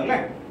ഒക്കെ വന്നത് അല്ലെ.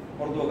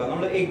 ഓർത്ത് നോക്കാം,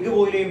 നമ്മൾ എഗ്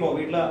ബോയിൽ ചെയ്യുമ്പോ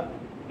വീട്ടില്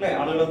അല്ലെ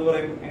ആളുകൾ എന്ത്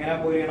പറയും? എങ്ങനെയാ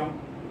ബോയിൽ ചെയ്യണം?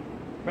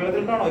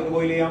 വെള്ളത്തിലിട്ടാണോ എഗ്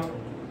ബോയിൽ ചെയ്യാം?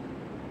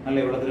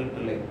 അല്ലേ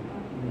വെള്ളത്തിലിട്ടല്ലേ?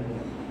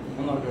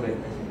 ഒന്നോർക്കൂടെ?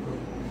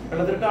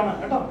 വെള്ളത്തിലിട്ടാണ്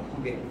കേട്ടോ.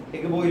 ഓക്കെ,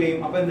 എഗ് ബോയിൽ ചെയ്യും.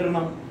 അപ്പൊ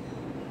എന്തിടണം?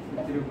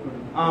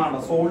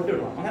 സോൾട്ട്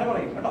ഇടണം. അങ്ങനെ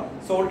പറയും കേട്ടോ.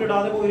 സോൾട്ട്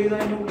ഇടാതെ ബോയിൽ ചെയ്താൽ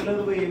അതിന്റെ ഉള്ളിൽ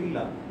അത് വേവില്ല.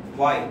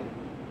 വൈ?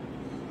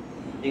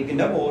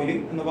 എഗിന്റെ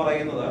ബോയിലിംഗ് എന്ന്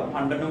പറയുന്നത്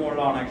 100ന്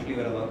മുകളിലാണ് ആക്ച്വലി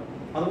വരുന്നത്.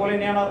 അതുപോലെ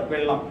തന്നെയാണ്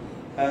വെള്ളം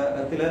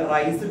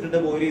റൈസ് ഇട്ടിട്ട്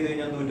ബോയിൽ ചെയ്ത്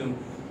കഴിഞ്ഞാൽ എന്ത് പറ്റും?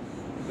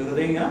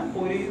 വെറുതെ ഇങ്ങനെ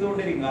ബോയിൽ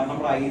ചെയ്തുകൊണ്ടിരിക്കും. കാരണം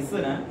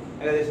റൈസിന്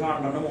ഏകദേശം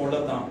 100ന് മുകളിൽ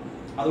എത്തണം.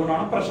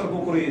 അതുകൊണ്ടാണ് പ്രഷർ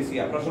കുക്കർ യൂസ്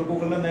ചെയ്യുക. പ്രഷർ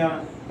കുക്കറിൽ എന്താണ്?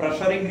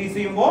 പ്രഷർ ഇൻക്രീസ്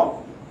ചെയ്യുമ്പോ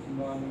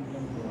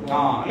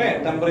അല്ലെ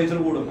ടെമ്പറേച്ചർ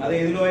കൂടും. അത്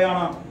ഏത് ലോ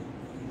ആണ്?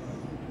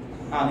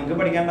 നിങ്ങൾക്ക്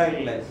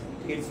പഠിക്കാണ്ടായില്ലേ?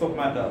 Heats of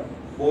matter,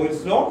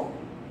 boils law,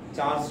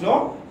 Charles law,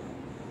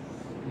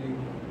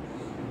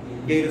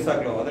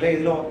 ഗെയ്ലുസാക്ക് law. അതിലെ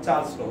ഏത് ലോ?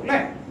 ചാൾസ് ലോ അല്ലെ.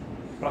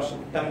 പ്രഷർ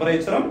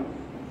ടെമ്പറേച്ചറും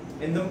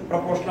എന്തും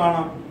പ്രൊപ്പോർഷണൽ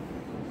ആണ്?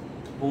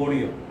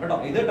 വോളിയം കേട്ടോ.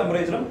 ഇത്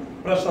ടെമ്പറേച്ചറും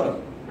പ്രഷറും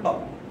കേട്ടോ.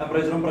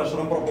 ടെമ്പറേച്ചറും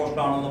പ്രഷറും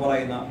പ്രൊപ്പോർഷണൽ ആണെന്ന്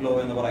പറയുന്ന ലോ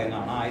എന്ന്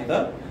പറയുന്നതാണ്. ആദ്യത്തെ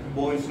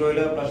boils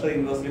ലോയില് pressure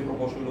inversely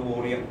proportional to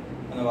volume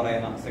എന്ന്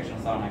പറയുന്ന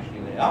സെക്ഷൻസ് ആണ്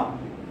ആക്ച്വലി വരിക.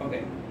 ഓക്കെ,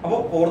 അപ്പൊ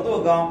ഓർത്ത്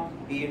വെക്കാം,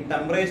 ഈ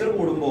ടെമ്പറേച്ചർ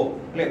കൂടുമ്പോ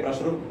അല്ലെ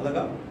പ്രഷറും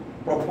അതൊക്കെ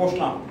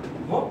പ്രൊപ്പോർഷണൽ ആണ്.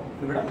 അപ്പോ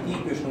ഇവിടെ ഈ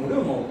ഇക്വേഷനും കൂടി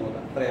ഒന്ന് ഓർത്ത്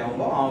നോക്കാം.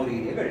 ഇത്രയാവുമ്പോ ആ ഒരു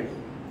ഏരിയ കഴിഞ്ഞു.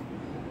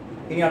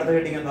 ഇനി അടുത്ത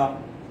ഹെഡിങ് എന്താ?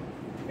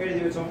 എഴുതി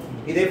വെച്ചോ.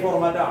 ഇതേ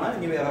ഫോർമാറ്റ് ആണ്,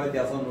 ഇനി വേറെ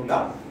വ്യത്യാസമൊന്നുമില്ല.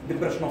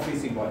 Depression of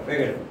freezing point.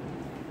 വേഗം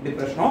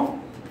depression of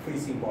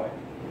freezing point.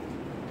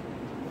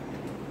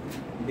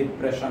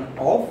 Depression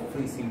of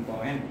freezing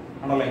point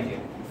underline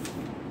ചെയ്യാം.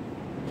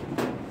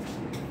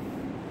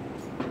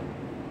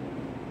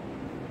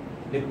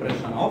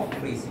 Depression of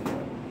freezing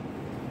point.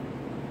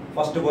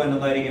 First point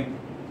എന്തായിരിക്കും?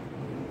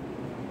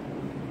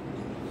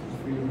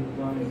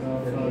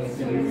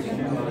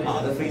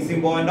 The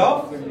freezing point of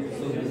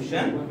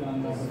solution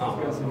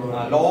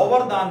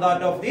lower than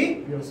that of the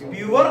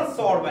pure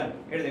solvent.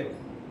 എഴുതിക്കോ.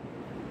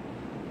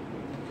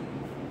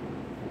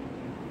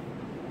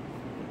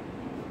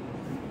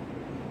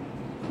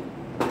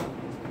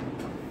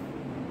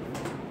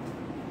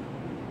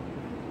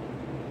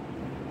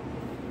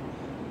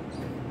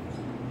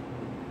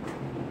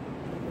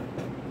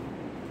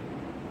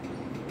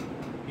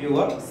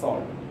 Pure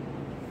solvent.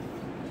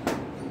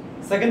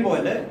 Second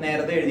point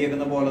നേരത്തെ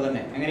എഴുതിയേക്കുന്ന പോലെ തന്നെ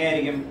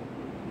എങ്ങനെയായിരിക്കും?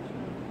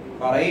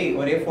 പറയ്,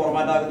 ഒരേ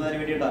format ആക്കുന്നതിന്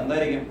വേണ്ടിയിട്ട്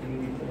എന്തായിരിക്കും?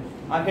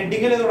 ആ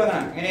ഹെഡിങ്ങിൽ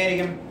തുടങ്ങണം.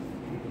 എങ്ങനെയായിരിക്കും?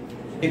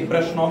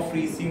 Depression of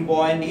freezing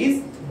point is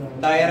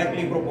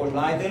directly proportional.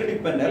 ആദ്യത്തിൽ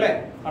ഡിപ്പെൻഡ് അല്ലെ,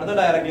 അടുത്ത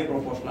ഡയറക്ട്ലി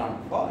പ്രൊപ്പോർഷണൽ ആണ്.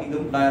 അപ്പൊ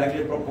ഇതും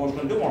directly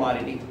proportional to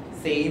molarity.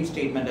 Same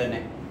statement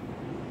തന്നെ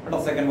കേട്ടോ.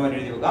 സെക്കൻഡ് പോയിന്റ്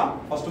എഴുതി വെക്കുക.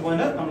 ഫസ്റ്റ്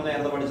പോയിന്റ് നമ്മൾ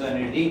നേരത്തെ പഠിച്ച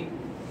തന്നെ എഴുതി.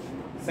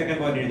 സെക്കൻഡ്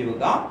പോയിന്റ് എഴുതി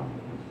വെക്കുക.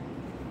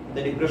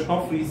 The depression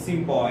of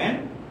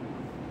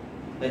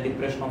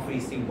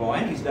freezing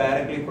point is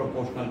directly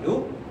proportional to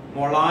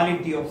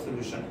molality of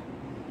solution.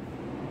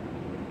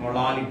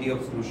 Molality of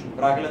solution.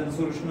 Bracket and the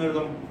solution is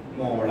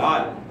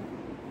molal.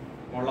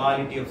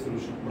 molality of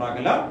solution.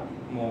 Bragala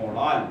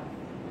molal.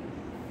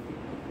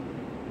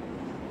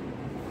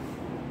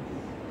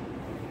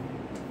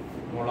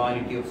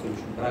 Molality of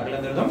solution. Bragala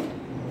എന്തെഴുതും?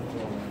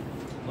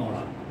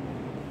 molal.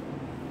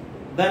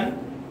 Then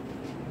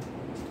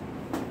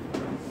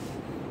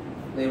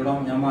ഇവിടെ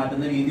ഞാൻ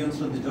മാറ്റുന്ന രീതി ഒന്ന്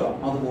ശ്രദ്ധിച്ചോ,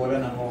 അതുപോലെ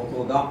തന്നെ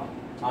നോക്കുക.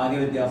 ആകെ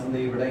വ്യത്യാസം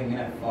ഇവിടെ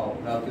ഇങ്ങനെ എഫ് ആവും.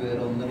 ബാക്കി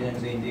വേറെ ഒന്നും ഞാൻ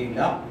ചേഞ്ച്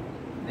ചെയ്യില്ല.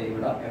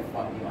 ഇവിടെ എഫ്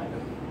ആക്കി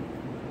മാറ്റും.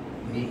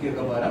 ബിക്ക്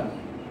ഒക്കെ പകരം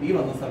ബി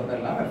വന്ന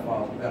സ്ഥലത്തെല്ലാം എഫ്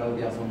ആവും. വേറെ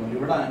വ്യത്യാസമൊന്നുമില്ല.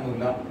 ഇവിടെ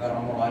അനങ്ങുമില്ല,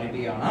 കാരണം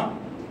മൊളാലിറ്റി ആണ്.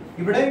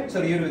 ഇവിടെ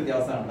ചെറിയൊരു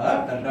വ്യത്യാസമുണ്ട്.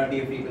 Delta T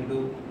F equal to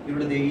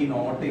ഇവിടെ ഈ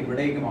നോട്ട്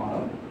ഇവിടേക്ക്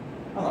മാറും.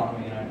 അതാണ്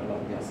മെയിൻ ആയിട്ടുള്ള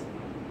വ്യത്യാസം.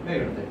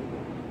 ഇവിടത്തേക്ക്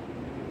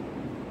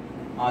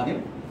ആദ്യം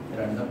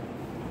രണ്ടും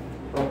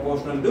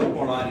proportional to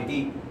molality.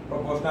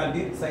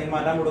 Proportionality sign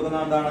മാറ്റാൻ കൊടുക്കുന്ന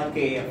എന്താണ്?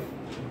 കെ എഫ്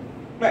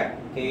അല്ലേ?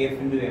 K F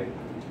into M.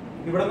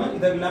 ഇവിടെ നിന്ന്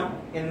ഇതെല്ലാം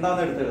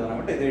എന്താന്ന് എടുത്തെഴുതണം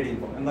കേട്ടോ. ഇത്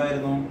എഴുതിയപ്പോൾ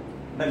എന്തായിരുന്നു?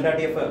 ഡെൽറ്റ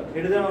ടി എഫ്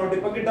എഴുതാനോട്ട്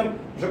ഇപ്പൊ കിട്ടും,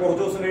 പക്ഷെ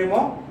കുറച്ച് ദിവസം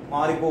കഴിയുമ്പോൾ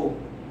മാറിപ്പോവും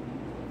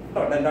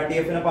കേട്ടോ. ഡെൽറ്റ ടി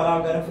എഫിനെ പല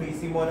ആൾക്കാരും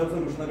ഫ്രീസിംഗ് പോയിന്റ് ഓഫ്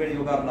സൊല്യൂഷൻ ഒക്കെ എഴുതി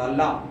നോക്കാറുണ്ട്.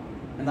 അല്ല,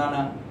 എന്താണ്?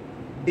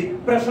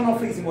 Depression of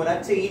freezing point.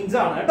 Change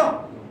ആണ് കേട്ടോ.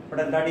 അപ്പൊ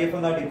ഡെൽറ്റ ടി എഫ്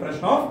എന്താ?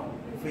 Depression of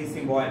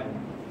freezing point.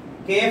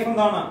 K F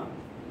എന്താണ്?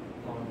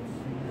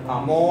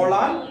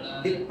 മോളാൽ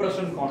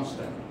ഡിപ്രഷൻ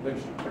കോൺസ്റ്റന്റ്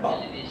കേട്ടോ.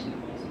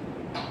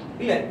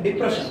 ഇല്ല,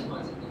 ഡിപ്രഷൻ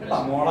കേട്ടോ.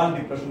 Molal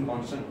depression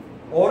constant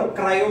or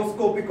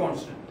cryoscopic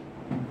constant.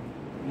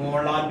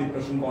 Molar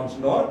depression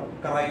constant or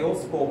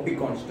cryoscopic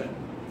constant.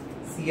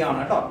 C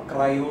ആണ് കേട്ടോ,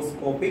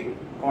 ക്രയോസ്കോപ്പിക്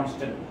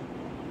കോൺസ്റ്റന്റ്.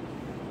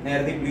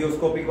 നേരത്തെ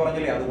ബ്ലിയോസ്കോപ്പിക്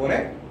പറഞ്ഞില്ലേ, അതുപോലെ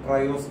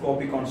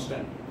ക്രയോസ്കോപ്പിക്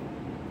കോൺസ്റ്റന്റ്.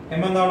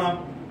 എം എന്താണ്?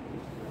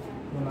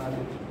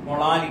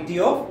 Molality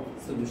of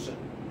solution.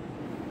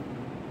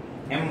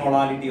 M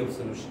molality of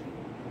solution.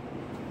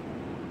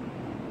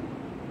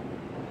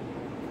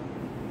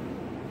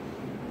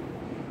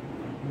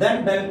 Then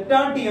delta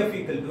TF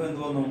equal to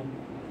എന്ത് വന്നു?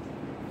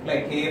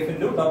 Like KF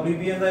into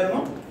WB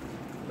എന്തായിരുന്നു?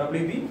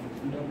 WB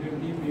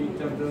weight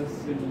of the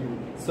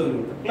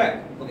solute. Like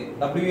okay,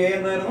 WA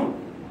എന്തായിരുന്നു?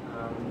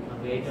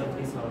 Weight of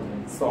the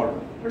solvent.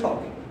 Solvent. കേട്ടോ.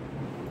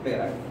 Clear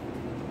ആയി.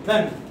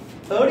 Then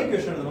third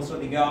equation നമ്മൾ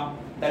ശ്രദ്ധിക്കുക.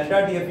 delta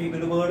TF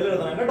equal to വേർഡിൽ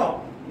എഴുതണം കേട്ടോ.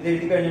 ഇത്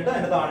എഴുതി കഴിഞ്ഞിട്ട്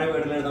അതിന്റെ താഴെ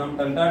വേർഡിൽ എഴുതണം.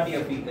 delta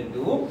TF equal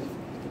to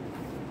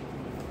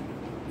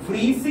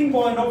freezing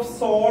point of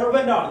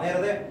solvent ആണ്.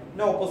 നേരത്തെ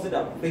ഓപ്പോസിറ്റ്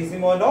ആണ്.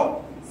 freezing point of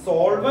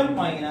solvent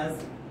minus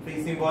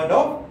freezing point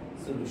of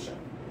solution.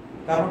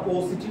 കാരണം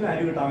പോസിറ്റീവ്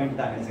വാല്യൂ കിട്ടാൻ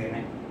വേണ്ടിട്ട് അങ്ങനെ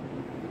ചെയ്യണേ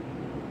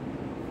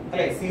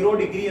അല്ലെ. 0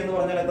 ഡിഗ്രി എന്ന്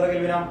പറഞ്ഞാൽ എത്ര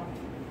കെൽവിനാ?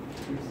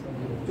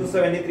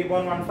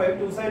 273.15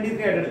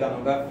 273 ആയിട്ട് എടുക്കാം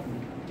നമുക്ക്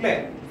അല്ലെ.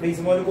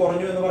 ഫ്രീസിംഗ് പോയിന്റ്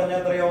കുറഞ്ഞു എന്ന് പറഞ്ഞാൽ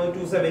എത്രയാവും?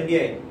 270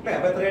 ആയി അല്ലെ.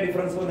 അപ്പൊ എത്രയാ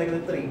ഡിഫറൻസ്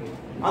വന്നേക്കുന്നത്? 3.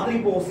 ആ 3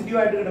 പോസിറ്റീവ്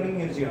ആയിട്ട് കിട്ടണമെങ്കിൽ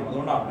ഇങ്ങനെ ചെയ്യണം.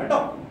 അതുകൊണ്ടാണ് കേട്ടോ.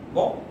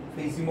 അപ്പോ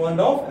ഫ്രീസിംഗ്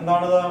പോയിന്റ് ഓഫ്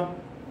എന്താണത്?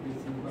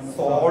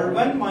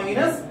 Solvent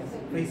minus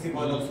freezing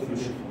point of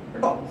solution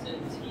കേട്ടോ.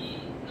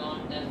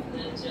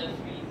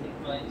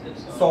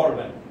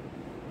 Solvent.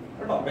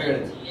 കേട്ടോ.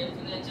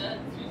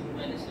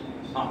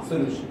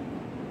 സൊല്യൂഷൻ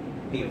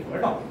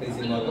കേട്ടോ.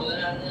 Freezing point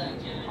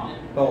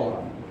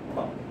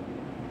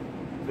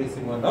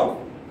freezing point of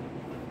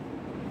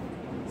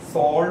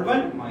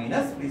solvent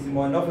minus freezing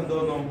point of എന്ത്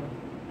വന്നു?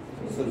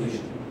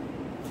 സൊല്യൂഷൻ.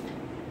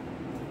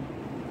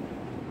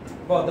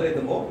 അപ്പൊ അത്ര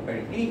എത്തുമ്പോ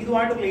കഴിയും. ഇനി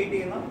ഇതുമായിട്ട് റിലേറ്റ്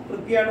ചെയ്യുന്ന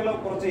കൃത്യമായിട്ടുള്ള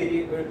കുറച്ച്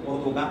ഏരിയ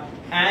ഓർത്ത് നോക്കാം.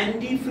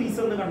 ആന്റി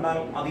ഫ്രീസർ എന്ന് കണ്ടാൽ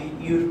അത്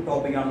ഈ ഒരു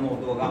ടോപ്പിക് ആണെന്ന്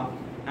ഓർത്ത് നോക്കാം.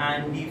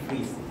 Anti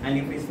freeze.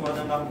 ആന്റി ഫ്രീസ് എന്ന്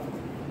പറഞ്ഞാൽ എന്താ?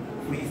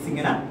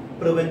 ഫ്രീസിങ്ങിനെ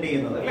പ്രിവെന്റ്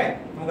ചെയ്യുന്നത് അല്ലെ.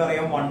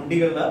 നമുക്കറിയാം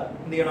വണ്ടികളിൽ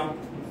എന്ത് ചെയ്യണം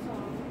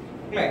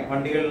അല്ലെ.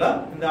 വണ്ടികളിൽ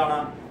എന്താണ്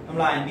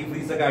നമ്മൾ ആന്റി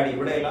ഫ്രീസ് ഒക്കെ ആഡ് ചെയ്യും.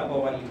 ഇവിടെയല്ല,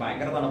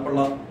 ഭയങ്കര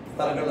തണുപ്പുള്ള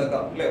സ്ഥലങ്ങളിലൊക്കെ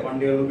അല്ലെ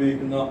വണ്ടികൾ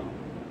ഉപയോഗിക്കുന്ന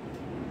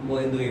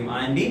എന്ത് ചെയ്യും?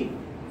 ആന്റി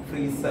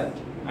ഫ്രീസ്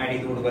ആഡ്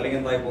ചെയ്ത് കൊടുക്കും. അല്ലെങ്കിൽ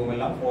എന്തായി പോകും?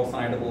 എല്ലാം ഫ്രോസൺ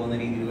ആയിട്ട് പോകുന്ന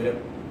രീതിയിൽ വരും.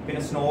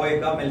 പിന്നെ സ്നോ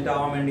ഒക്കെ മെൽറ്റ്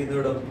ആവാൻ വേണ്ടി ഇത്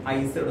ഇടും,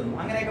 ഐസ് ഇടുന്നു.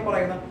 അങ്ങനെയൊക്കെ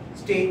പറയുന്ന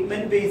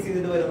സ്റ്റേറ്റ്മെന്റ് ബേസ്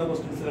ചെയ്തിട്ട് വരുന്ന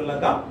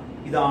ക്വസ്റ്റ്യൻസുകളിലൊക്കെ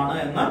ഇതാണ്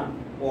എന്ന്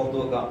ഓർത്തു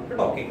വെക്കുക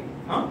കേട്ടോ. ഓക്കെ,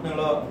 നിങ്ങൾ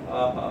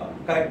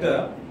കറക്റ്റ്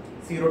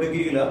 0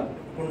 ഡിഗ്രിയിൽ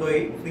കൊണ്ടുപോയി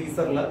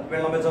ഫ്രീസറിൽ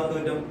വെള്ളം വെച്ചാൽ എന്ത്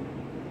പറ്റും?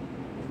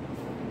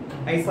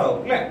 ഐസ് ആവും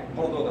അല്ലെ.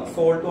 ഓർത്ത് വെക്കുക.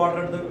 സോൾട്ട് വാട്ടർ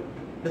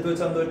എടുത്ത്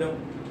വെച്ചാൽ എന്ത് പറ്റും?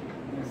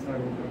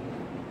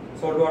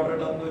 സോൾട്ട് വാട്ടർ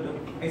എടുത്താൽ എന്ത് പറ്റും?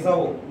 ഐസ്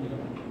ആവോ?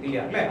 ഇല്ല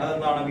അല്ലെ.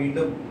 അതെന്താണ്?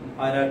 വീണ്ടും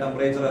അതിന്റെ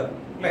ടെമ്പറേച്ചർ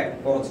അല്ലെ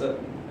കുറച്ച്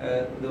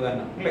ഇത്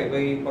തന്നെ അല്ലെ. ഇപ്പൊ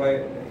ഈ കുറെ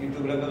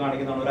യൂട്യൂബിലൊക്കെ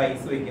കാണിക്കുന്നതാണ്, ഒരു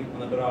ഐസ് വെക്കും,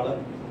 എന്നിട്ട് ഒരാള്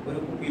ഒരു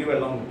കുപ്പിയിൽ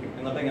വെള്ളം വെക്കും,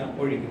 എന്നിട്ട് ഇങ്ങനെ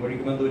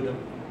ഒഴിക്കുമ്പോൾ എന്ത് പറ്റും?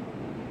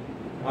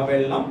 ആ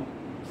വെള്ളം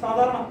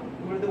സാധാരണ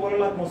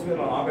ഇതുപോലുള്ള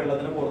അറ്റ്മോസ്ഫിയറാണ്. ആ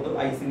വെള്ളത്തിന് പുറത്ത്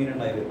ഐസ് ഇങ്ങനെ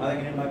ഉണ്ടായി വരും.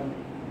 അതെങ്ങനെ ഉണ്ടാക്കും?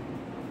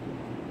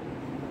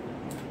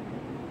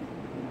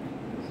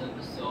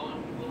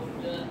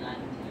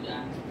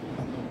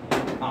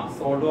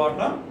 സോൾട്ട്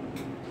വാട്ടർ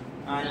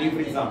ആന്റി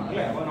ഫ്രീസ് ആണ്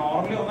അല്ലെ. അപ്പൊ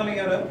നോർമലി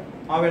ഒന്നല്ലെങ്കിൽ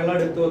ആ വെള്ളം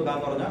എടുത്തു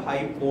വെക്കാന്ന് പറഞ്ഞാൽ ഹൈ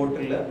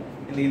പോട്ടിൽ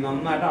എന്ത് ചെയ്യും?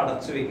 നന്നായിട്ട്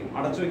അടച്ചു വെക്കും.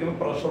 അടച്ചു വെക്കുമ്പോൾ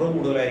പ്രഷർ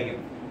കൂടുതലായിരിക്കും.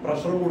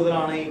 പ്രഷർ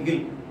കൂടുതലാണെങ്കിൽ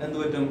എന്ത്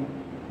പറ്റും?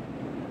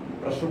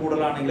 പ്രഷർ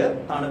കൂടുതലാണെങ്കിൽ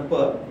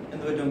തണുപ്പ്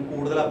എന്ത് പറ്റും?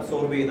 കൂടുതൽ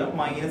അബ്സോർബ് ചെയ്ത്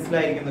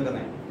മൈനസിലായിരിക്കും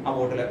നിൽക്കുന്നത്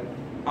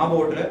ആ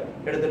ബോട്ടില്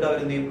എടുത്തിട്ട് അവർ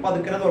എന്ത് ചെയ്യും?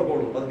 പതുക്കനെ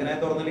തുറക്കുള്ളൂ. പതുക്കനെ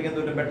തുറന്നില്ലെങ്കിൽ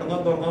എന്ത് പറ്റും? പെട്ടെന്ന്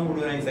തുറന്നാൽ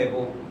മുഴുവൻ ഐസായി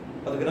പോകും.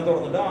 പതുക്കനെ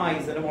തുറന്നിട്ട് ആ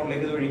ഐസിന്റെ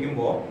മുകളിലേക്ക് ഇത്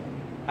ഒഴിക്കുമ്പോൾ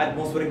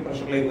അറ്റ്മോസ്ഫിയറിക്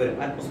പ്രഷറിലേക്ക് വരും.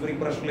 അറ്റ്മോസ്ഫിയറിക്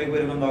പ്രഷറിലേക്ക്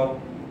വരുമ്പോൾ എന്താവും?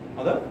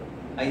 അത്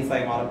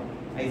ഐസായി മാറും.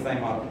 ഐസായി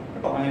മാറും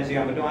കേട്ടോ. അങ്ങനെ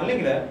ചെയ്യാൻ പറ്റും.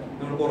 അല്ലെങ്കിൽ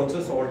നമ്മൾ കുറച്ച്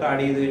സോൾട്ട്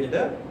ആഡ് ചെയ്ത്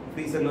കഴിഞ്ഞിട്ട്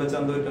ഫ്രീസറിൽ വെച്ച്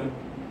എന്ത് പറ്റും,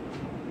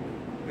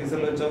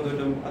 ഫ്രീസറിൽ വെച്ച് എന്ത്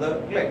പറ്റും, അത്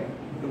അല്ലേ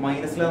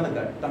മൈനസിലാണ്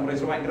നിൽക്കുക,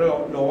 ടെമ്പറേച്ചർ ഭയങ്കര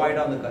ലോ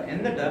ആയിട്ടാണ് നിൽക്കുക.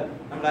 എന്നിട്ട്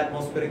നമ്മൾ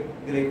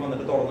അറ്റ്മോസ്ഫിയറിലേക്ക്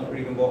വന്നിട്ട് തുറന്ന്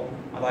ഒഴിക്കുമ്പോൾ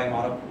അതായി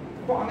മാറും.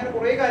 അപ്പോൾ അങ്ങനെ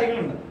കുറേ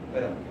കാര്യങ്ങളുണ്ട്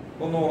വരും.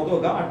 ഒന്ന് ഓർത്ത്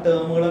വെക്കുക. ആ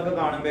ടേമുകളൊക്കെ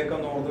കാണുമ്പോഴൊക്കെ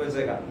ഒന്ന് ഓർത്ത്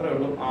വെച്ചേക്കാം. അത്രേ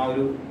ഉള്ളൂ ആ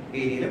ഒരു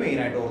ഏരിയയിൽ മെയിൻ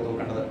ആയിട്ട് ഓർത്ത്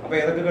വെക്കേണ്ടത്. അപ്പൊ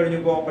ഏതൊക്കെ കഴിഞ്ഞു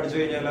ഇപ്പോൾ പഠിച്ചു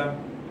കഴിഞ്ഞാൽ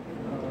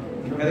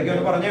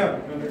ഏതൊക്കെയൊന്ന് പറഞ്ഞോ?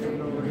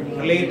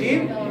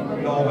 Relative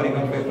lowering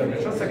of vapour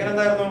pressure. Second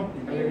എന്തായിരുന്നു?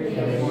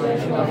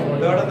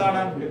 തേർഡ്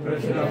എന്താണ്?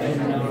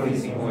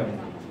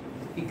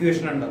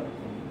 ഇക്വേഷൻ ഉണ്ട്.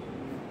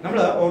 നമ്മൾ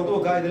ഓർത്ത്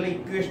വെക്കുക. ഇതിലെ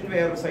ഇക്വേഷൻ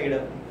വേറൊരു സൈഡ്.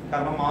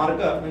 കാരണം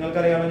മാർക്ക്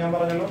നിങ്ങൾക്കറിയാമല്ലോ, ഞാൻ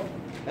പറഞ്ഞല്ലോ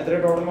എത്ര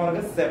ടോട്ടൽ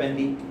മാർക്ക്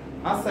 70.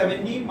 ആ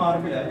 70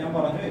 മാർക്കിൽ ഞാൻ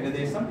പറഞ്ഞു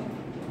ഏകദേശം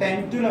 10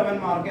 to 11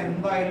 മാർക്ക്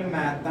എന്തായാലും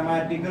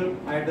മാത്തമാറ്റിക്കൽ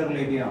ആയിട്ട്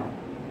റിലേറ്റ് ചെയ്യണം.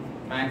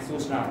 മാത്സ്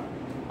ക്വസ്റ്റൻ ആണ്.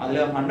 അതിൽ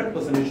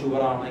 100%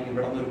 ഷുവർ ആണ്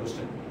ഇവിടെ നിന്നൊരു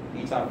ക്വസ്റ്റൻ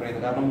ഈ ചാപ്റ്റർ ചെയ്ത്.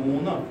 കാരണം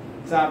 3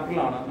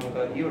 ചാപ്റ്ററിലാണ്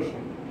നമുക്ക് ഈ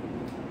വർഷം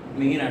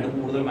മെയിൻ ആയിട്ട്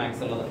കൂടുതൽ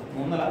മാത്സ് ഉള്ളത്.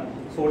 3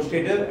 സോൾട്ട്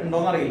സ്റ്റേറ്റ്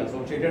ഉണ്ടോന്ന് അറിയില്ല.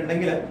 സോൾട്ട് സ്റ്റേറ്റ്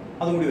ഉണ്ടെങ്കിൽ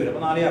അതും കൂടി വരും.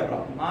 അപ്പൊ 4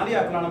 ചാപ്റ്ററാണ്. 4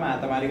 ചാപ്റ്ററിലാണ്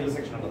മാത്തമാറ്റിക്കൽ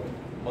സെക്ഷൻ ഉള്ളത്.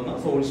 ഒന്ന്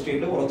സോൾട്ട്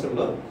സ്റ്റേറ്റ്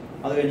കുറച്ചുള്ളത്,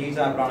 അത് കഴിഞ്ഞ് ഈ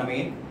ചാപ്റ്ററാണ്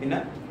മെയിൻ. പിന്നെ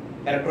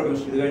ഇലക്ട്രോ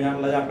കെമിസ്ട്രി, ഇത്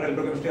കഴിഞ്ഞാലുള്ള ചാപ്റ്റർ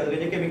ഇലക്ട്രോ കെമിസ്ട്രി, അത്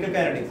കഴിഞ്ഞ് കെമിക്കൽ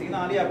കൈനറ്റിക്സ്. ഈ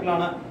 4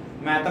 ചാപ്റ്ററിലാണ്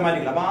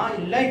മാത്തമാറ്റിക്കൽ. അപ്പൊ ആ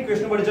എല്ലാ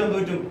ഇക്വേഷനും പഠിച്ചാൽ എന്ത്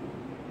പറ്റും?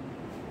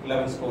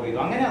 11 സ്കോർ ചെയ്തു.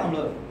 അങ്ങനെയാണ് നമ്മൾ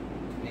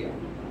ചെയ്യാം.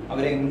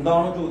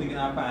 അവരെന്താണോ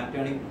ചോദിക്കുന്നത് ആ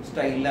പാറ്റേണിക്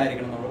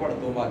സ്റ്റൈലിലായിരിക്കണം നമ്മുടെ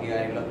പഠിത്തവും ബാക്കി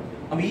കാര്യങ്ങൾ.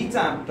 അപ്പൊ ഈ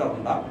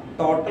ചാപ്റ്ററിന്റെ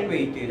ടോട്ടൽ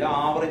വെയിറ്റേജ്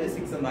ആവറേജ്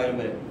 6 എന്തായാലും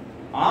വരും.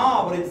 ആ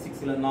ആവറേജ്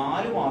 6ൽ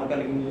 4 മാർക്ക്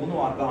അല്ലെങ്കിൽ 3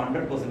 മാർക്ക്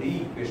 100% ഈ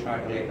ഇക്വേഷൻ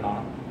ആയിട്ട് റിലേറ്റഡ്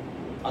ആണ്.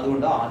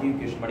 അതുകൊണ്ട് ആദ്യം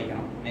ഇക്വേഷൻ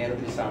പഠിക്കണം. നേരെ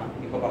തിരിച്ചാണ്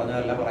ഇപ്പൊ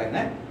പറഞ്ഞതല്ല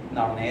പറയുന്നത്.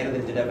 എന്താണ് നേരെ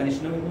തിരിച്ച്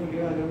ഡെഫിനിഷനും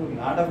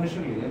ആ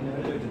ഡെഫിനിഷൻ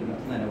ചോദിച്ചിട്ടില്ല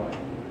തന്നെ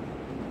പറയാം.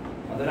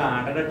 അതൊരു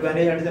ആഡഡ്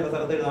അഡ്വാൻറ്റേജ് ആയിട്ട് ചില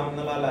സ്ഥലത്ത്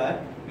എഴുതാമെന്നുള്ള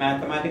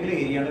മാത്തമാറ്റിക്കൽ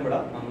ഏരിയയാണ് ഇവിടെ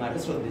നന്നായിട്ട്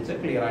ശ്രദ്ധിച്ച്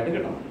ക്ലിയർ ആയിട്ട്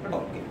കിട്ടണം കേട്ടോ.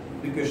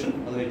 ഇക്വേഷൻ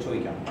അത് വെച്ച്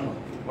ചോദിക്കാം കേട്ടോ.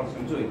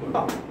 കുറച്ചും ചോദിക്കും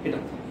കേട്ടോ,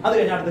 കിട്ടും. അത്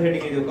കഴിഞ്ഞ് അടുത്ത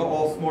ഹെഡിങ് എഴുതി വെക്കുക,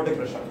 osmotic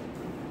pressure.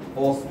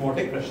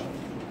 Osmotic pressure.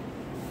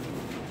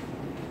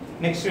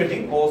 Next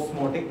heading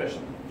osmotic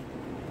pressure.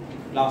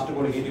 Last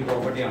colligative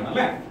property ആണ്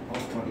അല്ലേ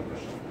ഓസ്മോട്ടിക്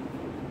പ്രഷർ.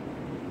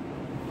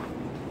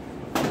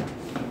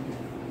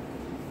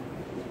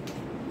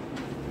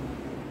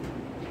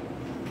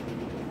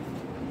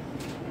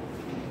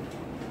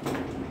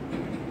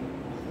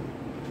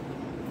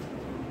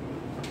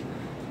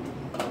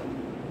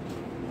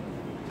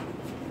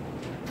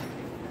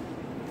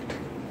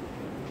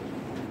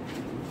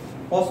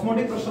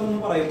 ഓസ്മോട്ടിക് പ്രഷർ എന്ന്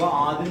പറയുമ്പോൾ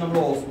ആദ്യം നമ്മൾ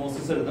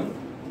ഓസ്മോസിസ് എഴുതും.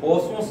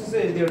 ഓസ്മോസിസ്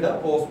എഴുതിയിട്ട്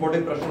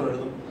ഓസ്മോട്ടിക് പ്രഷർ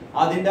എഴുതും.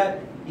 അതിന്റെ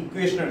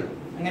ഇക്വേഷൻ എഴുതും.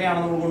 അങ്ങനെയാണ്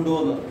നമ്മൾ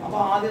കൊണ്ടുപോകുന്നത്. അപ്പൊ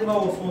ആദ്യം എന്താ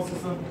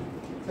ഓസ്മോസിസ്?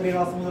 ചെറിയ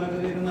ക്ലാസ് മുതലൊക്കെ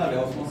കേൾക്കുന്നതല്ലേ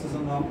ഓസ്മോസിസ്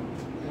എന്താ?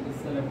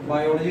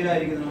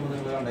 ബയോളജിയിലായിരിക്കും നമ്മൾ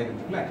നിങ്ങൾ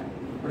കണ്ടേക്കുന്നത് അല്ലെ.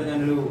 ഇവിടെ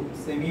ഞാനൊരു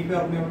സെമി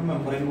പെർമിയബിൾ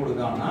മെമ്പറൈൻ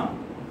കൊടുക്കുകയാണ്.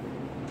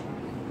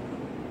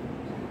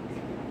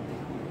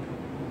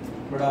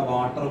 ഇവിടെ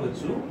വാട്ടർ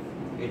വെച്ചു,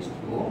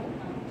 H2O.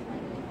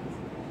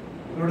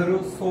 ഇവിടെ ഒരു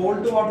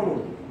സോൾട്ട് വാട്ടർ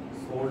കൊടുത്തു.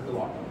 സോൾട്ട്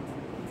വാട്ടർ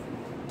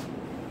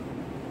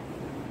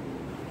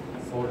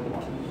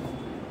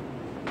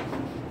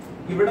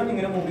ഇവിടെ നിന്ന്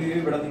ഇങ്ങനെ മൂവ് ചെയ്യും,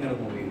 ഇവിടെ നിന്ന് ഇങ്ങനെ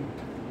മൂവ് ചെയ്യും.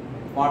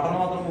 വാട്ടറിന്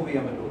മാത്രം മൂവ്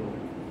ചെയ്യാൻ പറ്റുള്ളൂ.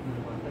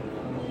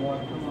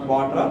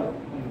 വാട്ടർ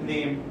എന്ത്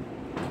ചെയ്യും?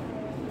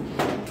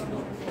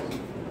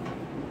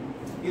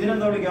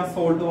 ഇതിനെന്താ വിളിക്കാം?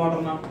 Salt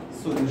വാട്ടറിന്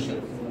solution.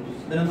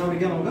 ഇതിനെന്താ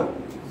വിളിക്കാം നമുക്ക്?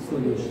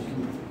 സൊല്യൂഷൻ.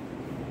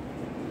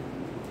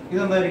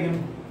 ഇതെന്തായിരിക്കും?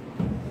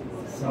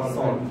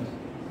 സോൾട്ട്.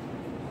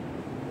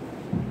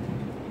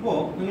 ഇപ്പോ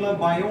നിങ്ങൾ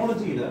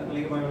ബയോളജിയിൽ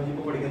അല്ലെങ്കിൽ ബയോളജി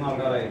ഇപ്പൊ പഠിക്കുന്ന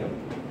ആൾക്കാരായാലും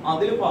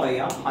അതിൽ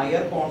പറയാ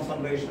higher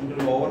concentration to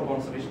lower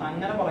concentration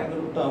അങ്ങനെ പറയുന്ന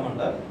ഒരു ടേം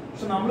ഉണ്ട്.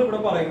 പക്ഷെ നമ്മളിവിടെ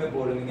പറയുമ്പോൾ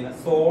പോലും ഇങ്ങനെ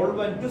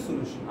സോൾവെന്റ് ടു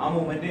സൊല്യൂഷൻ ആ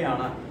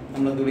മൂവ്മെന്റിനെയാണ്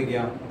നമ്മൾ എന്ത്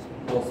വിളിക്കുക?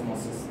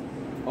 ഓസ്മോസിസ്.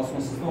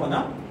 ഓസ്മോസിസ് എന്ന്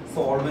പറഞ്ഞാൽ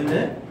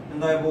സോൾവെന്റ്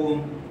എന്തായി പോകും?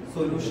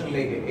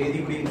 സൊല്യൂഷനിലേക്ക് ഏതി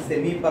കൂടി?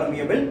 സെമി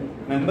പെർമിയബിൾ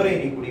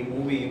മെമ്പറൈനിൽ കൂടി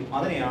മൂവ് ചെയ്യും.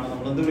 അതിനെയാണ്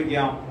നമ്മൾ എന്ത്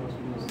വിളിക്കുക?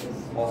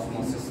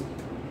 ഓസ്മോസിസ്.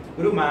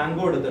 ഒരു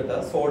മാംഗോ എടുത്തിട്ട്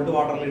സോൾട്ട്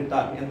വാട്ടറിൽ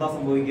ഇട്ടാൽ എന്താ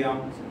സംഭവിക്കുക?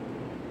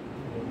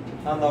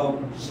 എന്താവും?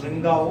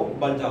 ഷ്രിങ്കാവോ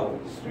ബൾജാവോ?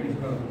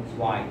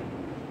 വായ്.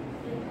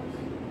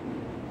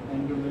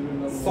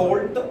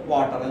 സോൾട്ട്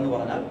വാട്ടർ എന്ന്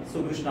പറഞ്ഞാൽ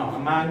സൊല്യൂഷൻ ആണ്.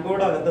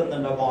 മാംഗോയുടെ അകത്ത്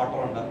എന്തുണ്ട്? വാട്ടർ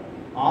ഉണ്ട്.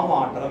 ആ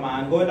വാട്ടർ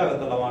മാംഗോയുടെ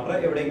അകത്തുള്ള വാട്ടർ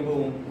എവിടേക്ക്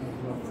പോകും?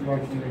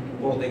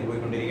 പുറത്തേക്ക്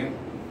പോയിക്കൊണ്ടിരിക്കും.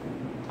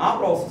 ആ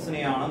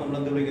പ്രോസസ്സിനെയാണ് നമ്മൾ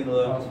എന്ത്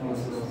വിളിക്കുന്നത്?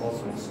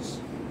 ഓസ്മോസിസ്.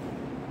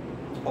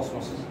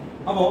 ഓസ്മോസിസ്.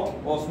 അപ്പോ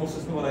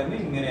ഓസ്മോസിസ് എന്ന്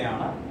പറയുന്നത്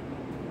ഇങ്ങനെയാണ്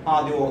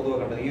ആദ്യം ഓർത്ത്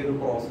വെക്കേണ്ടത്. ഈ ഒരു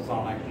പ്രോസസ്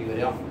ആണ് ആക്ച്വലി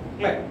വരിക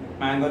അല്ലെ.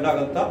 മാംഗോന്റെ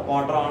അകത്ത്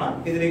വാട്ടർ ആണ്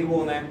ഇതിലേക്ക്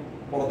പോകുന്നത്,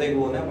 പുറത്തേക്ക്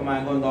പോകുന്നത്. അപ്പൊ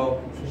മാംഗോ എന്താവും?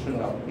 ഫിഷ്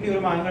ഉണ്ടാവും. ഇനി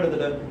ഒരു മാംഗോ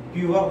എടുത്തിട്ട്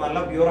പ്യുവർ നല്ല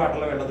പ്യുവർ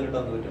ആയിട്ടുള്ള വെള്ളത്തിൽ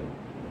ഇട്ടാൻ പറ്റും?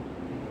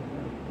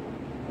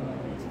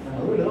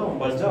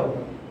 ബൾജാവും.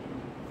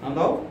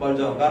 എന്താവും?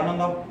 ബൾജാവും. കാരണം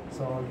എന്താ?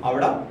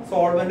 അവിടെ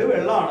സോൾവെന്റ്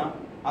വെള്ളമാണ്.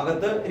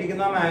 അകത്ത്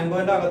ഇരിക്കുന്ന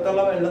മാംഗോന്റെ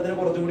അകത്തുള്ള വെള്ളത്തിന്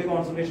കുറച്ചും കൂടി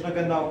കോൺസെൻട്രേഷൻ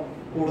ഒക്കെ എന്താവും?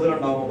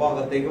 കൂടുതലുണ്ടാവും. അപ്പൊ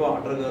അകത്തേക്ക്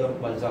വാട്ടർ കയറും,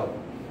 ബൾജാവും.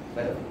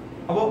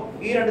 അപ്പൊ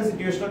ഈ രണ്ട്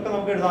സിറ്റുവേഷൻ ഒക്കെ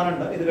നമുക്ക്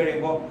എഴുതാനുണ്ട്. ഇത്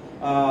കഴിയുമ്പോ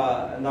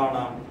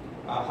എന്താണ്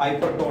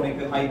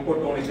ഹൈപ്പർടോണിക്,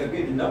 ഹൈപ്പോടോണിക് ഒക്കെ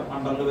ഇതിന്റെ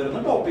അണ്ടറിൽ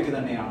വരുന്ന ടോപ്പിക്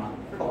തന്നെയാണ്.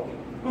 ടോപ്പിക്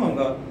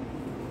നമുക്ക്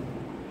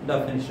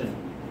ഡെഫിനിഷൻ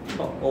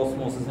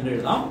ഓസ്മോസിസിന്റെ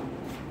എഴുതാം.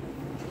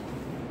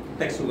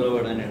 ടെക്സ്റ്റ്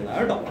വേർഡ് തന്നെ എഴുതാം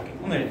കേട്ടോ.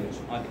 ഒന്ന് എഴുതി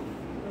വെച്ചു ആദ്യം.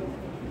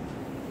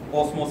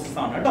 ഓസ്മോസിസ്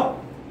ആണ് കേട്ടോ.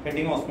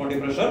 Heading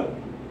osmotic pressure.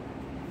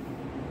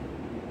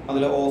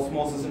 അതിൽ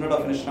ഓസ്മോസിസിന്റെ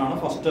ഡെഫിനിഷൻ ആണ്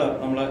ഫസ്റ്റ്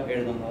നമ്മൾ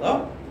എഴുതുന്നത്.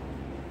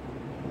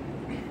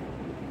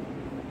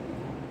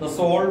 The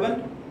solvent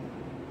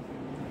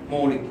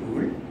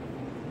molecule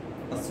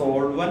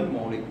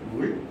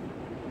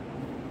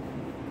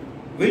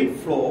will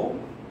flow.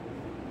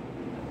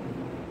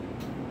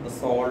 The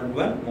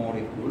solvent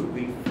molecule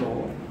will flow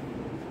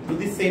to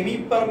the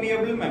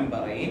semi-permeable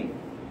membrane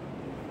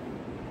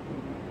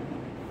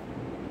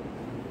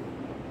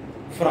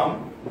from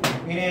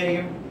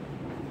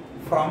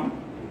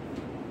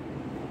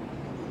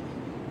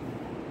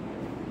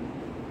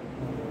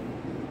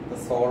the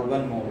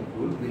solvent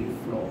molecule will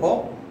flow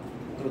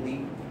through the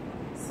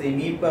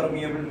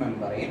semi-permeable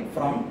membrane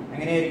from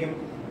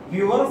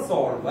pure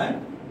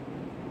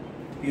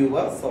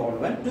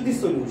solvent to the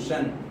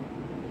solution.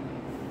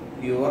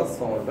 Pure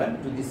solvent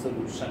to the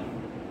solution.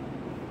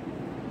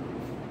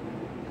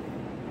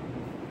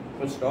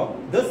 Full stop.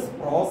 This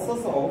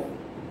process of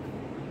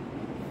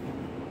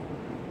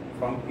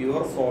from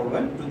pure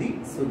solvent to the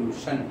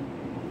solution.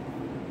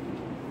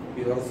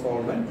 Pure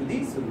solvent to the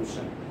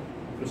solution.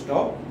 Full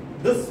stop.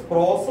 This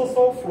process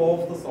of flow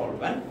of the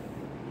solvent.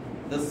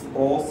 This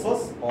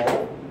process of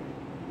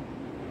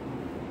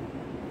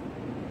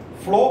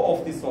flow of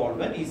the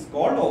solvent is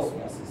called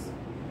osmosis.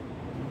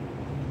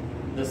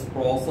 This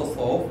process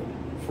of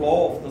flow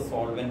of the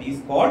solvent is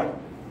called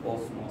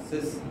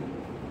osmosis.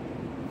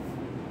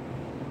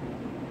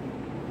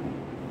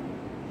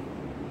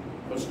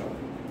 Full stop.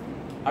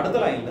 അടുത്ത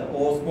ലൈനിൽ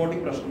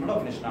osmotic പ്രഷറിന്റെ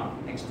definition ആണ്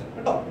next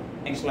കേട്ടോ.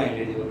 Next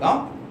ലൈനിൽ എഴുതി വെക്കാം.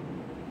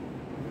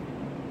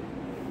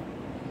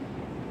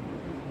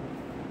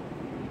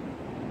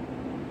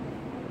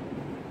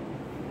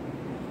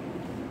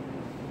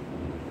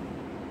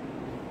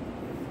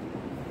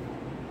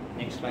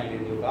 Next line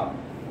എഴുതി വെക്കാം.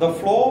 The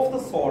flow of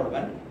the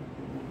solvent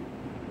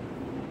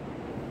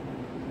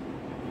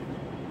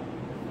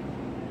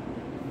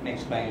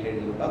next line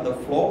എഴുതി വെക്കാം. The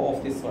flow of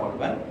the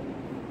solvent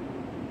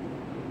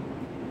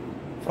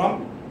from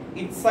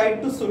its side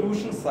to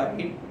solution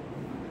side.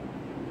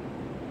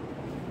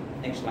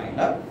 Next line,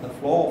 the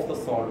flow of the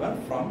solvent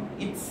from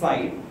its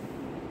side.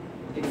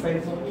 Its side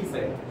is on each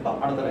side.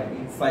 Another line,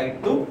 its side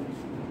to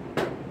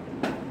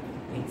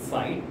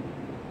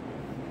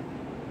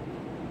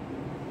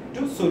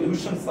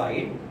solution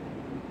side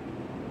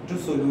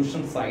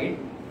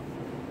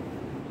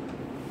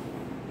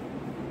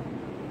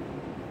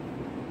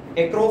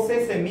across a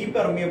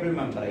semi-permeable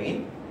membrane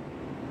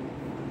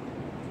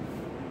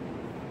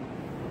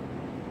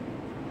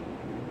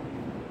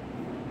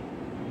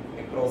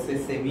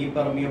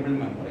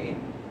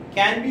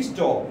can be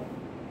stopped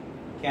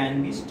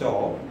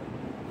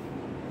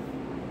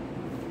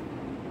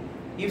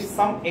if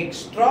some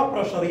extra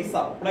pressure is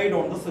applied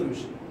on the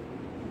solution.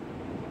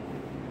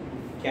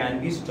 Can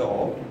be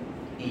stopped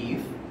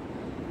if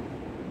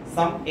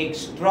some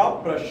extra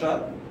pressure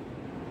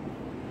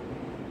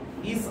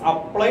is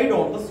applied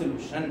on the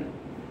solution.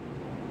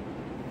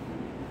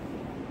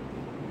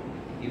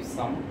 If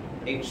some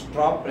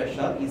extra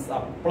pressure is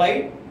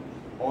applied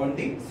on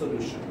the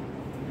solution.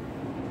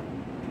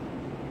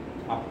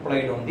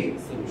 Applied on the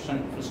solution.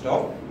 Full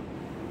stop.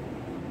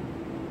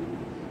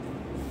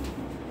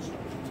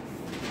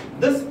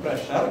 This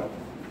pressure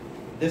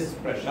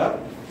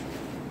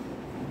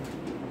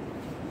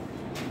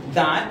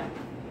that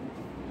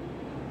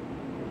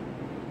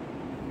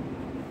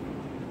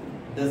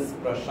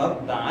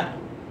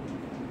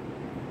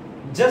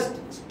just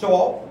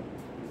stop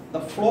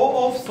the flow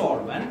of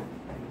solvent.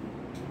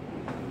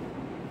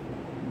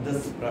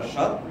 This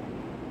pressure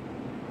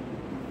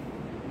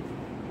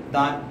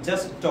that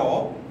just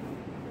stop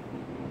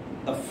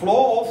the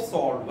flow of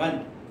solvent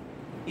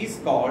is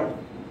called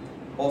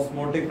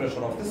osmotic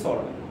pressure of the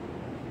solvent.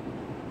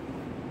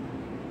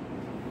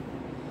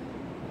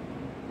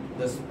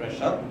 This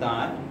pressure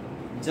that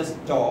just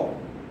stop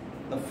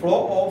the flow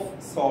of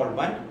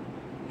solvent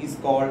is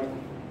called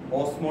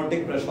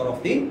osmotic pressure of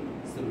the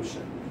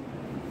solution.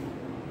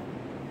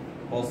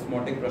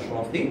 Osmotic pressure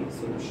of the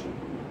solution.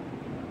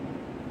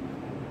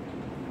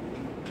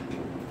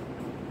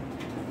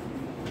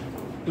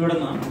 ഇവിടെ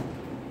നിന്ന്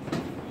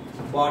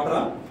water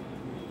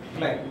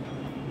അല്ലേ,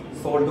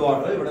 salt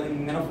water ഇവിടെ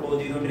ഇങ്ങനെ flow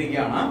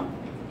ചെയ്തുകൊണ്ടിരിക്കുകയാണ്.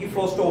 ഈ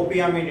flow stop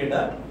ചെയ്യാൻ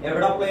വേണ്ടിയിട്ട്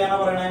എവിടെ അപ്ലൈ ചെയ്യാനാ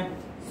പറയണേ?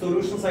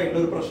 സൊല്യൂഷൻ സൈഡിൽ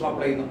ഒരു പ്രഷർ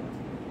അപ്ലൈ ചെയ്യുന്നു.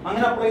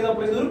 അങ്ങനെ അപ്ലൈ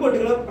ചെയ്ത് ഒരു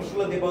പെർട്ടിക്കുലർ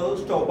പ്രഷറിൽ എത്തിയപ്പോൾ അത്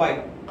സ്റ്റോപ്പായി.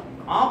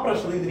 ആ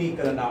പ്രഷർ ഇതിന്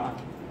ഈക്വലന്റ് ആണ്.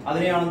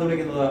 അതിനെയാണ് എന്ത്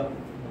വിളിക്കുന്നത്?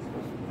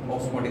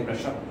 ഓസ്മോട്ടിക്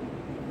പ്രഷർ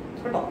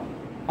കേട്ടോ.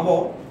 അപ്പോ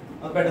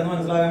അത് പെട്ടെന്ന്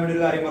മനസ്സിലാകാൻ വേണ്ടി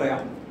ഒരു കാര്യം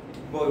പറയാം.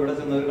 ഇപ്പോ ഇവിടെ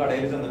ചെന്ന് ഒരു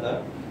കടയിൽ ചെന്നിട്ട്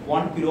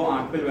 1 കിലോ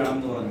ആപ്പിൾ വേണം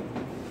എന്ന് പറഞ്ഞു.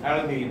 അയാൾ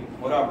എന്ത് ചെയ്യും?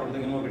 ഓരോ ആപ്പിൾ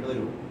ഇങ്ങനെ നോക്കിയിട്ട്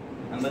തരൂ.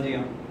 എന്താ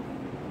ചെയ്യാം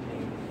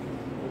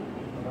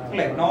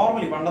അല്ലെ?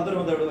 നോർമലി പണ്ടത്തെ ഒരു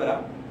മെത്തേഡ് വരാം.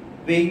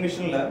 വെയിങ്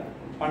മെഷീനില്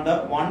പണ്ട്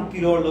 1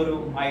 കിലോ ഉള്ള ഒരു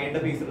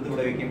അയണിന്റെ പീസ് എടുത്ത്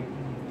ഇവിടെ വെക്കും.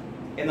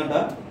 എന്നിട്ട്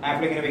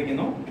ആപ്പിൾ ഇങ്ങനെ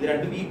വെക്കുന്നു. ഇത്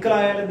രണ്ടും ഈക്വൽ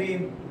ആയാൽ എന്ത്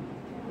ചെയ്യും?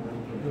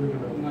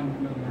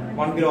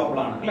 1 കിലോ ആപ്പിൾ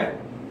ആണ് അല്ലെ?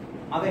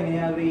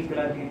 അതെങ്ങനെയാ അവർ ഈക്വൽ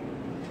ആക്കി?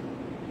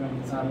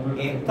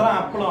 എത്ര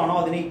ആപ്പിൾ ആണോ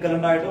അതിന്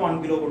ഈക്വലന്റ് ആയിട്ട് 1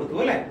 കിലോ കൊടുത്തു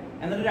അല്ലെ?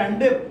 എന്നിട്ട്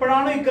രണ്ട്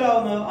എപ്പോഴാണോ ഈക്വൽ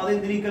ആവുന്നത് അത്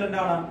എന്തിന് ഈക്വലന്റ്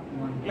ആണ്?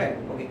 അല്ലേ?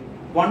 ഓക്കെ,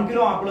 1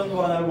 കിലോ ആപ്പിൾ എന്ന്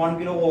പറഞ്ഞാൽ 1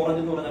 കിലോ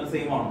ഓറഞ്ച് എന്ന് പറഞ്ഞാൽ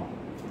സെയിം ആണോ?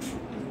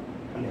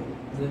 അല്ലേ?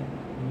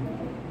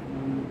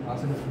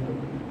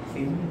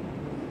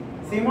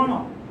 സെയിം ആണോ?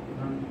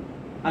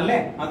 അല്ലേ?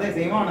 അതെ,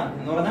 സെയിം ആണ്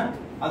എന്ന് പറഞ്ഞാൽ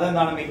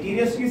അതെന്താണ്,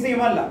 മെറ്റീരിയൽസ്ലി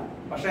സെയിം അല്ല,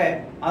 പക്ഷേ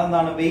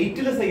അതെന്താണ്,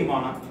 വെയിറ്റിൽ സെയിം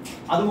ആണ്.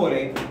 അതുപോലെ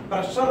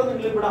പ്രഷർ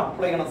നിങ്ങൾ ഇവിടെ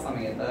അപ്ലൈ ചെയ്യുന്ന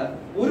സമയത്ത്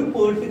ഒരു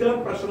പെർട്ടിക്കുലർ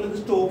പ്രഷറിൽ ഇത്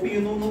സ്റ്റോപ്പ്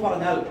ചെയ്യുന്നു എന്ന്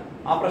പറഞ്ഞാൽ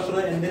ആ പ്രഷർ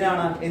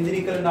എന്തിനാണ്, എന്തിന്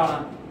ഈക്വലന്റ് ആണ്?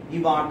 ഈ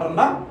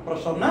വാട്ടറിന്റെ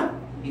പ്രഷറിന്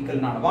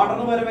ഈക്വലന്റ് ആണ്.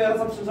 വാട്ടറിന് വരെ വേറെ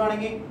സബ്സ്റ്റൻസ്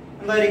ആണെങ്കിൽ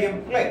എന്തായിരിക്കും,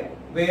 അല്ലെ?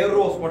 വേറൊരു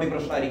ഓസ്മോട്ടിക്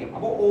പ്രഷർ ആയിരിക്കും.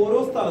 അപ്പൊ ഓരോ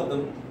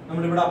സ്ഥലത്തും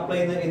നമ്മൾ ഇവിടെ അപ്ലൈ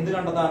ചെയ്യുന്നത് എന്ത്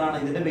കണ്ടെത്താനാണ്?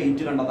 ഇതിന്റെ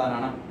വെയിറ്റ്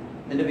കണ്ടെത്താനാണ്.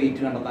 ഇതിന്റെ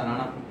വെയിറ്റ്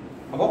കണ്ടെത്താനാണ്.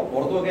 അപ്പൊ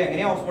ഓർത്ത് നോക്കുക,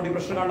 എങ്ങനെയാ ഓസ്മോട്ടിക്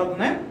പ്രഷർ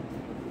കണ്ടെത്തുന്നത്?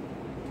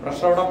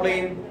 പ്രഷർ അവിടെ അപ്ലൈ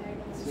ചെയ്യും,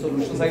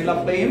 സൊല്യൂഷൻ സൈഡിൽ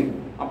അപ്ലൈ ചെയ്യും.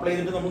 അപ്ലൈ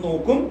ചെയ്തിട്ട് നമ്മൾ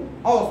നോക്കും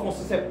ആ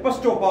ഓസ്മോസിസ് എപ്പോ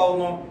സ്റ്റോപ്പ്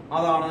ആവുന്നു,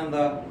 അതാണ്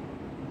എന്താ,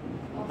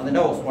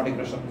 അതിന്റെ ഓസ്മോട്ടിക്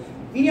പ്രഷർ.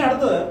 ഇനി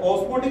അടുത്തത്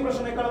ഓസ്മോട്ടിക്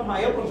പ്രഷറിനേക്കാളും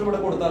ഹയർ പ്രഷർ ഇവിടെ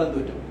കൊടുത്താൽ എന്ത്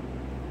പറ്റും?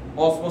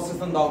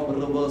 ഓസ്മോസിസ് എന്താവും?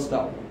 റിവേഴ്സ്ഡ്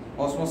ആവും.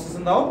 ഓസ്മോസിസ്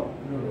എന്താവും?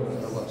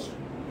 റിവേഴ്സ്ഡ്.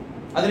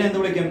 അതിനെന്ത്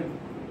വിളിക്കും?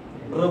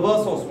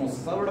 Reverse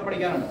osmosis. അത് ഇവിടെ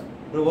പഠിക്കാനുണ്ട്.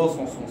 Reverse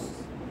osmosis.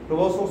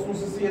 റിവേഴ്സ്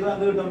ഓസ്മോസിസ് ചെയ്താൽ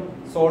എന്ത് കിട്ടും?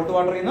 സോൾട്ട്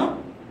വാട്ടറിൽ നിന്ന്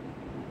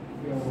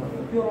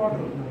പ്യൂർ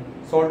വാട്ടർ.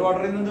 സോൾട്ട്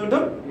വാട്ടറിൽ നിന്ന് എന്ത്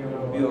കിട്ടും?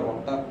 Pure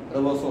water.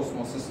 Reverse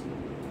osmosis.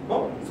 അപ്പൊ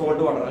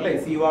സോൾട്ട് വാട്ടർ അല്ലെ,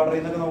 സീ വാട്ടറിൽ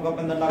നിന്നൊക്കെ നമുക്ക്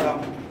അപ്പൊ എന്തുണ്ടാകാം?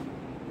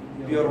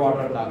 പ്യൂർ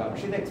വാട്ടർ ഉണ്ടാകാം.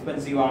 പക്ഷെ ഇത്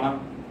എക്സ്പെൻസീവ് ആണ്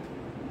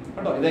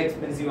കേട്ടോ, ഇത്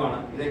എക്സ്പെൻസീവ് ആണ്.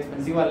 ഇത്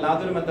എക്സ്പെൻസീവ്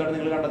അല്ലാത്തൊരു മെത്തേഡ്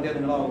നിങ്ങൾ കണ്ടെത്തിയാൽ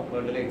നിങ്ങൾ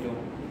വേൾഡിലെ ഏറ്റവും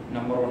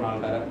നമ്പർ 1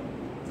 ആൾക്കാര്.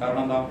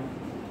 കാരണം എന്താ,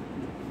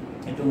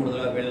 ഏറ്റവും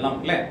കൂടുതൽ വെള്ളം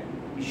അല്ലെ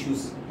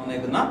ഇഷ്യൂസ്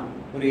വന്നേക്കുന്ന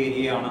ഒരു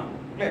ഏരിയയാണ്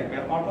അല്ലെ.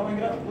 വാട്ടർ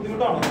ഭയങ്കര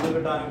ബുദ്ധിമുട്ടാണ് നമുക്ക്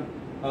കിട്ടാനും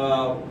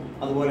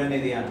അതുപോലെ തന്നെ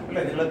ഇത് ചെയ്യാനും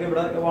അല്ലെ. നിങ്ങളൊക്കെ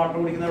ഇവിടെ വാട്ടർ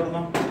കുടിക്കുന്ന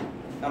എവിടുന്ന?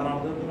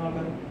 എറണാകുളത്ത് കിട്ടുന്ന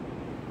ആൾക്കാർ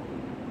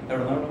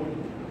എവിടുന്ന വെള്ളം കുടിക്കുന്നത്?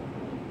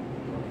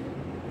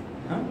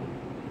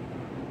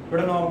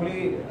 ഇവിടെ നോർമലി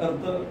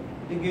എർത്ത്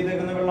ടിക്ക്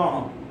ചെയ്തേക്കുന്ന വെള്ളമാണോ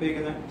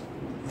ഉപയോഗിക്കുന്നത്?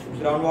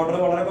 ഗ്രൗണ്ട് വാട്ടർ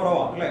വളരെ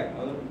കുറവാ അല്ലെ.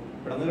 അത്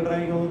ഇവിടെ നിന്ന് കിട്ടാൻ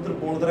എനിക്ക് തോന്നുന്നു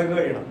തൃപ്പൂണിത്തറയൊക്കെ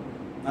കഴിയണം,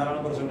 എന്നാലാണ്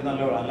കുറച്ചുകൂടി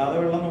നല്ല വെള്ളം. അല്ലാതെ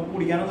വെള്ളം നമുക്ക്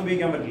കുടിക്കാനൊന്നും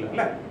ഉപയോഗിക്കാൻ പറ്റില്ല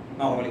അല്ലെ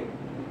നോർമലി.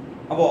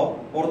 അപ്പോ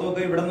പുറത്തു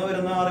നോക്കി ഇവിടെ നിന്ന്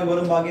വരുന്ന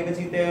റിവറും ബാക്കിയൊക്കെ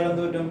ചീത്തയായാലും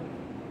എന്ത് പറ്റും?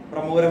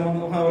 പ്രമുഖരം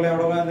പോലെ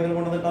അവിടെ എന്തെങ്കിലും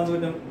കൊണ്ടുവന്നിട്ടാൻ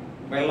പറ്റും?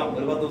 വെള്ളം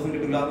ഒരു 10 ദിവസം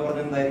കിട്ടില്ല എന്ന്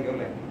പറഞ്ഞാൽ എന്തായിരിക്കും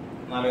അല്ലെ?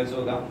 എന്നാലോചിച്ച്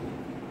നോക്കാം.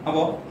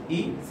 അപ്പോ ഈ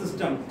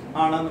സിസ്റ്റം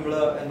ആണ് നമ്മൾ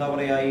എന്താ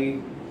പറയാ, ഈ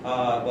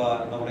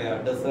എന്താ പറയാ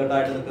ഡെസേർട്ട്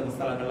ആയിട്ട് നിൽക്കുന്ന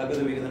സ്ഥലങ്ങളിലൊക്കെ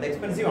ഉപയോഗിക്കുന്നുണ്ട്.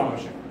 എക്സ്പെൻസീവ് ആണ്,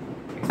 പക്ഷെ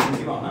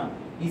എക്സ്പെൻസീവ് ആണ്.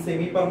 ഈ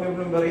സെമി പെർമിയബിൾ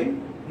മെമ്പറൈൻ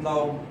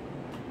എന്താവും?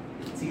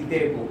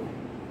 ചീത്തയായി പോകും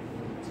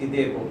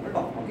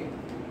കേട്ടോ. ഓക്കെ,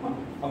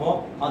 അപ്പോ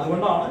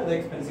അതുകൊണ്ടാണ് ഇത്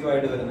എക്സ്പെൻസീവ്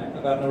ആയിട്ട് വരുന്നത്.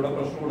 കാരണം ഇവിടെ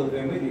പ്രഷർ കൊടുത്തു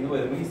കഴിയുമ്പോൾ ഇതിൽ നിന്ന്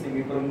വരുമ്പോൾ ഈ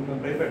സെമി പെർമിയബിൾ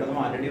മെമ്പറൈൻ പെട്ടെന്ന്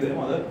മാറ്റേണ്ടി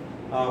വരും. അത്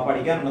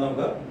പഠിക്കാനുണ്ട്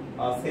നമുക്ക്.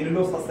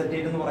 സെല്ലുലോസ്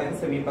അസറ്റേറ്റ് എന്ന് പറയുന്ന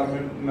സെമി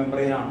പെർമിയബിൾ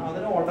മെമ്പറൈൻ ആണ്.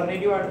 അതിന്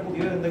ഓൾട്ടർനേറ്റീവ് ആയിട്ട്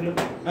പുതിയ എന്തെങ്കിലും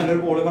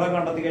നല്ലൊരു പോളിമർ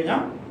കണ്ടെത്തി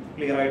കഴിഞ്ഞാൽ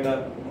ക്ലിയർ ആയിട്ട്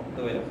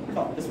ഇത് വരും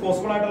കേട്ടോ.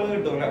 ഡിസ്പോസിബിൾ ആയിട്ടുള്ളത്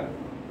കിട്ടും അല്ലേ.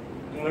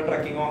 നിങ്ങൾ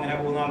ട്രക്കിങ്ങോ അങ്ങനെ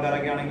പോകുന്ന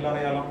ആൾക്കാരൊക്കെ ആണെങ്കിൽ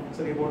അറിയാലോ,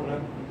 ചെറിയ ബോട്ടിൽ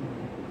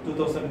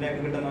 2000 ഒക്കെ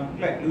കിട്ടുന്ന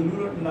അല്ലെ.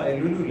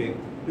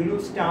 ലുലു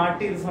സ്റ്റാർട്ട്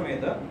ചെയ്ത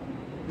സമയത്ത്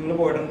നിങ്ങൾ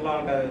പോയിട്ടുള്ള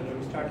ആൾക്കാർ,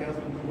 സ്റ്റാർട്ട് ചെയ്യുന്ന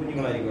സമയത്ത്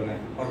കുഞ്ഞുങ്ങളായിരിക്കും അല്ലെ,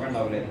 ഓർമ്മ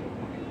ഉണ്ടാവില്ലേ?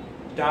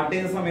 സ്റ്റാർട്ട്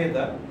ചെയ്ത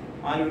സമയത്ത്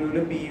ആ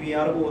ലുലുവില്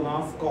PVR പോകുന്ന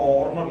ആ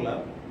കോർണറിൽ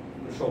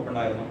ഒരു ഷോപ്പ്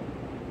ഉണ്ടായിരുന്നു.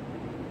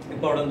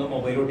 ഇപ്പൊ അവിടെ എന്തോ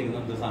മൊബൈൽ ഒട്ടിക്കുന്ന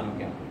എന്ത്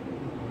സാധനമൊക്കെയാണ്,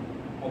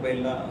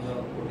 മൊബൈലില്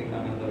ഒട്ടിക്കുന്ന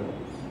അങ്ങനത്തെ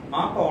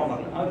ആ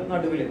കോർണറിൽ ആ ഒരു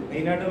നടുവില്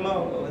മെയിൻ ആയിട്ടുള്ള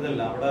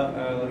ഇതല്ല, അവിടെ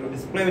ഒരു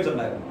ഡിസ്പ്ലേ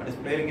വെച്ചിട്ടുണ്ടായിരുന്നു. ആ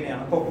ഡിസ്പ്ലേയിൽ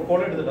ഇങ്ങനെയാണ്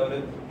കൊക്കോകോള എടുത്തിട്ട് അവർ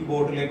ഈ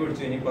ബോട്ടിലേക്ക്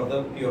ഒഴിച്ചു കഴിഞ്ഞാൽ ഇപ്പുറത്ത്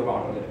പ്യൂർ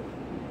വാട്ടർ വരും.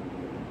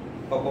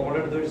 കൊക്കോകോള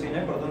എടുത്ത് ഒഴിച്ചു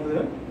കഴിഞ്ഞാൽ ഇപ്പുറത്ത്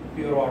വരും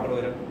പ്യൂർ വാട്ടർ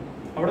വരും.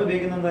 അവിടെ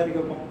ഉപയോഗിക്കുന്ന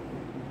എന്തായിരിക്കും അപ്പം?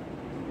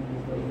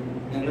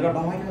 നിങ്ങൾ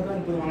കണ്ടാൽ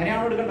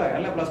അങ്ങനെയാണോ എടുക്കണ്ടേ?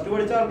 അല്ല, +2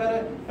 പഠിച്ച ആൾക്കാർ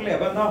അല്ലേ.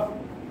 അപ്പൊ എന്താ,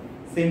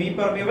 സെമി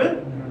പെർമിയബിൾ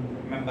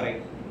മെമ്പറൈൻ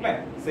അല്ലെ.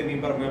 സെമി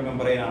പെർമിയബിൾ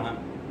മെമ്പറൈൻ ആണ്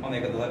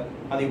വന്നേക്കുന്നത്,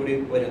 അതിൽ കൂടി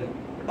വരുന്നു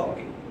കേട്ടോ.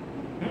 ഓക്കെ,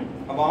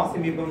 അപ്പൊ ആ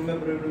സെമി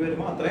പെർമിയബിൾ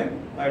വരുമ്പോൾ അത്രയും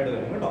ആയിട്ട്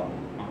വരും കേട്ടോ.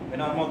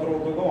 പിന്നെ അത് മാത്രം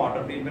ഓർക്കുക,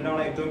 വാട്ടർ ട്രീറ്റ്മെന്റ്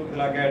ആണ് ഏറ്റവും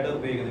ഇതിലൊക്കെ ആയിട്ട്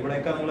ഉപയോഗിക്കുന്നത്.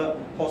 ഇവിടെയൊക്കെ നിങ്ങൾ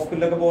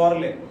ഹോസ്പിറ്റലൊക്കെ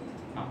പോകാറില്ലേ?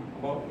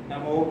 അപ്പോൾ ഞാൻ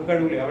മോക്ക്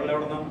കഴിവില്ലേ ആ വെള്ളം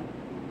എവിടെ നിന്നാ,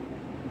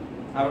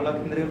 ആ വെള്ളം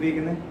എന്തിനാ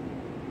ഉപയോഗിക്കുന്നത്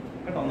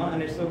കേട്ടോ? ഒന്ന്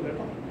അന്വേഷിച്ച് നോക്കുക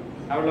കേട്ടോ.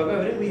 ആ വെള്ളമൊക്കെ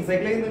അവർ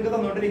റീസൈക്കിൾ ചെയ്ത് നിങ്ങൾക്ക്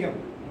തന്നോണ്ടിരിക്കും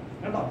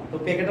കേട്ടോ.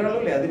 തൊപ്പിയൊക്കെ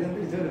വെള്ളമില്ലേ, അതിൽ നിന്ന്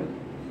തിരിച്ചു വരും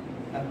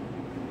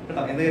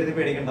കേട്ടോ. എന്ന് കരുതി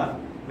പേടിക്കണ്ട.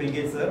 ബിൽ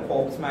ഗേറ്റ്സ്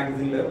ഫോബ്സ്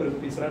മാഗസിനിൽ ഒരു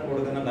പിക്ചർ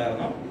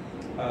കൊടുക്കുന്നുണ്ടായിരുന്നു.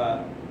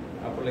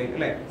 അപ്പോൾ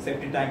അല്ലെ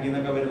സെപ്റ്റി ടാങ്കിൽ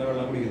നിന്നൊക്കെ വരുന്ന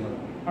വെള്ളം കുടിക്കുന്നത്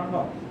കണ്ടോ,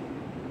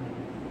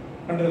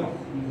 കണ്ടിരുന്നോ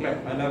അല്ലെ?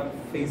 അതിന്റെ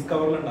ഫേസ്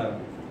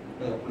കവറിലുണ്ടായിരുന്നു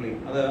പുള്ളി.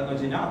 അത് എന്ന്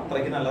വെച്ച് കഴിഞ്ഞാൽ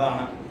അത്രയ്ക്ക്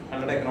നല്ലതാണ്,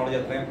 നല്ല ടെക്നോളജി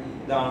അത്രയും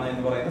ഇതാണ്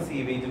എന്ന് പറയുന്ന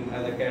സീവേജും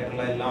അതൊക്കെ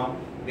ആയിട്ടുള്ള എല്ലാം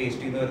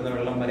വേസ്റ്റ് ചെയ്ത് വരുന്ന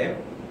വെള്ളം വരെ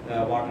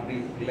വാട്ടർ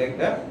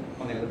ട്രീറ്റ്മെന്റിലേക്ക്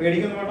വന്നിരുന്നത്.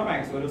 പേടിക്കൊന്നും വേണ്ട.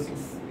 മാക്സിമം ഒരു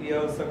 6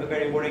 years ഒക്കെ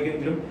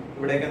കഴിയുമ്പോഴേക്കെങ്കിലും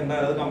ഇവിടേക്ക്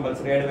എന്തായാലും അത്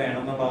കമ്പൽസറി ആയിട്ട് വേണം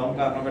എന്നുള്ളതാവും.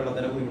 കാരണം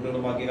വെള്ളത്തിന്റെ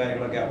ബുദ്ധിമുട്ടുകളും ബാക്കി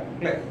കാര്യങ്ങളൊക്കെ ആവും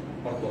അല്ലെ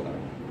പുറത്തു പോകാൻ.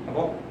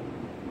 അപ്പൊ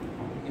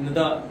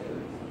ഇന്നത്തെ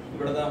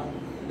ഇവിടുത്തെ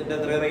ഇതിന്റെ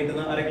എത്ര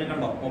റേറ്റ് ആരെങ്കിലും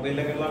കണ്ടോ?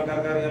 മൊബൈലിലൊക്കെ ഉള്ള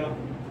ആൾക്കാർക്ക് അറിയാലോ,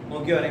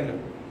 നോക്കിയോ ആരെങ്കിലും?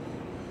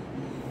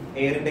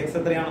 എയർ ഇൻഡെക്സ്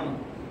എത്രയാണെന്ന്,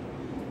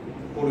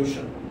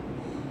 പൊല്യൂഷൻ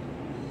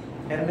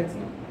എയർ ഇൻഡെക്സ്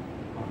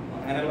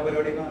അങ്ങനെയുള്ള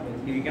പരിപാടിയൊക്കെ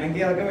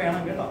ജീവിക്കണമെങ്കിൽ അതൊക്കെ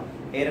വേണം കേട്ടോ.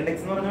 എയർ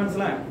ഇൻഡെക്സ് എന്ന് പറഞ്ഞാൽ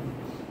മനസ്സിലായോ?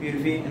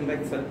 Purify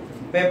index.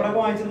 പേപ്പറൊക്കെ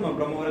വായിച്ചിരുന്നോ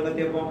പ്രമുഖരൊക്കെ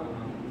എത്തിയപ്പോ?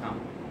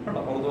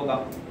 കേട്ടോ, പുറത്ത്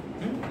നോക്കാം.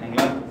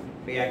 നിങ്ങൾ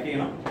റിയാക്ട്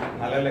ചെയ്യണം,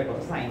 നല്ലല്ലേ.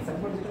 കുറച്ച് സയൻസ്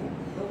ഒക്കെ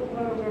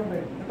പഠിച്ചിട്ടുണ്ട്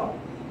കേട്ടോ.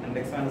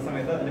 ഇൻഡെക്സ് വേണ്ട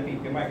സമയത്ത് അതിന്റെ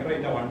PPM ഭയങ്കര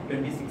റേറ്റ്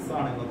 126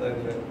 ആണ് ഇന്നത്തെ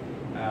ഇതിൽ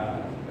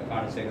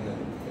കാണിച്ചേക്കുന്നത്.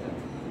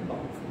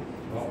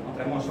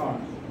 മോശമാണ്.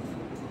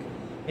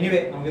 എനിവേ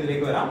നമുക്ക്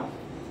ഇതിലേക്ക് വരാം.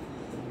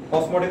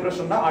 ഓസ്മോട്ടിക്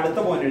പ്രഷറിന്റെ അടുത്ത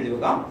പോയിന്റ് എഴുതി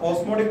വെക്കാം.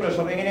 ഓസ്മോട്ടിക്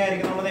പ്രഷർ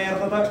എങ്ങനെയായിരിക്കും? നമ്മൾ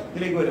നേരത്തെ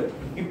ഇതിലേക്ക് വരും.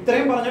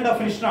 ഇത്രയും പറഞ്ഞ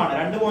ഡെഫിനിഷൻ ആണ്.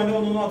 2 പോയിന്റ്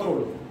ഒന്നും മാത്രമേ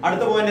ഉള്ളൂ.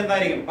 അടുത്ത പോയിന്റ്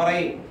എന്തായിരിക്കും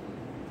പറയേ?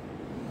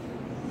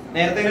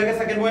 നേരത്തെ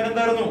സെക്കൻഡ് പോയിന്റ്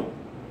എന്തായിരുന്നു?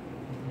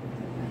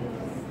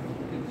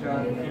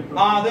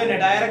 അത് തന്നെ,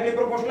 ഡയറക്ട്ലി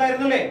പ്രൊപ്പോർഷണൽ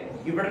ആയിരുന്നല്ലേ.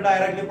 ഇവിടെ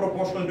ഡയറക്ട്ലി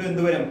പ്രൊപ്പോർഷണൽ ടു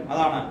എന്ത് വരും?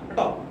 അതാണ്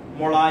കേട്ടോ,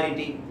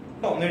 മൊളാരിറ്റി.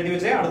 കേട്ടോ, ഒന്ന് എഴുതി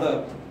വെച്ചേ. അടുത്ത്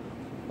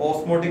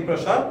osmotic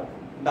pressure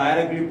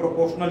directly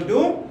proportional to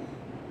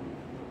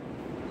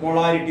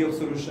molarity of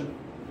solution.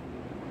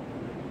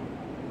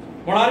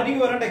 മൊളാരിറ്റിക്ക്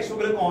വരാൻ ടെക്സ്റ്റ്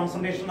ബുക്കിൽ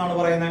കോൺസെൻട്രേഷൻ എന്നാണ്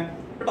പറയുന്നത്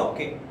കേട്ടോ.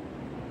 ഓക്കെ,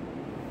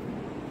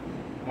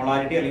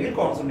 മൊളാരിറ്റി അല്ലെങ്കിൽ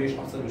concentration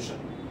of solution.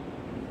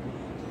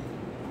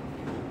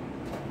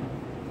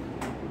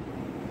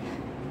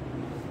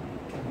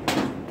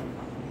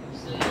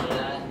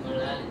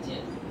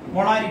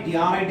 Molarity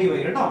RITY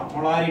കേട്ടോ,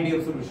 മൊളാരിറ്റി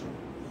ഓഫ് സൊല്യൂഷൻ.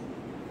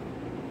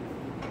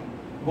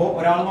 അപ്പോ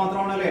ഒരാൾ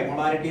മാത്രമാണല്ലേ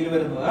മൊളാരിറ്റിയിൽ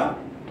വരുന്നത്.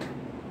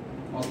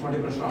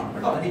 ഓസ്മോട്ടിക് പ്രഷർ ആണ്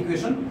കേട്ടോ. അതിന്റെ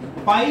equation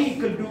pi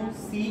equal to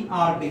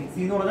CRT. C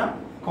എന്ന് പറഞ്ഞാൽ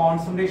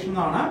കോൺസെൻട്രേഷൻ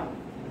എന്നാണ്.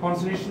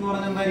 കോൺസെൻട്രേഷൻ എന്ന്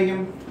പറഞ്ഞാൽ എന്തായിരിക്കും?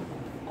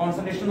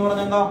 കോൺസെൻട്രേഷൻ എന്ന്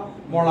പറഞ്ഞാൽ എന്താ?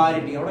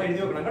 മൊളാരിറ്റി. അവിടെ എഴുതി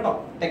വെക്കണം കേട്ടോ.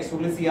 ടെക്സ്റ്റ്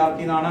ബുക്കിൽ CRT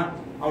എന്നാണ്,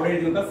 അവിടെ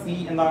എഴുതി വെക്കുക. സി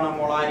എന്താണ്?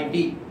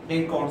 മൊളാരിറ്റി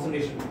അല്ലെങ്കിൽ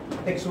കോൺസെൻട്രേഷൻ.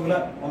 ടെക്സ്റ്റ് ബുക്കിൽ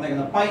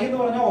വന്നേക്കുന്നത് പൈ എന്ന്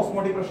പറഞ്ഞാൽ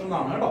ഓസ്മോട്ടിക് പ്രഷർ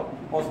എന്നാണ് കേട്ടോ.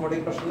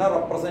 ഓസ്മോട്ടിക് പ്രഷറിന്റെ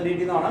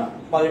റെപ്രസെന്റേറ്റീവ് എന്നാണ്.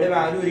 പൈയുടെ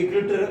വാല്യൂ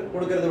ഒരിക്കലും ഇട്ട്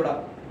കൊടുക്കരുത്. ഇവിടെ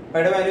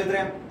പൈയുടെ വാല്യൂ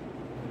എത്രയാ?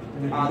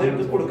 അത്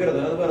ഇട്ട് കൊടുക്കരുത്.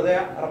 അത് വെറുതെ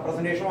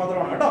റെപ്രസെന്റേഷൻ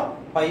മാത്രമാണ് കേട്ടോ.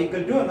 പൈ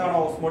ഈക്വൽ ടു എന്താണ്?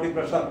 ഓസ്മോട്ടിക്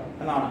പ്രഷർ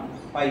എന്നാണ്.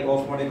 പൈ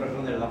ഓസ്മോട്ടിക് പ്രഷർ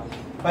എന്ന് എഴുതാം.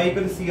 Pi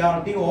equal to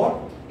CRT or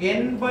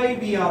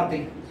N/VRT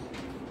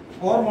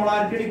or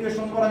molarity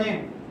equation എന്ന് പറഞ്ഞേ.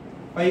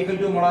 പൈ ഈക്വൽ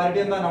ടു മൊളാരിറ്റി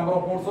എന്താ? നമ്പർ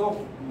ഓഫ് മോൾസ് ഓഫ്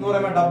എന്ന്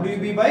പറയുമ്പോൾ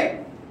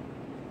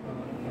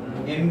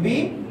WB/MB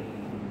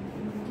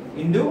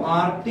into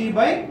RT/V.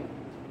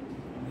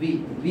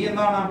 V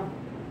എന്താണ്?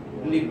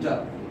 ലിറ്റർ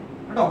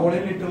കേട്ടോ.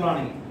 വോളിയം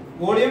ലിറ്ററിലാണെങ്കിൽ.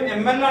 വോളിയം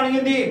ml ആണെങ്കിൽ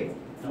എന്ത് ചെയ്യും?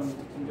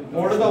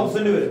 മോള്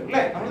 1000 വരും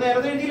അല്ലേ? നമ്മൾ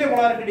നേരത്തെ എഴുതിയില്ലേ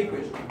മൊളാരിറ്റി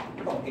ഇക്വേഷൻ.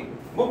 ഓക്കെ,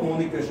 അപ്പോൾ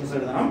 3 ഇക്വേഷൻസ്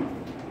എഴുതണം.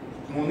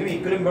 3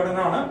 ഈക്വൽ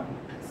ഇമ്പോർട്ടന്റ് ആണ്,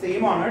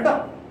 സെയിം ആണ് കേട്ടോ.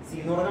 സി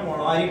എന്ന് പറഞ്ഞാൽ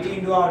മൊളാരിറ്റി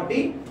ഇൻറ്റു RT.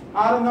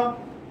 ആർ എന്താ?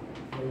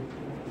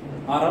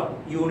 R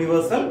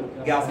universal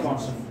gas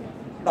constant.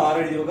 R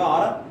എഴുതി വെക്കുക.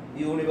 R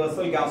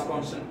universal gas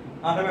constant.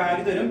 ആറിന്റെ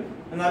വാല്യൂ തരും.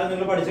 എന്നാലും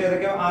നിങ്ങൾ പഠിച്ച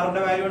ഏതൊക്കെ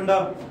ആറിന്റെ വാല്യൂ ഉണ്ട്?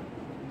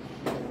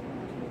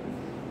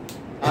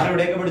 ആർ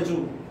എവിടെയൊക്കെ പഠിച്ചു?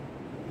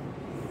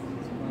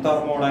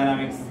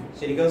 തെർമോഡൈനാമിക്സ്.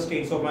 ശരിക്കും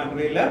States of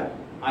മാറ്ററിലെ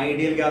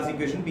ideal gas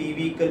equation PV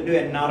equal to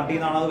nRT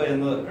എന്നാണ് അത്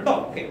വരുന്നത് കേട്ടോ.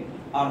 ഓക്കെ,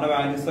 ആറിന്റെ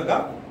വാല്യൂസ് ഒക്കെ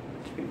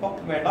ഇപ്പൊ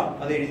വേണ്ട,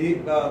 അത് എഴുതി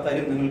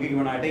തരും നിങ്ങൾക്ക്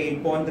ഗിവൺ ആയിട്ട്.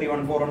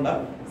 8.314 ഉണ്ട്,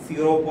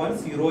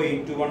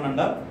 0.0821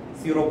 ഉണ്ട്,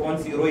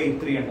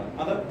 0.083 ഉണ്ട്.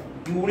 അത്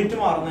യൂണിറ്റ്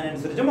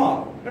മാറുന്നതിനനുസരിച്ച്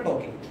മാറും കേട്ടോ.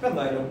 ഓക്കെ, ഇപ്പൊ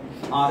എന്തായാലും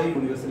 6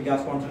 യൂണിവേഴ്സൽ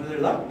ഗ്യാസ് കോൺസ്റ്റന്റ്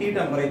എഴുതാം. T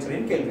temperature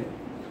in Kelvin.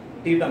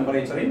 T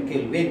temperature in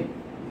Kelvin.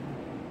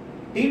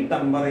 T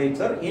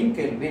temperature in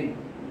Kelvin.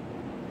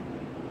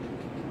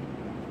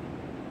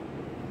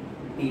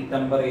 T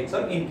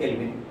temperature in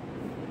Kelvin.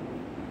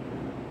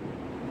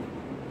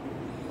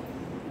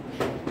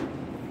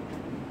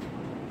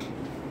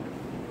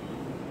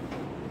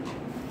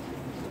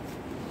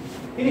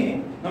 ഇനി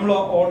നമ്മൾ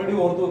ഓൾറെഡി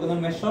ഓർത്ത് വെക്കുന്ന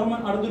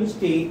മെഷർമെന്റ്. അടുത്തൊരു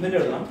സ്റ്റേറ്റ്മെന്റ്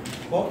എഴുതണം.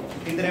 അപ്പോൾ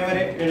ഇത്രയും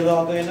വരെ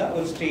എഴുതാത്തതിന്റെ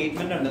ഒരു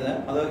സ്റ്റേറ്റ്മെന്റ് ഉണ്ട്.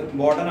 അത്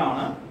ഇമ്പോർട്ടന്റ്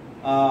ആണ്.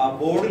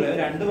 ബോർഡിൽ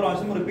 2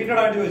 പ്രാവശ്യം റിപ്പീറ്റഡ്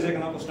ആയിട്ട്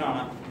ചോദിച്ചേക്കുന്ന ക്വസ്റ്റൻ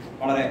ആണ്.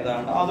 വളരെ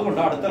ഇതാണ്. അതുകൊണ്ട്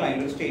അടുത്ത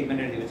ലൈനിൽ ഒരു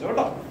സ്റ്റേറ്റ്മെന്റ് എഴുതി വെച്ചോ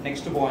കേട്ടോ.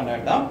 നെക്സ്റ്റ് പോയിന്റ്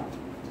ആയിട്ട്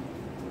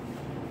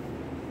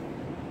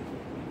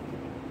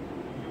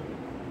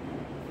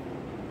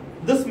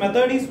this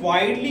method is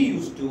widely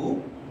used to.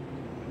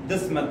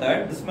 This method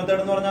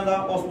എന്ന് പറഞ്ഞാൽ എന്താ?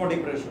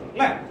 ഓസ്മോട്ടിക് പ്രഷർ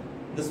അല്ലേ?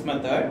 This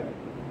method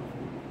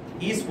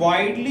is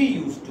widely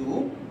used to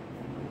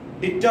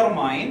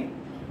determine.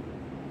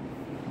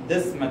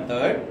 This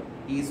method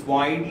is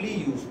widely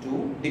used to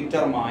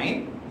determine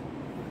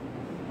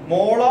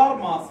molar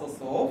masses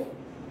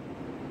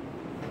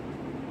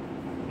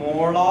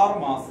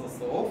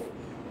of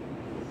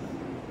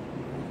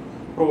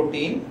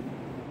protein,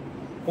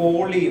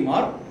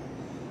 polymer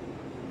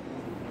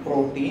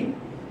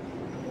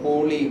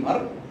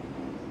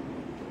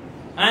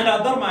and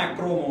other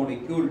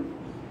macromolecules.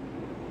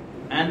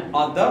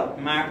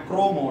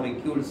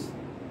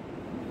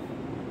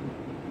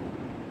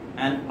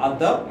 And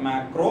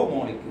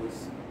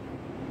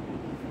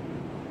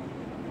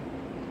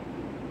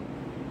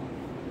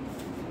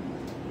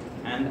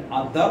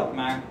other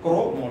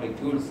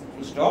macromolecules.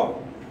 Stop.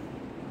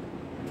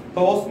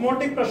 The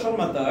osmotic pressure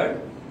method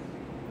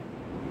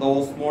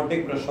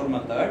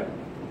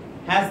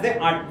has the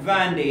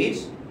advantage.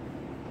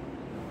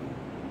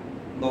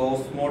 The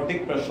osmotic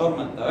pressure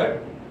method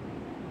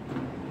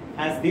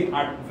has the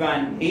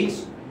advantage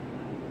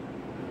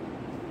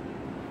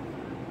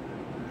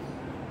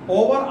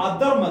over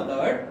other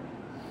method.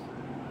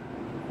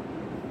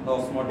 The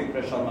osmotic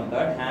pressure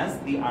method has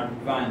the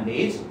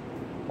advantage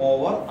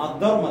over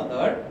other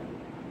method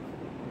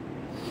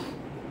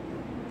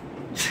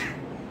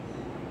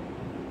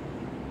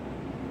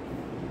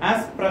as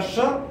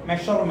pressure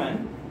measurement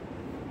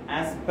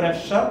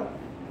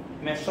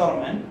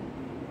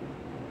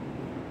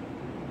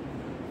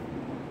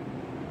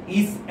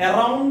is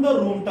around the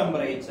room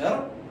temperature.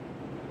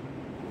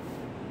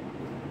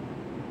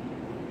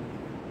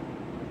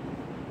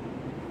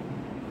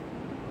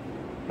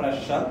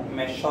 pressure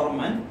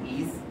measurement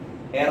is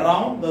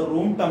around the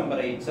room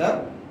temperature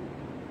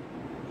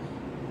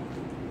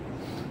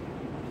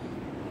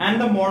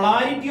and the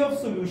molarity of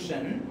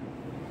solution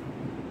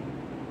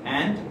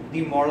and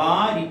the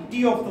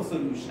molarity of the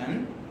solution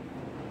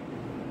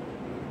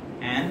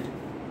and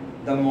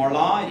the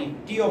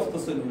molarity of the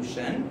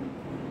solution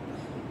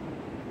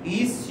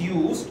is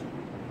used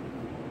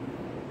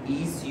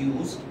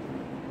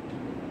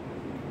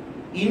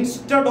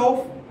instead of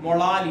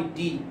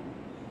molality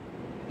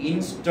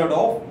instead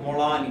of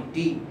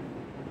molality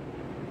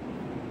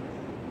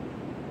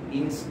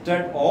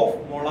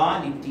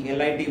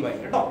LITY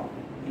കേട്ടോ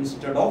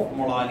instead of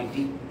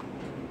molality.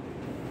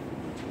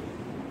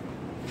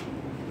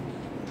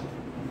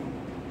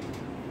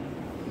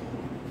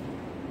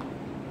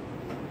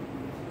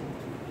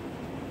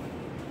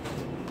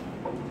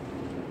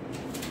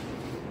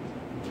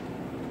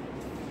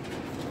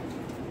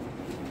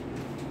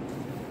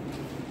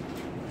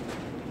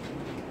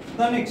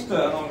 Next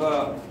നമുക്ക്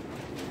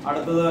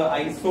അടുത്തത്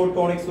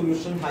isotonic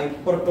solution,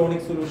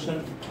 hypertonic solution,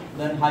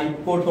 then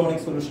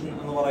hypotonic solution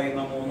എന്ന്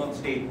പറയുന്ന 3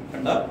 statement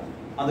ഉണ്ട്.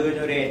 അത്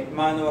കഴിഞ്ഞ് ഒരു എറ്റ്മ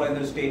എന്ന്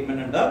പറയുന്ന ഒരു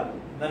സ്റ്റേറ്റ്മെന്റ് ഉണ്ട്.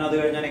 ദെൻ അത്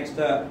കഴിഞ്ഞാൽ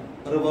നെക്സ്റ്റ്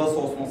റിവേഴ്സ്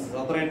ഓസ്മോസിസ്.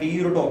 അത്രയും ഈ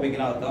ഒരു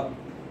ടോപ്പിക്കിനകത്ത്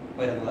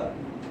വരുന്നത്.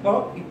 അപ്പോൾ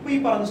ഇപ്പൊ ഈ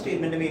പറഞ്ഞ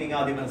സ്റ്റേറ്റ്മെന്റ് മീനിങ്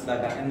ആദ്യം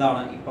മനസ്സിലാക്കാം.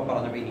 എന്താണ് ഇപ്പൊ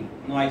പറഞ്ഞ മീനിങ്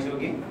ഒന്ന് വായിച്ചു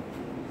നോക്കി.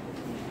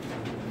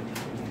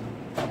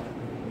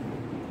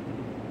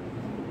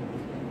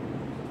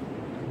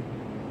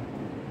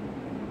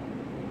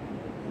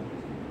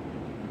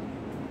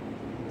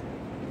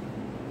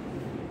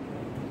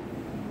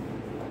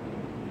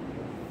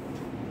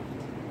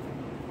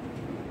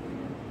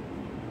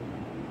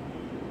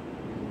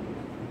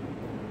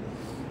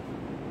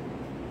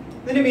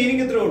 ഇതിന്റെ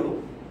മീനിങ് ഇത്രേ ഉള്ളൂ.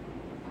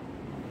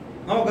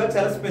 നമുക്ക്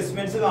ചില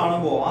സ്പെസിമെൻസ്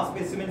കാണുമ്പോൾ ആ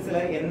സ്പെസിമെൻസിൽ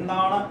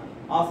എന്താണ്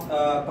ആ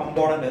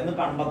കമ്പോണന്റ് എന്ന്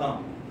കണ്ടെത്തണം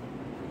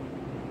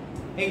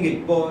എങ്കിൽ,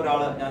 ഇപ്പോ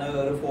ഒരാള് ഞാൻ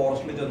ഒരു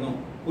ഫോറസ്റ്റിൽ ചെന്നു,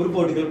 ഒരു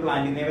പെർട്ടിക്കുലർ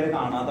പ്ലാന്റിനെ വരെ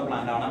കാണാത്ത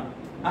പ്ലാന്റ് ആണ്,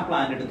 ആ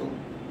പ്ലാന്റ് എടുത്തു.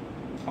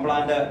 ആ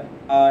പ്ലാന്റ്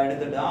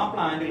എടുത്തിട്ട് ആ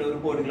പ്ലാന്റിൽ ഒരു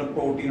പെർട്ടിക്കുലർ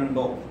പ്രോട്ടീൻ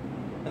ഉണ്ടോ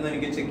എന്ന്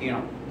എനിക്ക് ചെക്ക്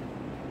ചെയ്യണം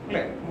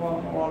അല്ലെ.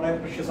 വളരെ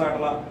പ്രഷ്യസ്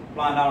ആയിട്ടുള്ള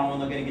പ്ലാന്റ് ആണോ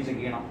എന്നൊക്കെ എനിക്ക്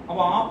ചെക്ക് ചെയ്യണം.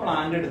 അപ്പൊ ആ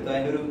പ്ലാന്റ് എടുത്ത്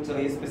അതിന്റെ ഒരു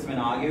ചെറിയ സ്പെസിമെൻ,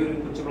 ആകെ ഒരു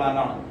കൊച്ചു പ്ലാന്റ്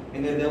ആണ്,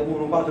 എന്നിട്ട്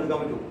മുഴുവൻ പറിച്ചെടുക്കാൻ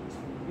പറ്റുമോ?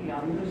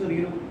 അതിന്റെ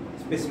ചെറിയൊരു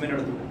സ്പെസിമെൻ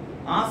എടുത്തു.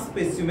 ആ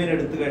സ്പെസിമെൻ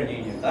എടുത്തു കഴിഞ്ഞ്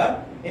കഴിഞ്ഞിട്ട്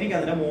എനിക്ക്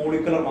അതിന്റെ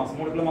മോളിക്കുലർ മാസ്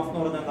എന്ന്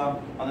പറഞ്ഞാൽ എന്താ,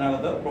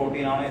 അതിനകത്ത്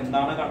പ്രോട്ടീൻ ആണ്,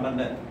 എന്താണ്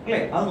കണ്ടന്റ് അല്ലെ,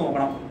 അത്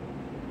നോക്കണം.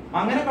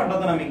 അങ്ങനെ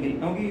കണ്ടെത്തണമെങ്കിൽ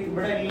നമുക്ക്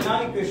ഇവിടെ എല്ലാ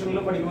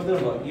ഇക്വേഷനിലും പഠിക്കുന്നത്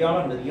ഉണ്ടോ,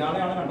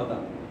 ഇയാളെയാണ്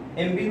കണ്ടെത്താൻ.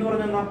 MP എന്ന്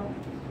പറഞ്ഞാൽ എന്താ,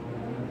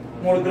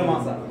 മോളിക്കുലർ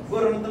മാസ്.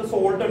 ഒരെണ്ണത്തിൽ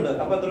സോൾട്ട് ഉണ്ട്,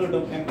 അപ്പൊ എത്ര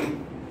കിട്ടും MP?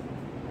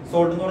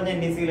 സോൾട്ട് എന്ന് പറഞ്ഞാൽ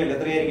NaCl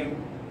എത്രയായിരിക്കും?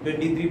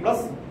 23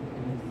 പ്ലസ്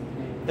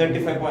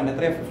 35 പോയിന്റ്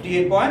എത്ര?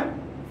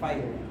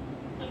 58.5.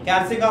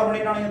 കാൽസ്യം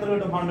കാർബണേറ്റ് ആണെങ്കിൽ എത്ര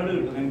കിട്ടും? 100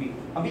 കിട്ടും MP.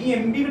 അപ്പൊ ഈ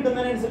MP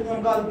കിട്ടുന്നതിനനുസരിച്ച്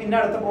നമുക്ക് അത് പിന്നെ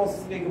അടുത്ത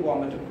പ്രോസസ്സിലേക്ക് പോകാൻ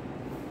പറ്റും.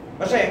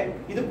 പക്ഷേ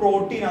ഇത്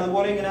പ്രോട്ടീൻ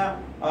അതുപോലെ ഇങ്ങനെ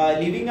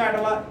ലിവിങ്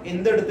ആയിട്ടുള്ള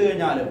എന്തെടുത്തു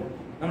കഴിഞ്ഞാലും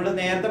നമ്മൾ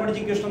നേരത്തെ പഠിച്ച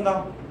ഇക്വേഷൻ എന്താ,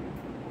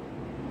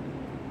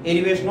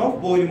 എലിവേഷൻ ഓഫ്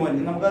ബോയിലിംഗ്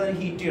പോയിന്റ്. നമുക്ക് അതിന്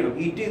ഹീറ്റ് ചെയ്യണം.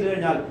 ഹീറ്റ് ചെയ്ത്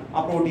കഴിഞ്ഞാൽ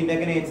ആ പ്രോട്ടീന്റെ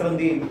ഒക്കെ നേച്ചർ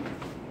എന്ത് ചെയ്യും?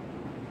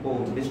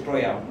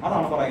 ഡിസ്ട്രോയ് ആവും.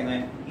 അതാണ്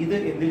പറയുന്നത്. ഇത്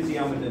എന്തിൽ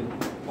ചെയ്യാൻ പറ്റും?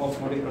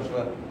 Osmotic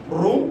pressure,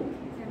 room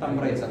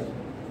temperature.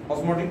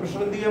 Osmotic pressure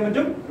എന്ത് ചെയ്യാൻ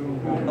പറ്റും?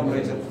 Room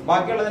temperature.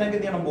 ബാക്കിയുള്ളതിനൊക്കെ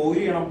എന്ത് ചെയ്യണം? ബോയിൽ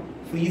ചെയ്യണം,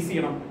 ഫ്രീസ്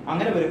ചെയ്യണം.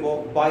 അങ്ങനെ വരുമ്പോൾ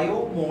ബയോ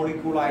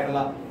മോളിക്യൂൾ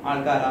ആയിട്ടുള്ള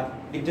ആൾക്കാരെ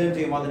ഡിറ്റേൺ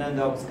ചെയ്യുമ്പോൾ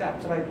അതിനെന്താവും?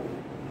 സ്കാപ്ചർ ആയി പോകും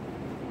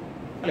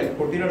അല്ലെ.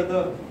 പ്രോട്ടീൻ എടുത്ത്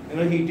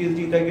നിങ്ങൾ ഹീറ്റ് ചെയ്ത്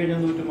ചീത്താക്കി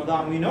കഴിഞ്ഞാൽ പറ്റും, അത്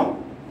അമിനോ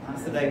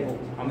ആസിഡ് ആയി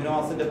പോകും. അമിനോ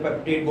ആസിഡ്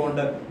പെപ്റ്റൈഡ്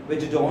ബോണ്ട്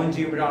വെച്ച് ജോയിൻ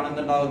ചെയ്യുമ്പോഴാണ്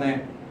എന്തുണ്ടാകുന്നത്?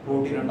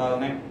 പ്രോട്ടീൻ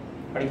ഉണ്ടാകുന്നത്.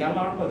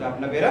 പഠിക്കാനുള്ളതാണല്ലോ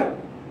ചാപ്റ്ററിന്റെ പേര്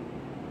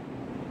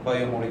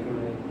ബയോ മോളിക്യൂൾ.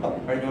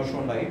 കഴിഞ്ഞ വർഷം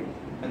ഉണ്ടായി,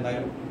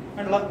 എന്തായാലും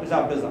ആയിട്ടുള്ള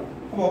ചാപ്റ്റേഴ്സ് ആണ്.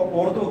 അപ്പോൾ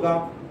ഓർത്ത് വെക്കാം,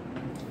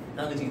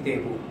 നമുക്ക് ചീത്തയായി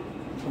പോകും.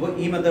 അപ്പോൾ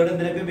ഈ മെത്തേഡ്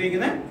എന്തിനൊക്കെ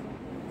ഉപയോഗിക്കുന്നത്?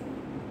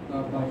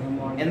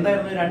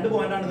 എന്തായിരുന്നു? 2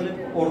 പോയിന്റ് ആണ് ഇതിൽ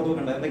ഓർത്ത്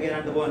വെക്കേണ്ടത്. എന്തൊക്കെയാണ്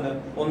 2 പോയിന്റ്?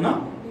 ഒന്ന്,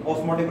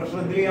 ഓസ്മോട്ടിക് പ്രഷർ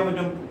എന്ത് ചെയ്യാൻ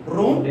പറ്റും?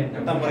 Room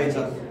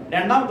temperature.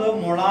 രണ്ടാമത്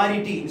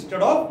മൊളാരിറ്റി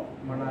ഇൻസ്റ്റെഡ് ഓഫ്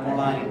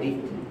മൊളാരിറ്റി.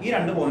 ഈ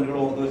 2 പോയിന്റുകൾ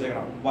ഓർത്ത്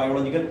വെച്ചേക്കണം.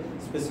 ബയോളജിക്കൽ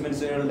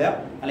സ്പെസിമെൻസുകളുടെ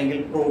അല്ലെങ്കിൽ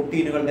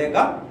പ്രോട്ടീനുകളുടെ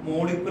ഒക്കെ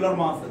മോളിക്കുലർ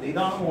മാസ്.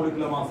 ഇതാണ്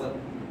മോളിക്കുലർ മാസ്.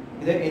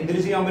 ഇത് എന്തിൽ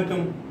ചെയ്യാൻ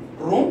പറ്റും?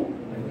 റൂം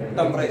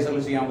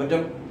ടെമ്പറേച്ചറിൽ ചെയ്യാൻ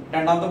പറ്റും.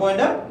 രണ്ടാമത്തെ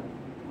point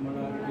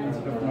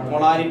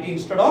molarity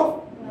instead of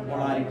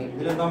molarity.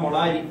 ഇതിലെന്താ?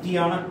 മൊളാരിറ്റി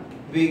ആണ്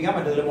ഉപയോഗിക്കാൻ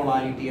പറ്റത്തില്ല,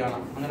 മൊളാരിറ്റി ആണ്.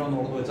 അങ്ങനെ ഒന്ന്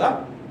ഓർത്ത് വെച്ചാൽ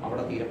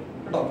അവിടെ തീരും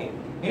കേട്ടോ. ഓക്കെ,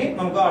 ഇനി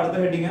നമുക്ക് അടുത്ത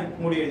ഹെഡിങ്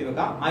കൂടി എഴുതി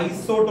വെക്കാം.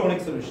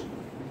 Isotonic solution.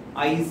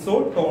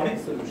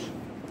 Isotonic solution.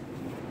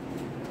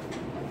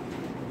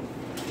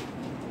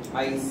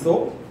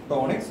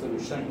 Isotonic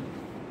solution.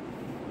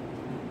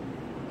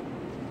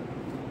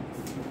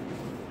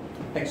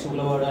 Textual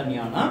word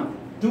thaniyana.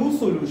 Two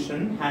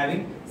solution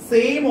having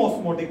same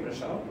osmotic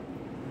pressure.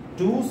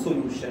 Two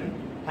solution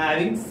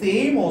having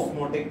same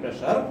osmotic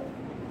pressure.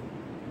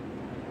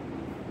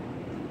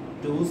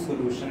 Two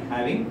solution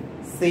having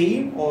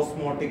same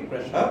osmotic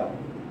pressure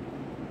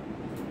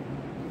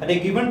at a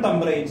given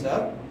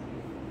temperature.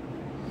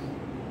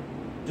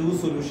 Two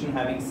solution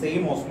having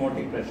same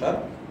osmotic pressure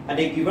at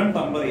a given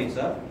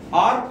temperature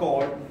are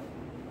called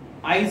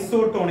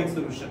isotonic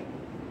solution.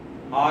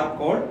 Are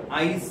called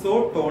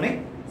isotonic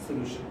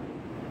solution.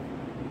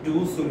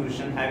 two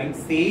solutions having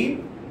same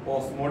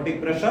osmotic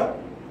pressure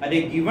at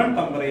a given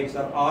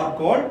temperature are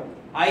called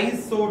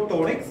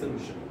isotonic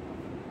solution.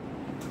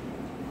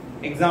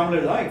 Example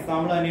എഴുതാം.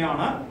 Example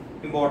തന്നെയാണ്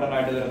important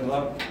ആയിട്ട്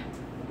വരുന്നത്.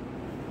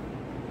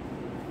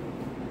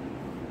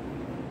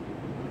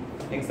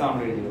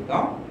 Example എഴുതി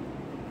വെക്കാം.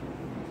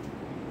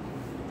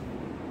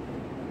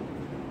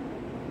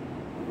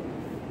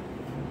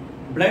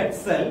 blood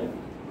cell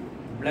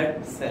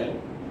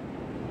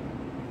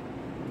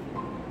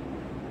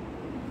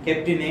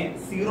kept in a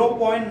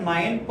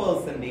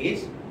 0.9%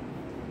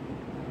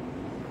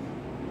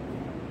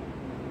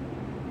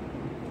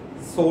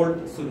 salt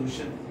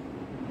solution.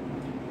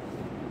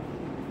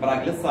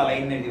 Bracket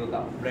saline എഴുതി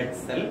വെക്കാം. blood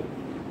cell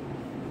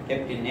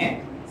kept in a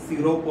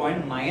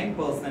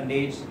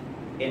 0.9%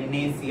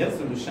 NaCl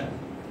solution.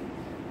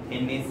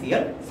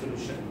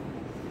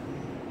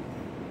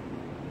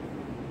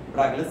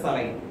 ബ്രാക്കറ്റിൽ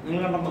saline.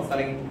 നിങ്ങൾ കണ്ടോ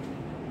സലൈൻ?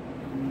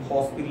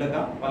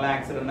 ഹോസ്പിറ്റലൊക്കെ പല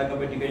ആക്സിഡന്റ് ഒക്കെ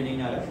പറ്റി കഴിഞ്ഞ്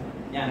കഴിഞ്ഞാൽ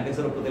ഞാനൊക്കെ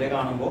ചെറുപ്പത്തിലെ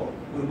കാണുമ്പോൾ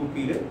ഒരു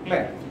കുപ്പിയിൽ അല്ലേ,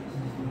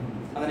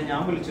 അതിനെ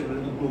ഞാൻ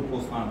വിളിച്ചിട്ടുള്ളത്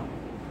ഗ്ലൂക്കോസ് ആണ്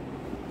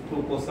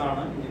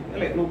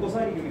അല്ലെ? ഗ്ലൂക്കോസ്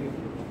ആയിരിക്കും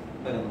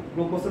വരുന്നത്.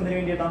 ഗ്ലൂക്കോസ് എന്തിനു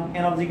വേണ്ടിയിട്ടാണ്?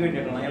 എനർജിക്ക്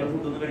വേണ്ടിയിട്ടാണ്. അയാൾ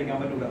ഫുഡൊന്നും കഴിക്കാൻ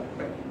പറ്റില്ല.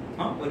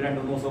 ഒരു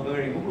 2-3 ദിവസമൊക്കെ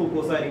കഴിയുമ്പോൾ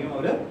ഗ്ലൂക്കോസ് ആയിരിക്കും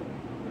അവര്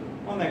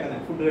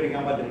വന്നേക്കുന്നത്. ഫുഡ്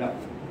കഴിക്കാൻ പറ്റില്ല.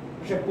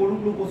 പക്ഷെ എപ്പോഴും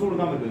ഗ്ലൂക്കോസ്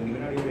കൊടുക്കാൻ പറ്റും.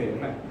 ഇവന് അടിപൊളി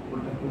അല്ലേ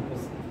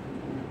ഗ്ലൂക്കോസ്.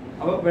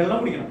 അപ്പൊ വെള്ളം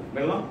കുടിക്കണം.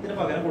 വെള്ളത്തിന്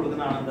പകരം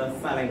കൊടുക്കുന്നതാണ് എന്താ?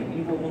 സലൈൻ.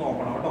 ഇനി പോകുമ്പോൾ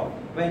നോക്കണം കേട്ടോ.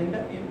 അപ്പൊ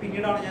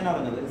പിന്നീടാണ് ഞാൻ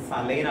അറിഞ്ഞത്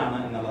സലൈൻ ആണ്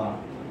എന്നുള്ളതാണ്.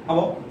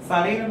 അപ്പൊ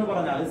സലൈൻ എന്ന്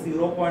പറഞ്ഞാൽ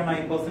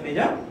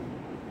 0.9%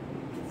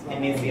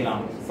 NaCl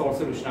ആണ്, സോൾട്ട്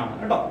സൊല്യൂഷൻ ആണ്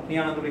കേട്ടോ.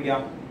 ഇനിയാണ്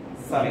വിളിക്കാം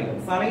സലൈൻ.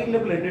 സലൈനിൽ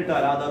ബ്ലഡ്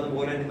ഇട്ടാൽ അത്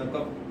അതുപോലെ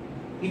നിൽക്കും.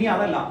 ഇനി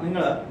അതല്ല,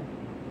 നിങ്ങൾ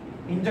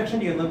ഇഞ്ചക്ഷൻ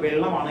ചെയ്യുന്നത്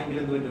വെള്ളമാണെങ്കിൽ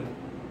എന്ത് പറ്റും?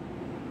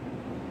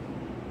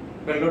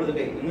 വെള്ളം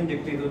എടുത്തിട്ടേ ഒന്ന്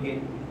ഇഞ്ചക്ട് ചെയ്ത് നോക്കി.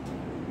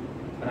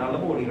 ഒരാളുടെ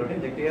ബോഡിയിലോട്ട്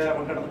ഇഞ്ചക്ട് ചെയ്ത്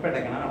നമ്മൾ കിടന്ന്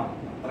പെടക്കണം കാണാം.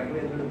 അത്രയ്ക്ക്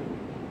വേദന എടുക്കും.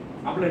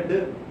 ആ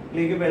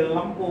ബ്ലഡിലേക്ക്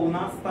വെള്ളം പോകുന്ന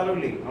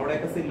സ്ഥലമില്ലേ,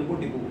 അവിടെയൊക്കെ സെല്ല്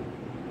പൊട്ടിപ്പോകും.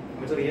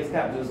 അപ്പൊ ചെറിയ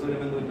സ്കാബ്സസ്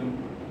വരുമ്പോൾ എന്ത് പറ്റും?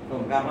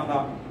 കാരണം എന്താ?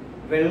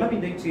 വെള്ളം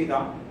ഇഞ്ചക്ട് ചെയ്ത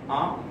ആ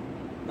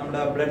നമ്മുടെ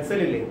ബ്ലഡ്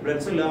സെല്ലില്ലേ,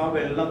 ബ്ലഡ് സെല്ല് ആ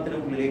വെള്ളത്തിന്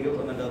ഉള്ളിലേക്ക്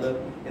വന്നിട്ട് അത്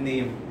എന്ത്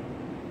ചെയ്യും?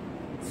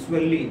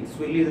 സ്വെല്ല്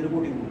ചെയ്തിട്ട്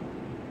പൊട്ടിപ്പോകും.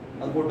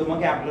 അത് പൊട്ടുമ്പോൾ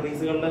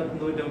കാപ്പിലറീസുകളിൽ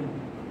എന്ത് പറ്റും?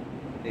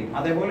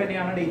 അതേപോലെ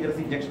തന്നെയാണ് ഡേഞ്ചറസ്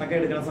ഇഞ്ചക്ഷൻ ഒക്കെ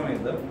എടുക്കുന്ന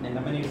സമയത്ത്.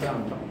 എന്റെ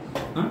മനീഷാണ് കേട്ടോ,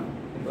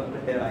 ഇപ്പൊ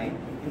റിട്ടയറായി.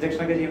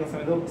 ഇഞ്ചക്ഷൻ ഒക്കെ ചെയ്യുന്ന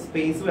സമയത്ത്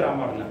സ്പേസ് വരാൻ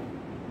പാടില്ല.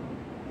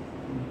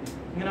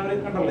 ഇങ്ങനെ അവർ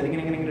കണ്ടല്ലോ,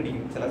 ഇങ്ങനെ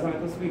ഇടിക്കും. ചില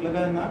സമയത്ത് സ്പീഡിലൊക്കെ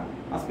നിന്നാൽ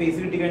ആ സ്പേസ്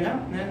കിട്ടിക്കഴിഞ്ഞാൽ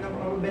ഞാൻ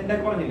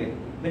ബെൻഡൊക്കെ പറഞ്ഞില്ലേ,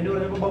 ബെൻഡ്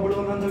പറഞ്ഞപ്പോൾ ബബിൾ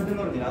വന്നാൽ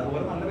പറ്റുമെന്ന് പറഞ്ഞില്ല.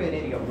 അതുപോലെ നല്ല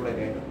പേരായിരിക്കും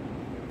അവിടെയൊക്കെ ആയിട്ട്.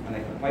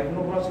 അങ്ങനെയൊക്കെ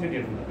വൈഫിന് പ്രാവശ്യം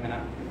കിട്ടിയിട്ടുണ്ട്. അങ്ങനെ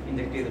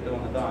ഇഞ്ചക്ട് ചെയ്തിട്ട്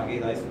വന്നിട്ട് ആകെ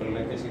ഇതായി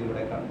സ്കൂളിലൊക്കെ ചെയ്ത്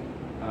ഇവിടെയൊക്കെ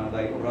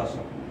ഇതായി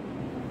പ്രാവശ്യം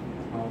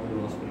ഒരു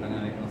ഹോസ്പിറ്റലിൽ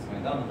അങ്ങനെ നിൽക്കുന്ന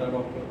സമയത്ത് എന്നിട്ട്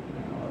ഡോക്ടർ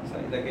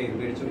ഇതൊക്കെ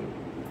പേടിച്ചു.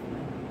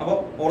 അപ്പൊ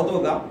ഓർത്തു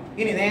വെക്കാം.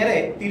 ഇനി നേരെ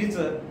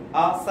തിരിച്ച്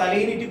ആ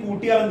സലൈനിറ്റി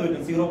കൂട്ടിയാൽ എന്ത്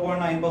പറ്റും?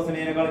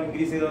 0.9%നേക്കാൾ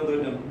ഇൻക്രീസ് ചെയ്താൽ എന്ത്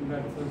പറ്റും?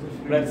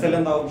 ബ്ലഡ് സെൽ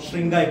എന്താവും?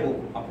 ഷ്രിങ്ക് ആയി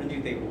പോകും, അപ്പഴും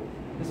ചീത്തയായി പോകും.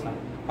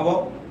 അപ്പൊ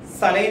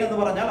സലൈൻ എന്ന്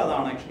പറഞ്ഞാൽ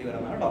അതാണ് ആക്ച്വലി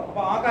വരുന്നത് കേട്ടോ.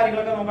 അപ്പൊ ആ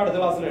കാര്യങ്ങളൊക്കെ നമുക്ക് അടുത്ത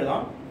ക്ലാസ്സിൽ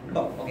എഴുതാം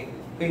കേട്ടോ. ഓക്കെ,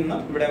 അപ്പൊ ഇന്ന്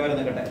ഇവിടെ വരെ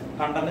നിൽക്കട്ടെ.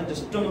 കണ്ടന്റ്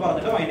ജസ്റ്റ് ഒന്ന്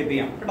പറഞ്ഞിട്ട് വൈൻഡ് അപ്പ്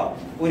ചെയ്യാം കേട്ടോ.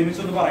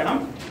 ഒരുമിച്ച് ഒന്ന് പറയണം.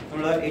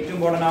 നമ്മൾ ഏറ്റവും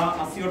ഇമ്പോർട്ടന്റ് ആ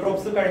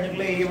അസിയോട്രോപ്സ്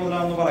കഴിഞ്ഞിട്ടുള്ള ഏരിയ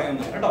മുതലാണെന്ന്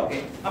പറയുന്നത് കേട്ടോ. ഓക്കെ,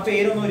 ആ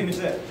പേരൊന്ന്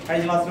ഒരുമിച്ച്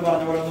കഴിഞ്ഞ ക്ലാസ്സിൽ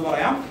പറഞ്ഞ പോലെ ഒന്ന്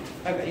പറയാം.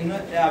 ഇന്ന്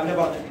രാവിലെ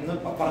ഇന്ന്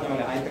പറഞ്ഞ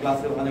പോലെ ആദ്യത്തെ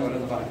ക്ലാസ്സിൽ പറഞ്ഞ പോലെ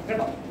ഒന്ന് പറയാം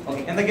കേട്ടോ.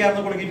 ഓക്കെ,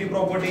 എന്തൊക്കെയായിരുന്നു colligative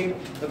property?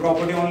 The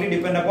property only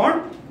depend upon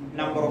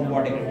number of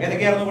particle.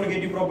 ഏതൊക്കെയായിരുന്നു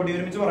colligative property?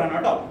 ഒരുമിച്ച് പറയണം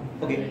കേട്ടോ.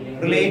 Okay,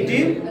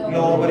 relative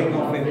lowering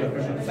of vapour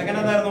pressure. Second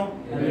എന്തായിരുന്നു?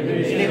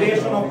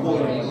 Elevation of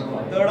boiling.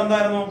 തേർഡ്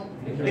എന്തായിരുന്നു?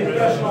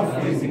 Depression of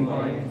freezing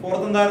point.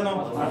 Fourth എന്തായിരുന്നു?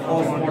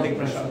 Osmotic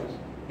pressure.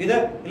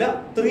 ഇതില്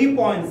 3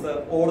 points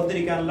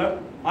ഓർത്തിരിക്കാനുള്ള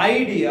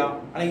idea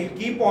അല്ലെങ്കിൽ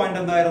key point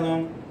എന്തായിരുന്നു?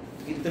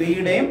 ഈ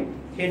 3യുടെയും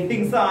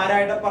ഹെഡിങ്സ്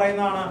ആരായിട്ട്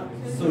പറയുന്നതാണ്?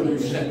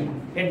 സൊല്യൂഷൻ.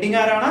 ഹെഡിങ്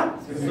ആരാണ്?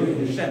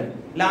 സൊല്യൂഷൻ.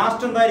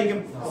 ലാസ്റ്റ് എന്തായിരിക്കും?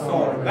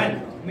 സോൾവെന്റ്.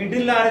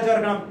 മിഡിൽ ആരെ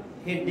ചേർക്കണം?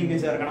 ഹെഡിങ്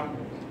ചേർക്കണം.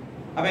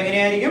 അപ്പൊ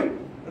എങ്ങനെയായിരിക്കും?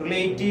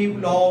 Relative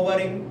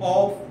lowering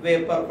of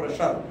vapour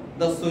pressure.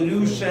 The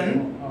solution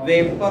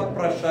vapour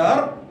pressure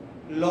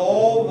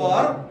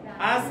lower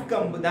as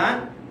than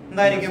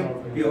എന്തായിരിക്കും?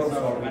 Pure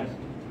solvent.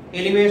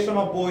 Elevation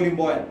of boiling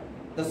point.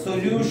 The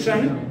solution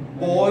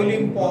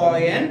boiling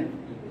point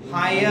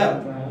higher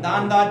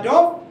than that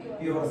of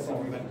pure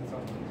solvent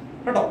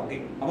കേട്ടോ.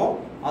 അപ്പൊ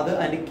അത്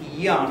അതിന്റെ കീ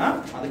ആണ്.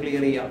 അത്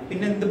ക്ലിയർ ചെയ്യാം.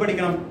 പിന്നെ എന്ത്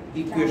പഠിക്കണം?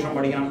 ഇക്വേഷൻ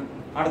പഠിക്കണം.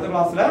 അടുത്ത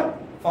ക്ലാസ്സില്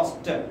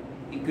ഫസ്റ്റ്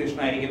ഇക്വേഷൻ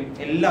ആയിരിക്കും.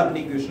 എല്ലാത്തിന്റെ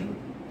ഇക്വേഷൻ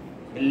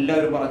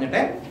എല്ലാവരും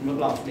പറഞ്ഞിട്ടേ നമ്മൾ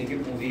ക്ലാസ്സിലേക്ക്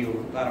മൂവ്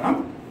ചെയ്യുള്ളൂ. കാരണം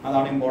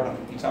അതാണ്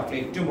ഇമ്പോർട്ടന്റ്. ഈ ചാപ്റ്റർ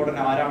ഏറ്റവും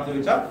ഇമ്പോർട്ടന്റ് ആരാണെന്ന്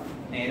ചോദിച്ചാൽ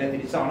നേരെ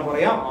തിരിച്ചാണ്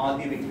പറയാ.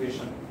 ആദ്യം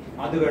ഇക്വേഷൻ,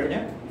 അത് കഴിഞ്ഞ്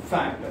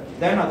ഫാക്ട്,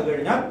 ദെൻ അത്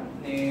കഴിഞ്ഞാൽ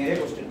നേരെ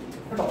ക്വസ്റ്റ്യൻ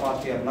കേട്ടോ.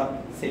 ഫാസ്റ്റ് ഇയറിലെ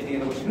സെറ്റ്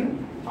ചെയ്യുന്ന ക്വസ്റ്റ്യൻ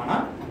ആണ്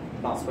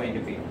ക്ലാസ് വൈൻഡ്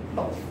അപ്പ് ചെയ്യുക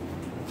കേട്ടോ.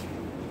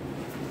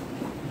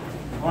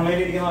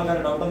 ഓൺലൈനിൽ ഇരിക്കുന്ന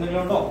ആൾക്കാരുടെ ഡൗട്ട്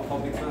എന്തെങ്കിലും ഉണ്ടോ?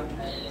 ടോപ്പിക്സ്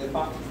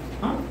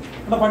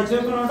പഠിച്ചു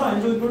വെക്കണം കേട്ടോ.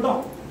 അതിന് ചോദിക്കും കേട്ടോ.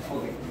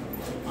 ഓക്കെ,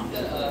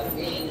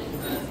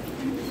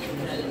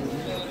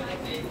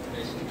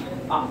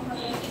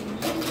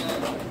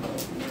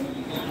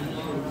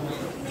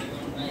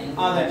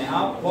 അതന്നെ ആ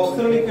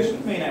ബോക്സിലുള്ള ഇക്വേഷൻ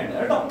മെയിൻ ആയിട്ട്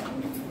കേട്ടോ.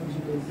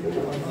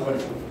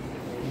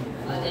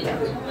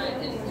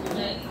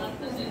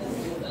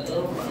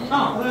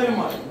 അതായാലും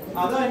മാറി.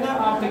 അത് അതിന്റെ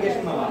ആപ്ലിക്കേഷൻ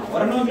എന്നുള്ളതാണ്.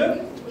 ഒരെണ്ണമെങ്കിലും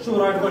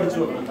ഷുവറായിട്ട് പഠിച്ചു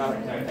വെക്കണം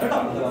കറക്റ്റ് ആയിട്ട് കേട്ടോ.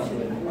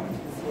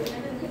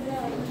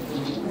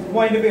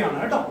 വൈൻഡപ്പ്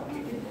ചെയ്യാണ് കേട്ടോ.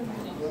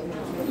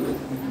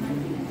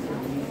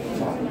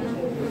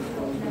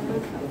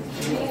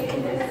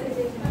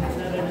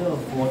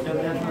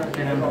 ഫോട്ടോഗ്രാഫ്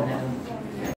തരാൻ പറഞ്ഞാൽ